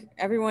think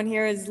everyone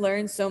here has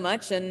learned so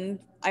much, and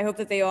I hope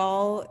that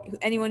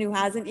anyone who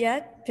hasn't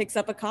yet, picks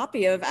up a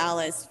copy of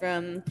Alice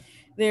from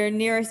their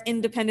nearest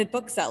independent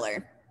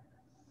bookseller.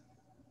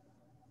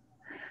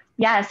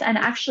 Yes, and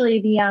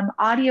actually the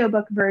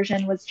audiobook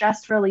version was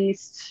just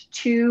released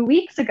 2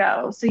 weeks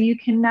ago. So you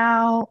can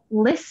now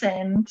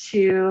listen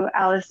to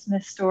Alice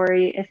Smith's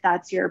story if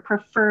that's your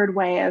preferred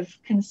way of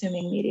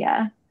consuming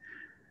media.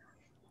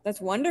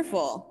 That's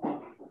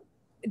wonderful.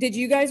 Did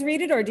you guys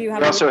read it, or do you have?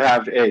 We also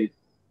have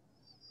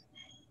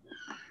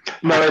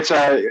no, it's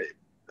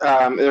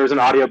there's an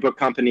audiobook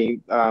company.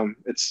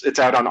 It's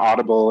out on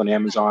Audible and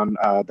Amazon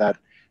that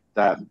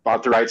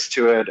bought the rights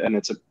to it, and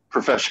it's a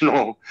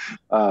professional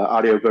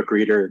audiobook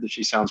reader.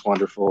 She sounds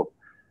wonderful.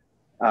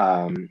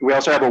 We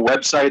also have a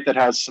website that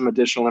has some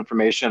additional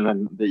information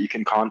and that you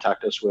can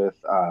contact us with.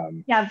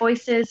 Yeah,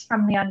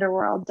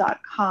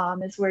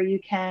 voicesfromtheunderworld.com is where you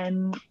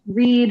can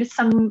read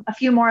a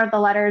few more of the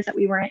letters that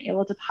we weren't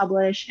able to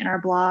publish in our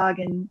blog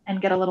and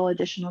get a little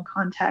additional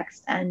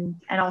context and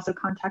also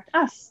contact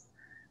us.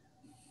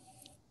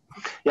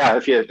 Yeah,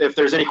 if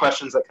there's any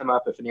questions that come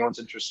up, if anyone's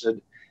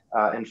interested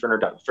in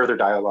further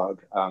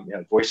dialogue,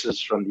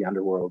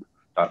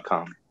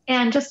 voicesfromtheunderworld.com.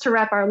 And just to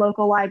rep our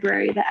local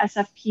library, the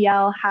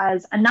SFPL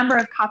has a number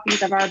of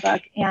copies of our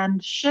book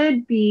and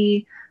should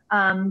be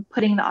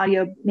making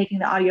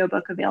the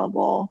audiobook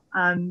available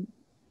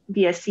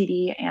via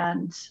CD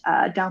and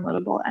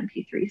downloadable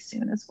MP3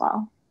 soon as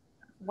well.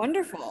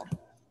 Wonderful.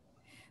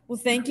 Well,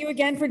 thank you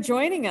again for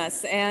joining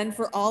us, and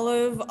for all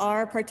of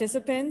our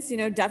participants,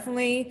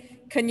 definitely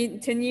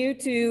continue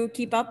to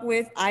keep up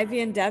with Ivy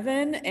and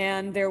Devon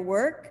and their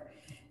work,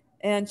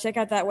 and check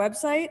out that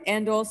website,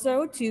 and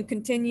also to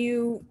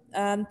continue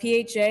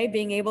PHA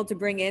being able to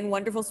bring in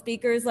wonderful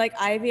speakers like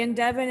Ivy and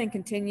Devon, and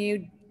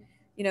continue,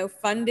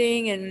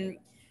 funding and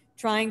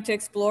trying to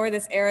explore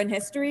this era in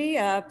history.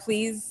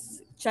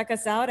 Please check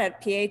us out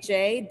at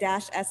pha-sf.org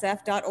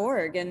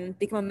and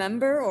become a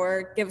member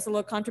or give us a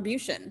little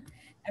contribution.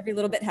 Every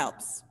little bit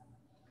helps.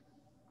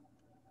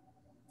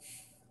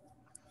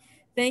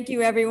 Thank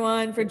you,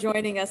 everyone, for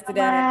joining us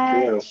today.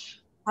 Bye.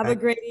 Have a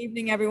great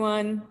evening,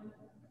 everyone.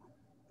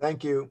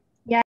 Thank you.